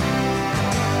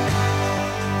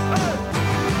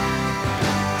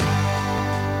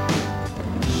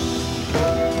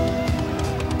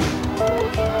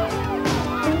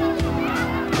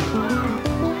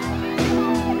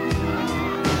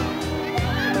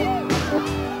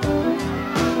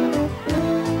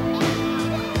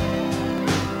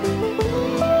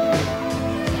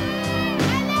great wide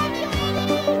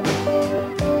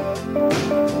open.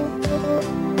 Under them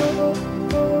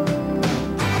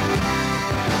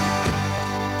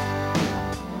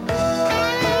skies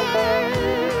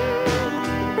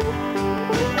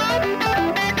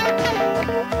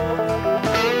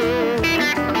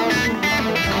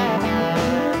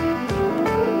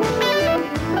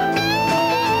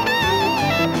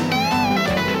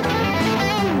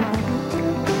of blue.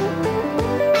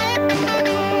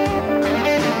 Out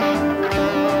in the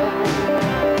great wide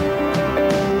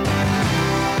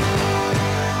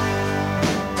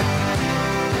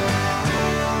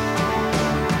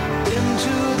open.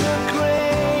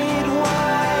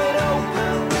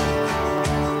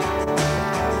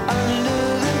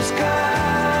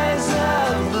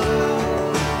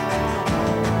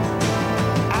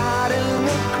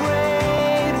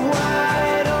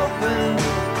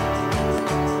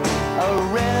 A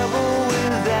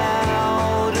rebel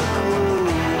without a crew.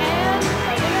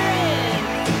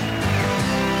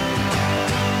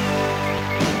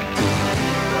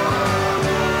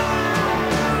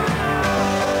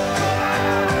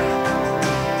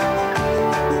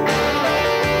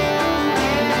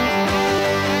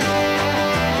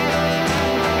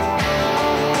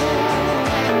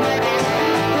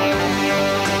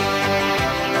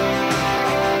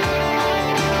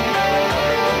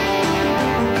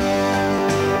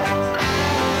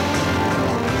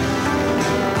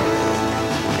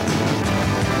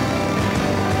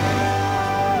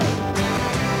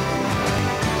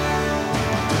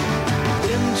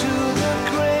 Into the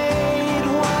great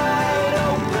wide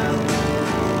open.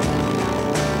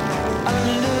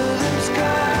 Under them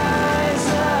skies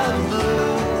of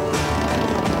blue.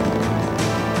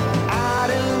 Out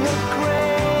in the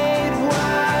great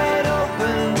wide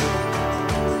open.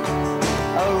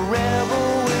 A rebel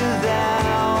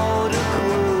without a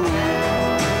crew.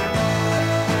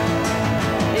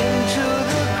 Into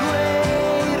the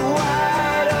great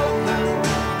wide open.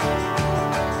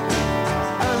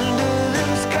 Under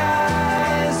them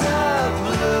skies of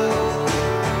blue.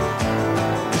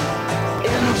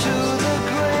 Into the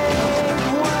great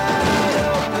wide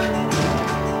open.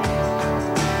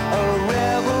 A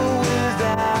rebel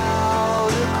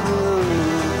without a crew.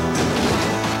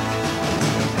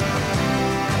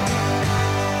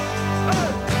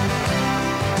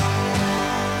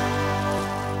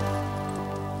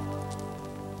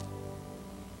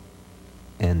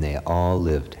 And they all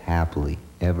lived happily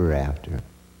ever after.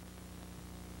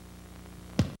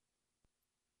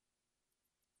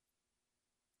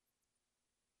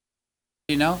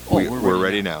 You know? We're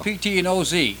ready now. PT and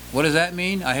OZ. What does that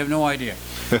mean? I have no idea.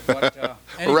 But,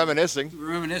 We're reminiscing.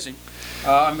 We're reminiscing.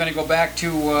 I'm going to go back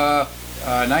to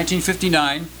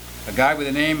 1959. A guy with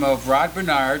the name of Rod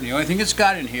Bernard. The only thing it's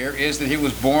got in here is that he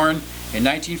was born in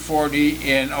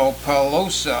 1940 in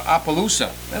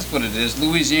Opelousas. That's what it is,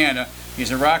 Louisiana.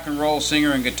 He's a rock and roll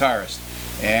singer and guitarist.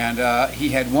 And he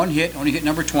had one hit, only hit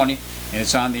number 20, and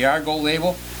it's on the Argo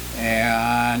label.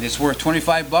 And it's worth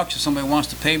 $25 if somebody wants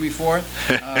to pay me for it.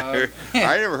 I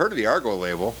never heard of the Argo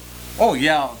label. Oh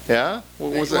yeah. Yeah?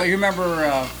 What was Well, that? you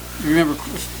remember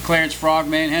Clarence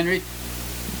Frogman Henry?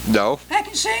 No. I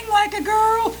can sing like a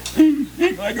girl, sing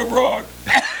like a frog.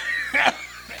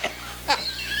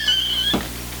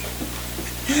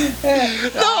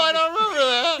 No, I don't remember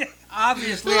that.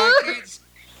 Obviously, I can't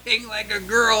sing like a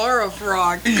girl or a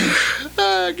frog. Can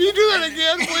you do that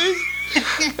again, please?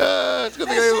 It's good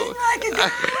thing I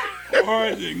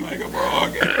sing like a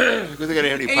frog. Good thing I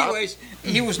didn't have any pop. Anyways,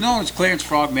 he was known as Clarence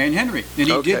Frogman Henry, and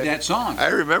he did that song. I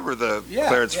remember the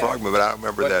Clarence Frogman, but I don't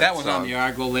remember that. That was song. on the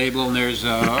Argo label, and there's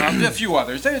a few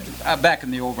others. They're back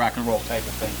in the old rock and roll type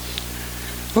of thing.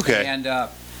 Okay. And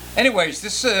anyways,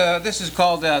 this is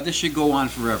called "This Should Go On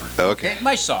Forever." Okay.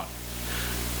 My song.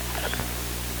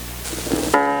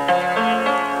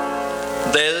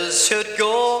 This should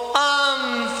go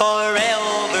on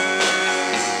forever.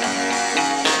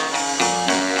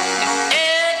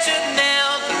 It should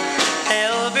never,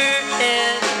 ever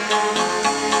end.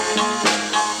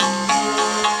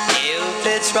 If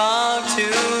it's wrong to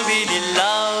really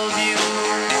love you,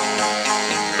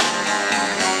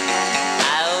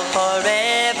 I'll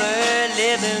forever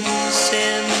live in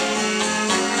sin.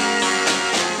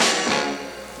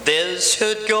 This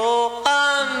should go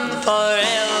on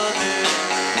forever.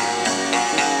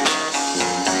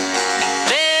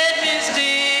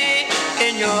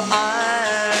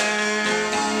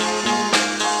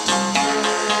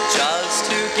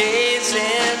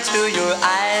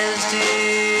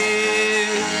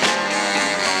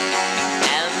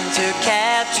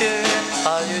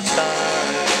 All your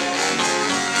time.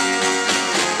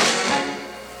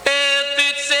 If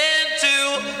it's into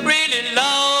really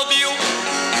love you,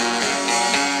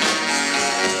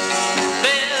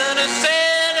 then a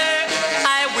sinner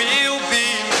I will be.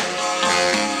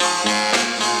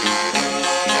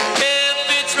 If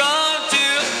it's wrong to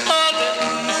hold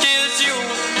and kiss you,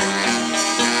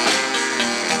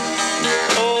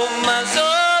 oh my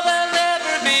soul will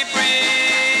never be free.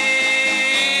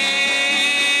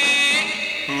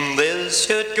 This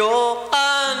should go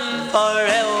on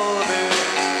forever.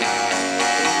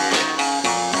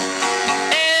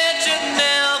 It should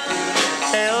never,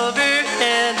 ever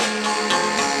end.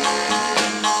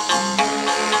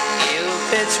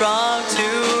 If it's wrong to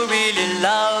really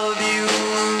love you,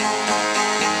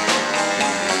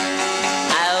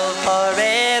 I'll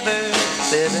forever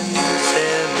live in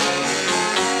sin.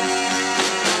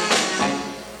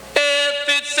 If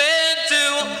it's into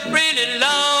really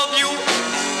love you,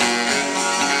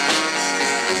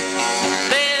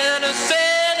 then a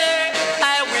sinner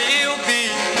I will be.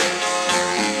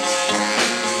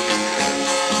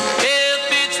 If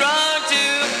it's wrong to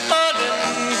hold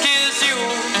and kiss you,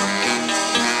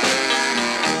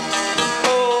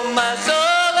 oh my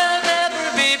soul will never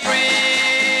be free.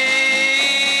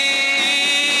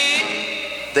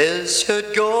 This should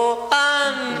go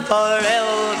on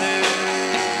forever.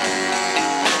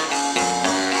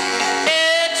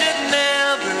 It should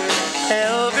never,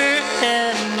 ever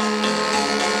end.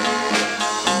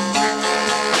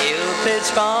 If it's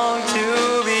wrong to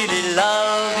really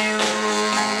love you,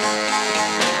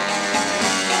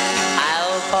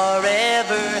 I'll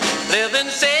forever live in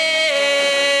sin.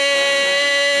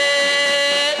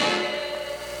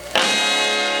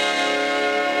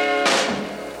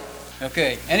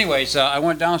 Okay. Anyways, I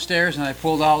went downstairs and I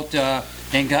pulled out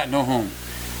 "Ain't Got No Home"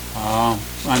 on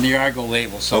the Argo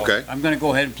label. So Okay. I'm going to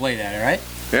go ahead and play that. All right.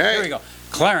 Hey. Here we go.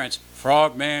 Clarence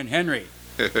Frogman Henry.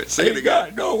 Sing it Ain't again.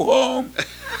 got no home.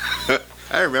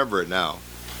 I remember it now.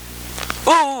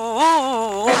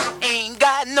 Ooh, ain't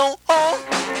got no home,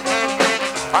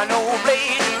 or no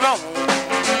place to roam.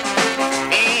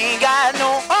 Ain't got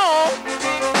no home,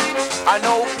 or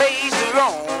no place to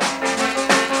roam.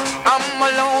 I'm a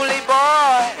lonely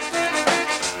boy,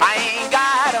 I ain't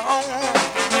got a home.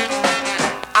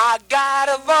 I got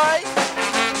a voice,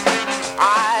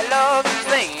 I love to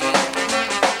sing.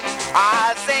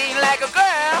 I sing like a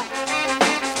girl,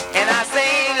 and I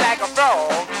sing like a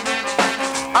frog.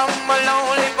 I'm a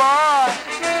lonely boy,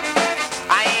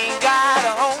 I ain't got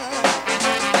a home.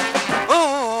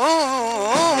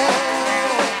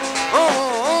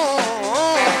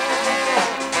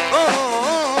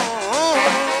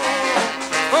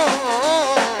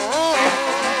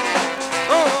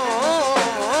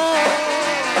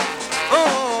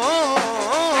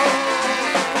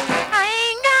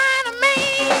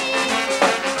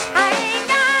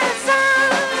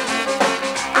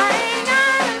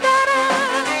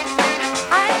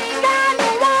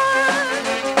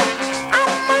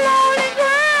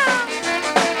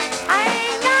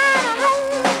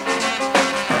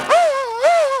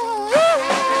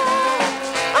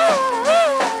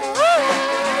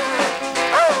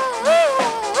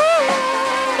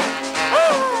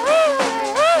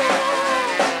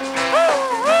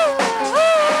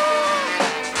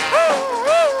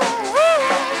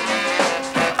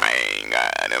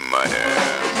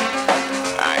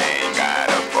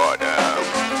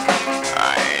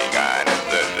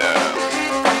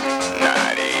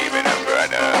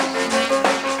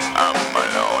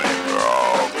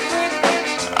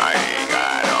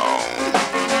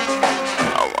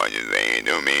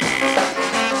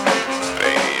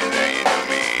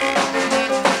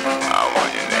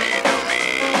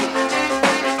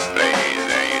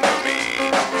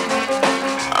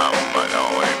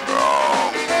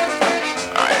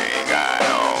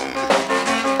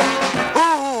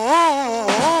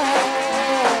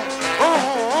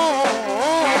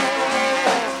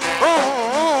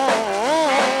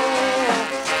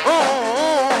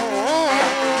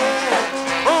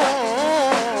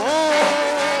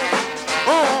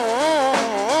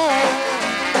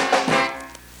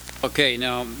 Okay,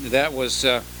 now that was,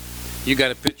 you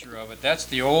got a picture of it. That's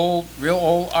the real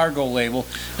old Argo label.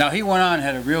 Now he went on and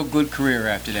had a real good career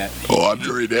after that. I'm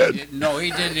sure he did. No, he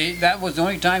did. That was the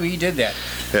only time he did that.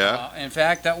 Yeah. In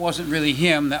fact, that wasn't really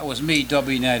him. That was me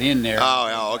dubbing that in there.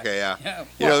 Oh, okay, yeah. Yeah.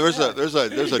 You know, there's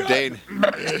a Dane.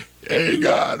 Hey,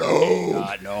 God, oh.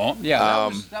 God, no. Yeah,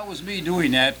 that was me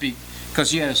doing that because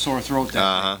he had a sore throat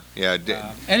that day.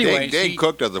 Yeah. Anyways, Dane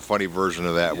Cook does a funny version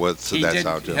of that with that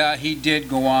sound too. He did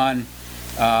go on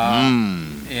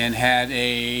and had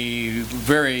a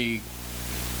very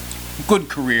good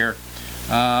career.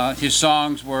 His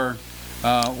songs were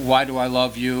 "Why Do I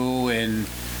Love You," and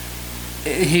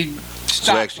he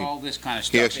stopped all this kind of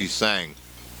stuff. He actually sang.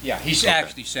 Yeah, he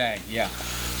actually sang. Yeah.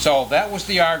 So that was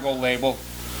the Argo label,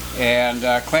 and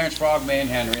Clarence Frogman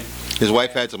Henry. His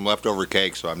wife had some leftover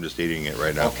cake, so I'm just eating it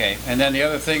right now. Okay, and then the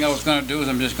other thing I was going to do is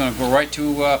I'm just going to go right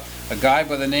to a guy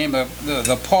by the name of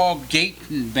the Paul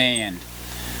Gayton Band.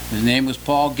 His name was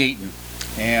Paul Gayton,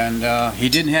 and he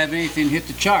didn't have anything hit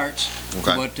the charts,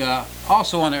 but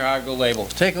also on their Argo label.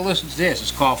 Take a listen to this. It's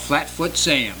called Flatfoot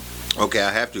Sam. Okay,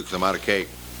 I have to because I'm out of cake.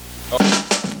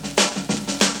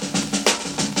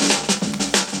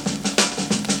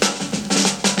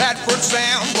 Flatfoot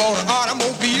Sam bought an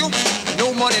automobile,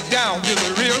 no money down, just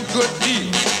a real good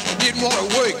deal. Didn't want to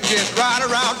work, just ride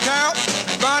around town.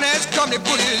 Finance company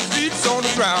put his feet on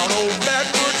the ground. Oh,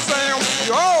 Flatfoot Sam,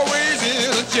 you're always in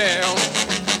a jam.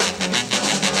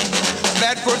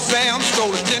 Flatfoot Sam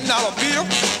stole a $10 bill,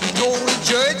 told the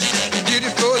judge he did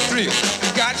it for a thrill.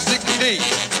 Got 60 days,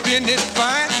 spend it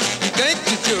fine. He thanked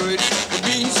the judge for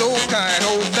being so kind.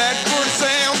 Oh, Flatfoot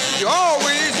Sam, you're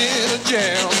always in a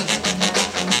jam.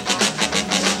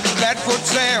 Flatfoot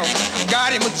Sam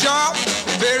got him a job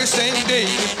the very same day.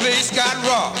 His place got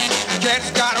robbed.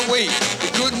 Cats got away. They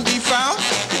couldn't be found.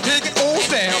 They take it old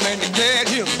Sam and they carried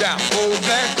him down. Oh,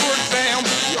 Flatfoot Sam,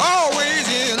 you're always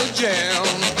in a jam.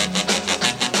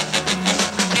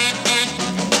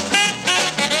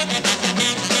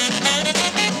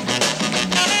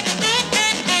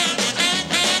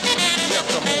 Yeah,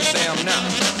 come on, Sam, now.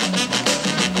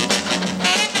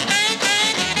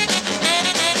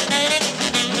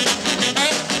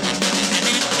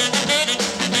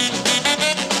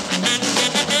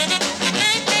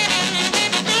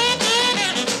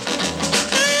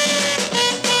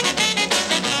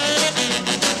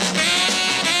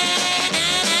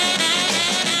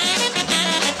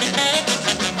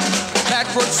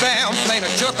 Flatfoot Sam playing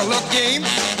a chuck-a-luck game.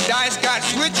 Dice got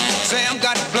switched, Sam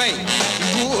got to blame.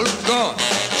 He pulled a gun,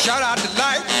 shot out the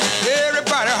light.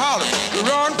 Everybody hollered,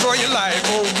 run for your life.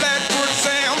 Oh, Flatfoot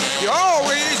Sam, you're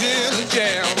always in a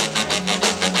jam.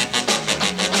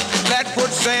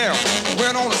 Flatfoot Sam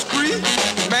went on a spree,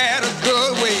 married a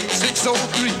girl weighed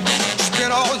 603. She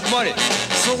spent all his money,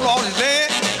 sold all his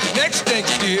land. The next thing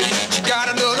she did, she got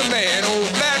another man. Oh,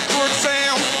 Flatfoot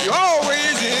Sam, you're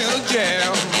always in a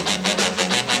jam.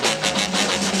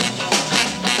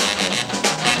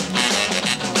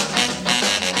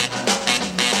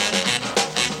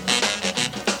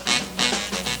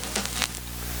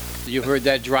 You heard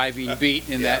that driving beat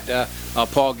in that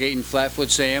Paul Gayton Flatfoot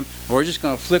Sam. We're just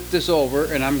going to flip this over,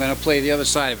 and I'm going to play the other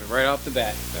side of it right off the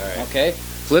bat. All right. Okay?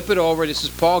 Flip it over. This is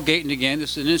Paul Gayton again.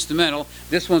 This is an instrumental.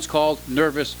 This one's called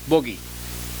Nervous Boogie.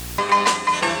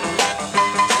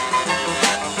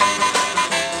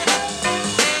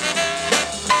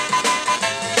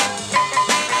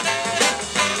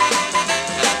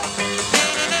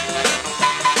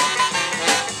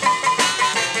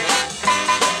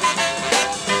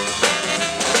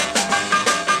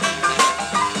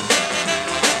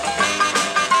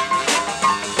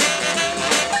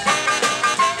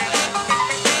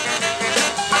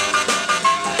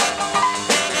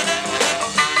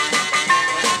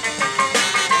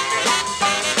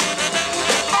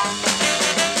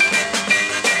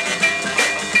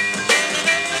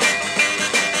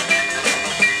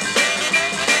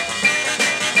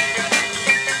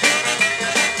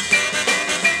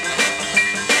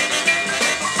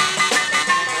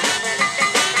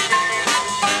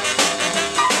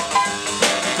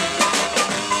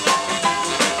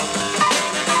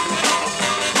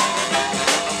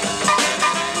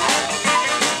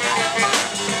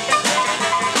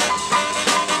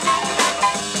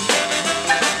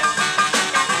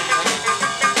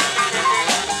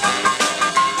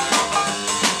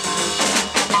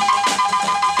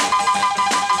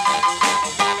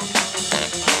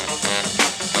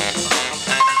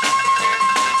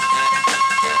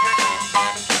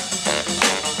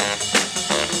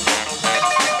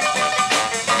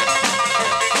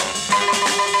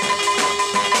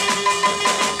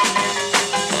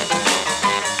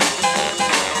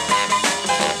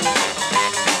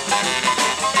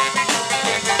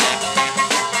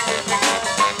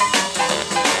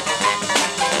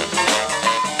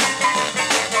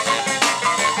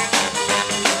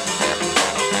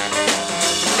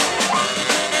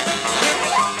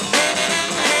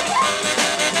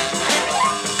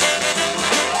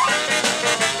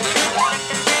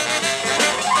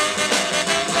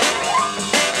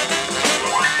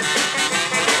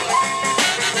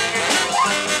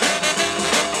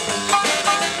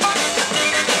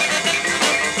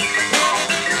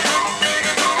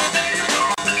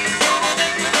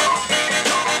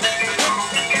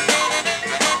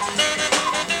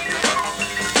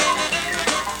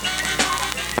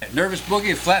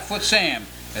 Boogie, Flatfoot Sam.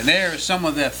 And there is some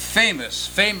of the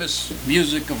famous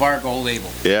music of our gold label.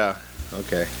 Yeah.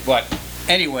 Okay. But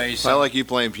anyways, I like you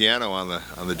playing piano on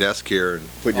the desk here and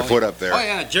putting your foot up there. Oh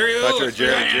yeah, Jerry That's Lewis.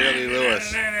 Jerry Lee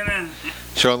Lewis.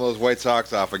 Showing those white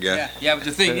socks off again. Yeah, but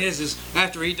the thing is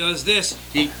after he does this,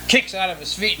 he kicks out of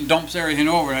his feet and dumps everything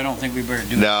over. I don't think we better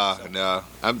do that. No.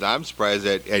 I'm surprised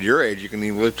that at your age you can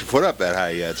even lift your foot up that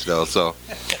high yet still. So.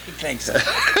 Thanks.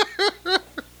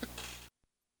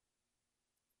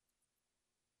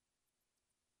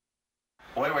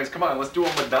 Well, anyways, come on, let's do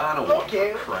a Madonna one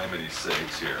for crimity's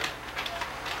sakes here.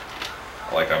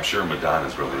 Like, I'm sure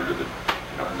Madonna's really into the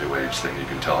new age thing. You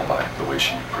can tell by the way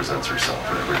she presents herself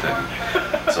and everything.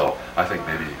 So I think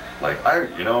maybe, like,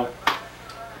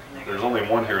 there's only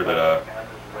one here that,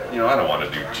 I don't want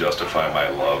to do Justify My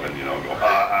Love and, go,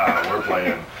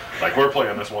 we're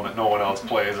playing this one that no one else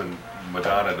plays, and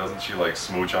Madonna, doesn't she, like,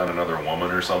 smooch on another woman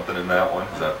or something in that one?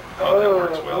 Is that how that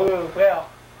works well?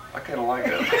 I kind of like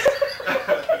it.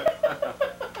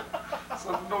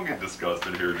 So don't get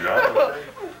disgusted here, John.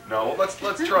 No, let's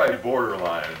try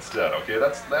Borderline instead. Okay,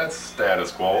 that's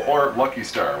status quo or Lucky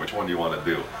Star. Which one do you want to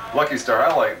do? Lucky Star,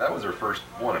 that was her first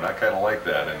one, and I kind of like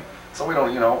that. And so we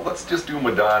don't, let's just do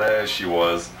Madonna as she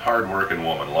was, hard-working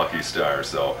woman, Lucky Star.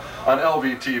 So on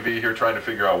LVTV here, trying to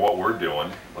figure out what we're doing.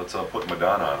 Let's put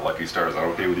Madonna on Lucky Star. Is that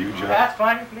okay with you, John? That's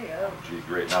fine with me. Yeah. Gee,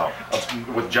 great. Now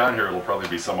with John here, it'll probably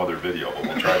be some other video, but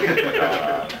we'll try to get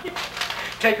Madonna on.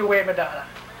 Take away Madonna.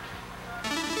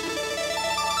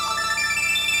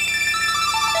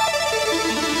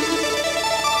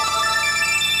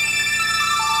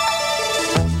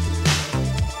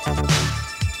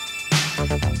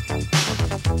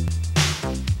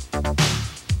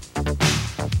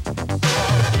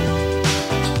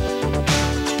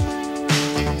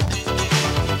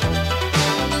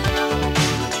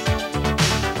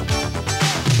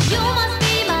 You must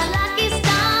be my lucky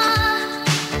star,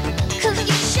 'cause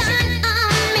you shine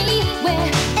on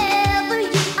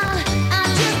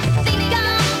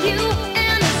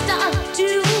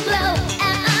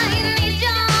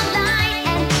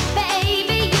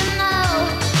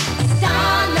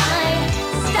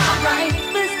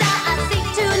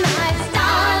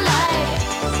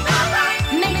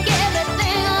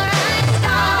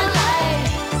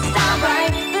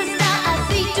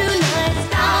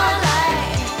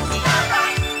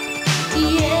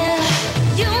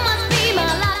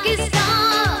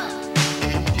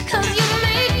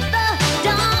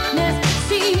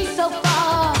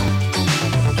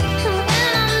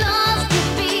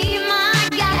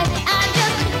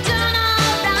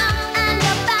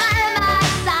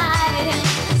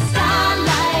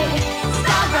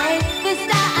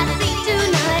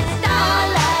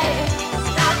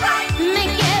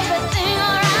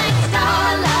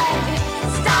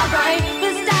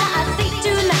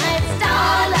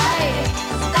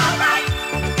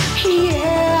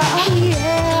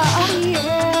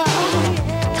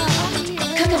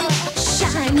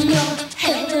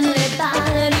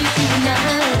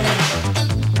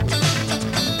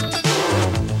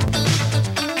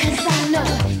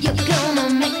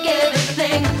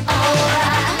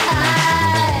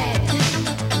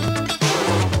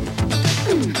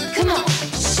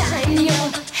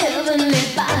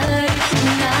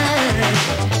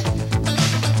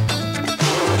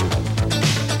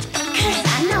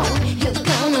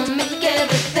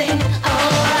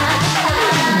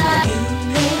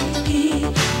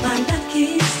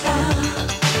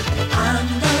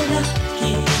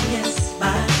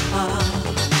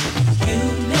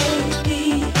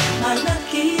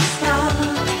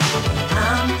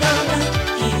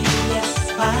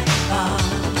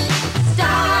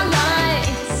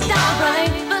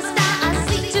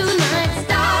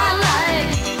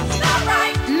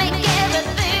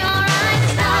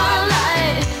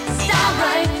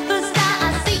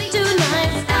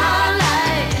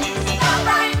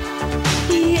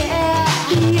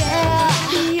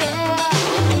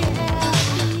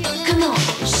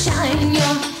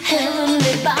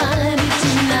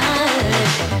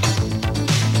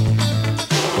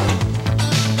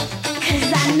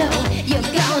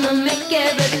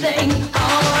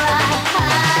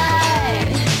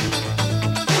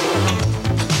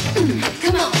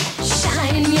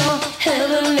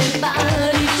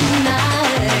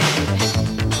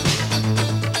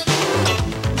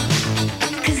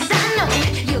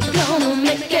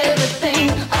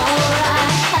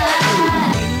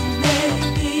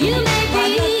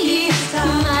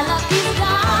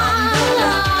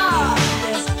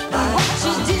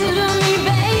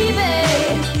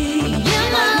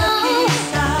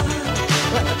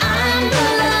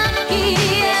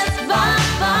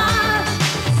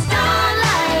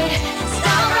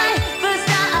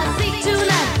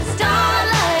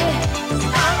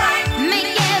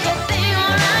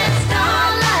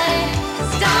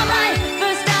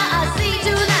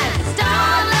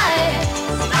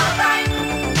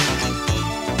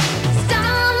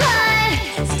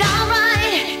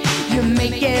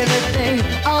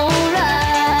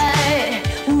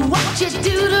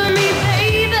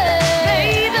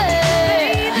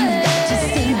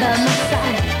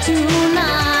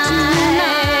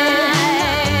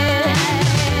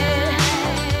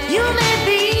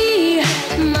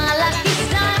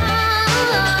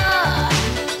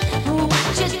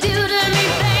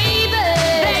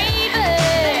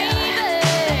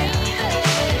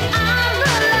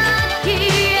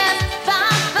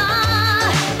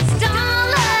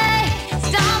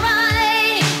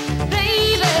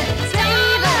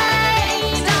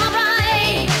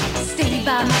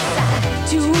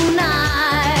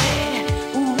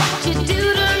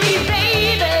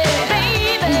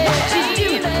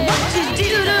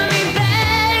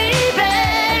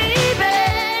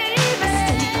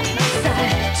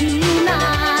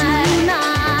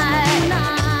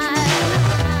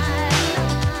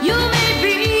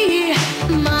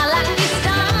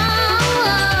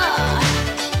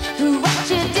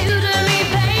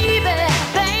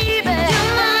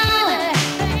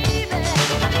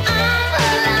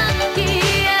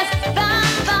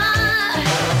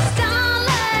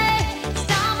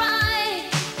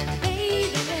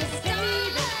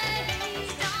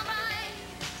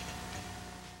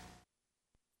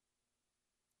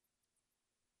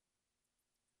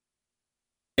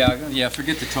Yeah.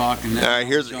 Forget the talk. And All right,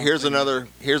 here's another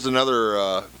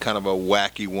kind of a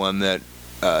wacky one that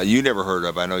you never heard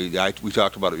of. I know we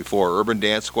talked about it before. Urban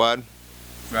Dance Squad.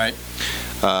 Right.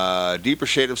 Deeper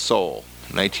Shade of Soul,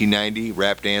 1990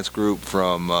 rap dance group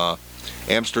from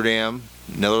Amsterdam,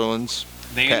 Netherlands.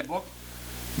 They in the book?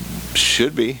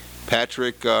 Should be.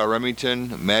 Patrick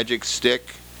Remington, Magic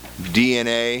Stick,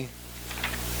 DNA,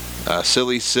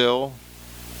 Silly Sill.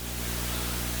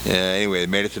 Anyway, it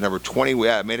made it to number 20.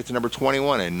 Yeah, it made it to number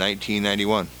 21 in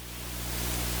 1991.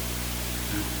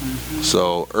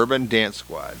 So, Urban Dance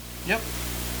Squad. Yep.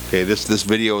 Okay, this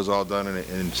video is all done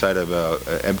inside of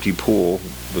an empty pool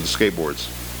with the skateboards.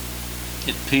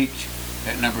 It peaked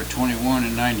at number 21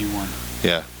 in 91.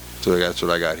 Yeah, so that's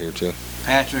what I got here too.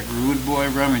 Patrick Rude Boy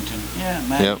Remington. Yeah,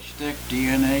 Magic Stick,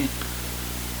 DNA,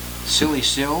 Silly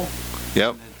Sill.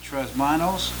 Yep.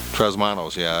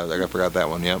 Trasmanos, yeah, I forgot that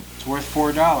one, yep. It's worth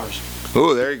 $4.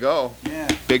 Oh, there you go. Yeah.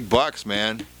 Big bucks,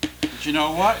 man. But you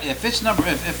know what? If it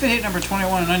hit number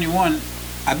 21 in 91,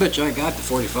 I bet you I got the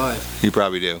 45. You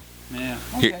probably do. Yeah.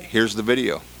 Okay. Here's the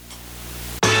video.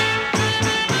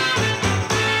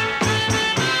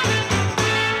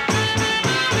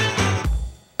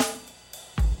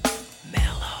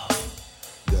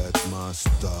 That's my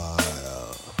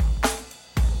style.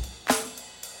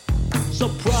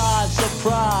 Surprise,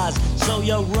 surprise, so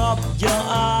you rub your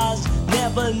eyes.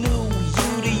 Never knew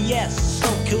you the yes, so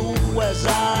cool as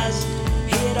eyes.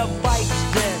 Hear the pipes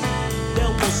then, they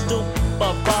will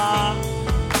stupefy.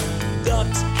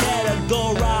 Ducks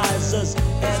categorize us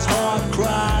as hard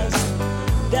cries.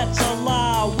 That's a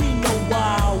lie, we know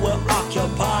why we're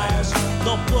occupiers.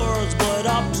 The blurs but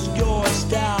obscure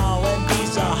style, and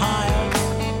these are higher.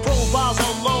 Profiles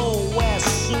are low as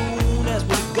soon as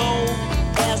we go.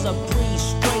 As a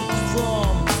priest straight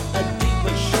from a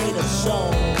deeper shade of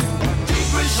soul.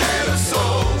 Deeper shade of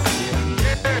soul.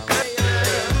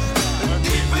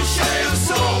 Deeper shade of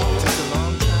soul.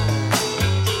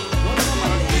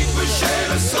 Deeper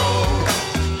shade of soul.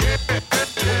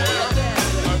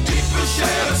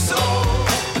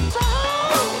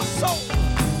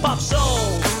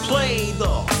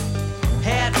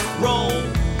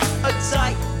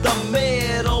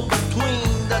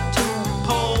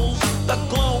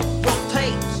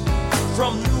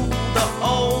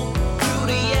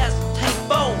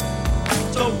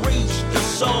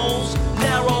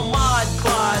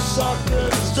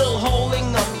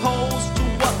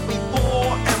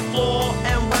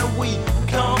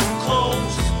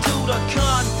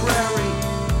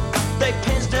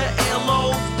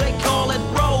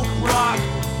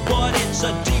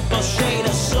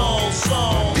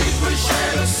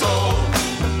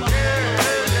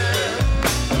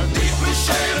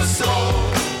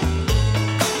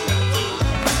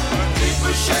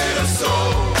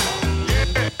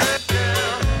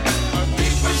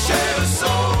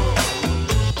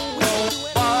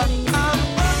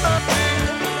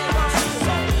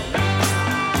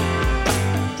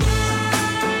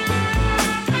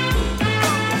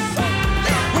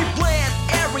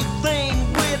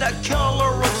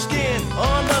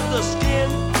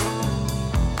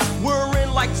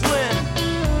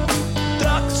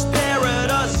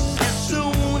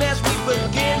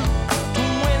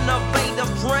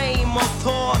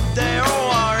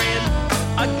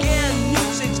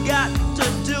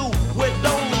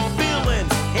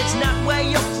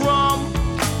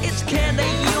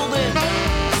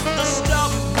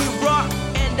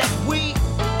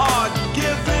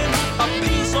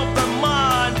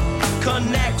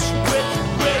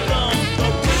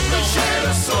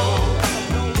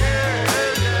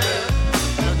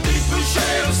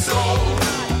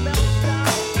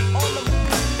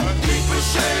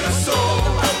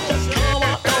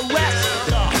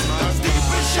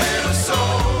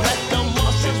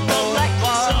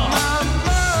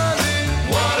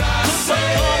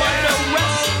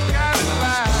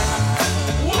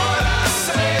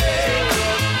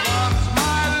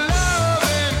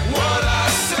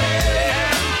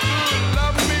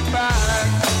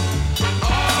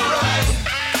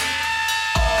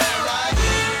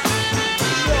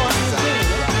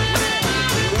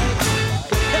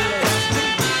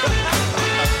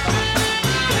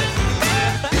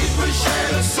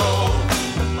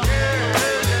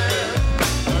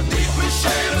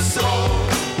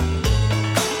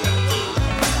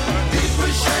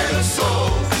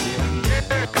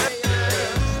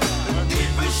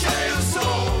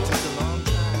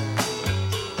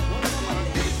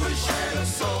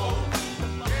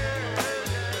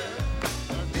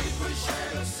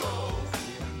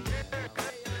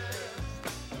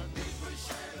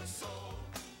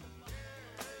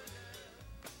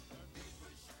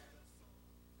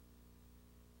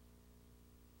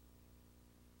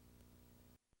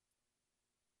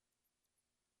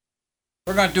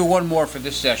 we're going to do one more for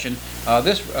this session.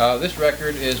 This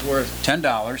record is worth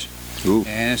 $10. Ooh.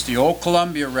 And it's the old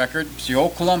Columbia record. It's the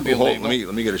old Columbia label.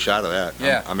 Let me get a shot of that.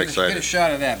 Yeah, I'm excited. Get a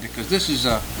shot of that because this is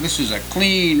a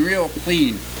clean, real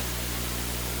clean.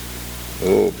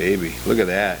 Oh baby, look at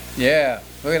that. Yeah,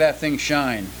 look at that thing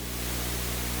shine.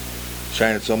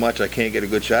 Shining so much I can't get a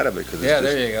good shot of it because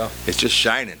there you go. It's just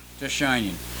shining. Just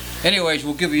shining. Anyways,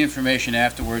 we'll give you information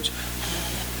afterwards.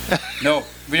 No,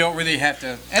 we don't really have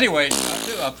to. Anyways,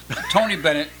 Tony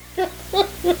Bennett.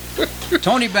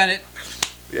 Tony Bennett.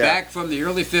 Yeah. Back from the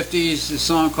early 50s, a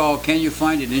song called "Can You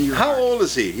Find It in Your Heart?" How old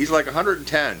is he? He's like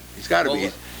 110. He's got to be.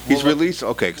 He's released.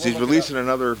 Okay, because he's releasing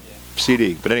another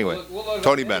CD. But anyway,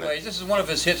 Tony Bennett. Anyways, this is one of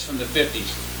his hits from the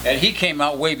 50s, and he came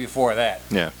out way before that.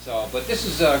 Yeah. So, but this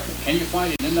is "Can You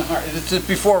Find It in the Heart?" It's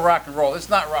before rock and roll. It's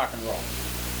not rock and roll.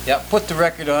 Yeah, put the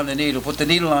record on the needle. Put the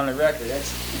needle on the record.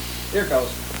 Here it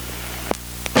goes.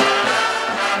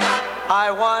 I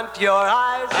want your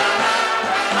eyes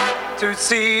to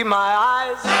see my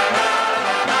eyes.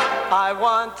 I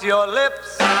want your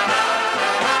lips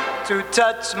to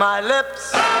touch my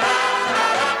lips.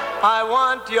 I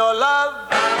want your love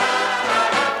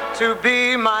to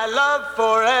be my love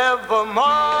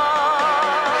forevermore.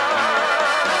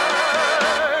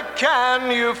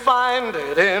 Can you find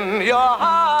it in your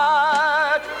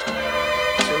heart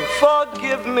to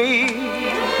forgive me?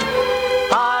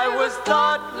 I was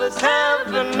thoughtless,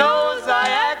 heaven knows I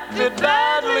acted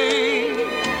badly.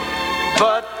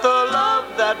 But the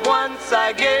love that once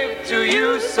I gave to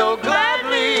you so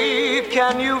gladly,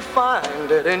 can you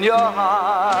find it in your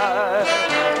heart?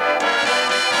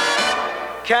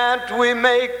 Can't we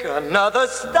make another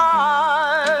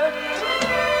start?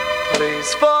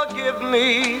 Please forgive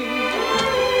me.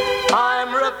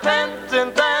 I'm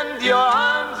repentant and your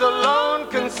arms alone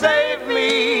can save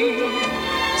me.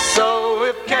 So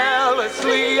if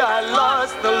carelessly I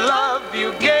lost the love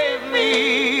you gave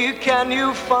me, can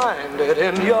you find it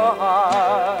in your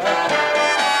heart?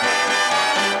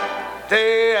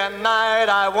 Day and night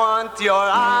I want your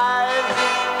eyes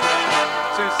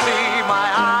to see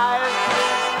my eyes.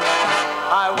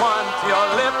 I want your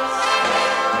lips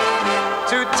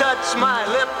to touch my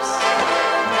lips.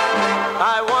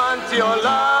 I want your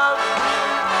love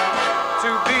to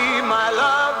be my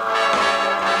love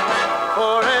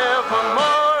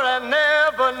forevermore and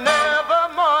never, never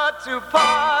more to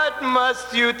part.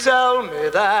 Must you tell me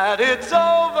that it's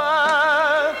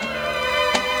over?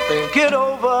 Think it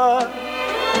over.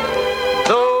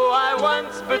 Though I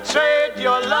once betrayed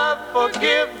your love,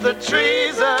 forgive the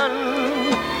treason.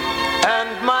 And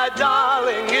my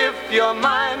darling, if your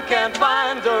mind can't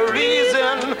find a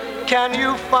reason, can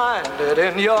you find it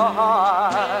in your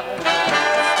heart?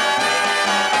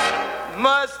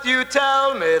 Must you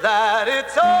tell me that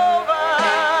it's over?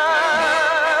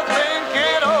 Think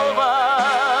it over.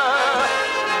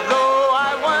 Though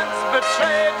I once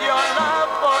betrayed your love,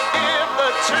 forgive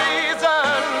the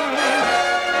treason.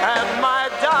 And my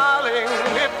darling,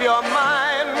 if your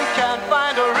mind can't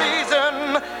find a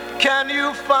reason, can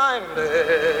you find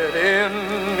it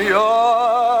in your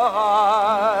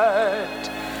heart?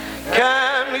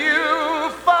 Can you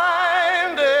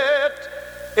find it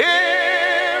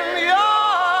in your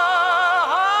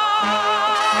heart?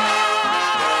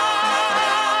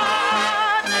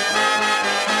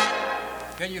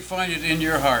 Can you find it in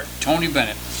your heart? Tony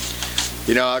Bennett.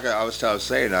 You know, I was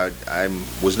saying, I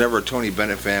was never a Tony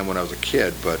Bennett fan when I was a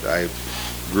kid, but I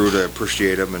grew to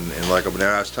appreciate him and like him. And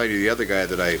I was telling you, the other guy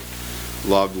that I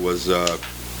loved was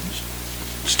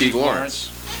Steve Lawrence.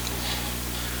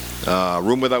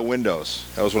 Room Without Windows.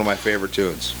 That was one of my favorite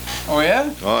tunes. Oh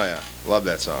yeah? Oh yeah, love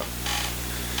that song.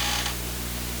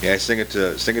 Yeah, I sing it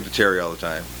to Terry all the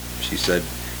time. She said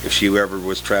if she ever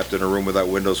was trapped in a room without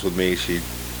windows with me, she'd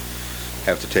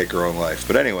have to take her own life.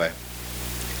 But anyway,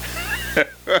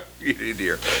 you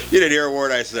didn't hear a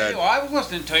word I said. Well, I was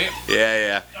listening to you.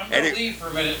 Yeah. I'm gonna leave for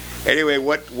a minute. Anyway,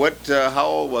 how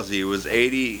old was he? He was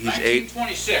 80. He's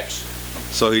 1926.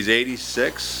 So he's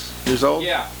 86 years old.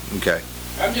 Yeah. Okay.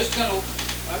 I'm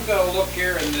gonna look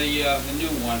here in the new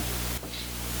one.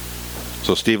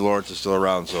 So Steve Lawrence is still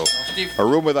around. So A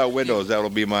Room Without Windows. That'll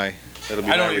be my. I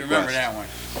don't even remember that one.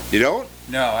 You don't?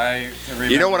 No, I remember.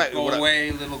 You know what Go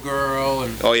Away, Little Girl,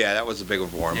 and. Oh yeah, that was a big one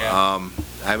for him. Yeah.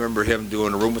 I remember him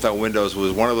doing A Room Without Windows.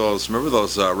 Was one of those. Remember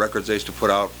those records they used to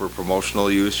put out for promotional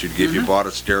use? You'd give you bought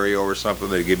a stereo or something.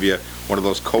 They'd give you one of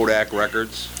those Kodak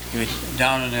records.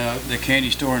 Down in the candy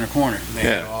store in the corner. They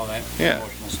had all that Yeah.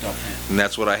 promotional stuff. And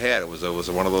that's what I had. It was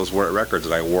one of those records,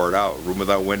 and I wore it out. Room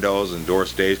Without Windows and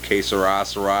Doris Day's Que Sera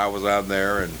Sera was on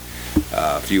there, and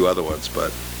a few other ones.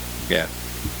 But yeah,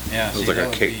 Yeah, it was like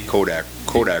a Kodak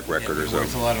Kodak record or It's worth a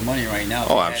something. lot of money right now.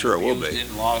 Oh, I'm sure it will Used be. it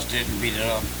and lost it and beat it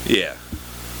up. Yeah,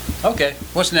 Okay,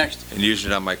 what's next? and used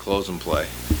it on my close and play.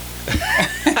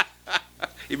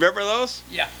 You remember those?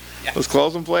 Yeah. Those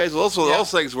close and plays? Those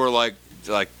things were like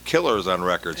killers on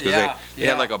records because Yeah, they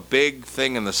had like a big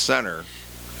thing in the center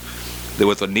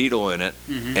with a needle in it,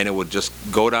 Mhm. and it would just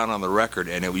go down on the record,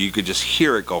 and you could just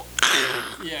hear it go.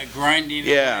 Yeah, grinding.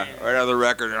 Yeah, right on the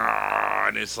record,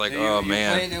 and it's like, oh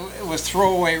man. It was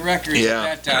throwaway records Yeah.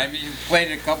 at that time. You played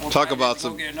it a couple Talk times. about go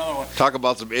some get another one. talk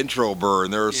about some intro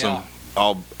burn. There was some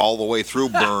all the way through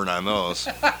burn on those.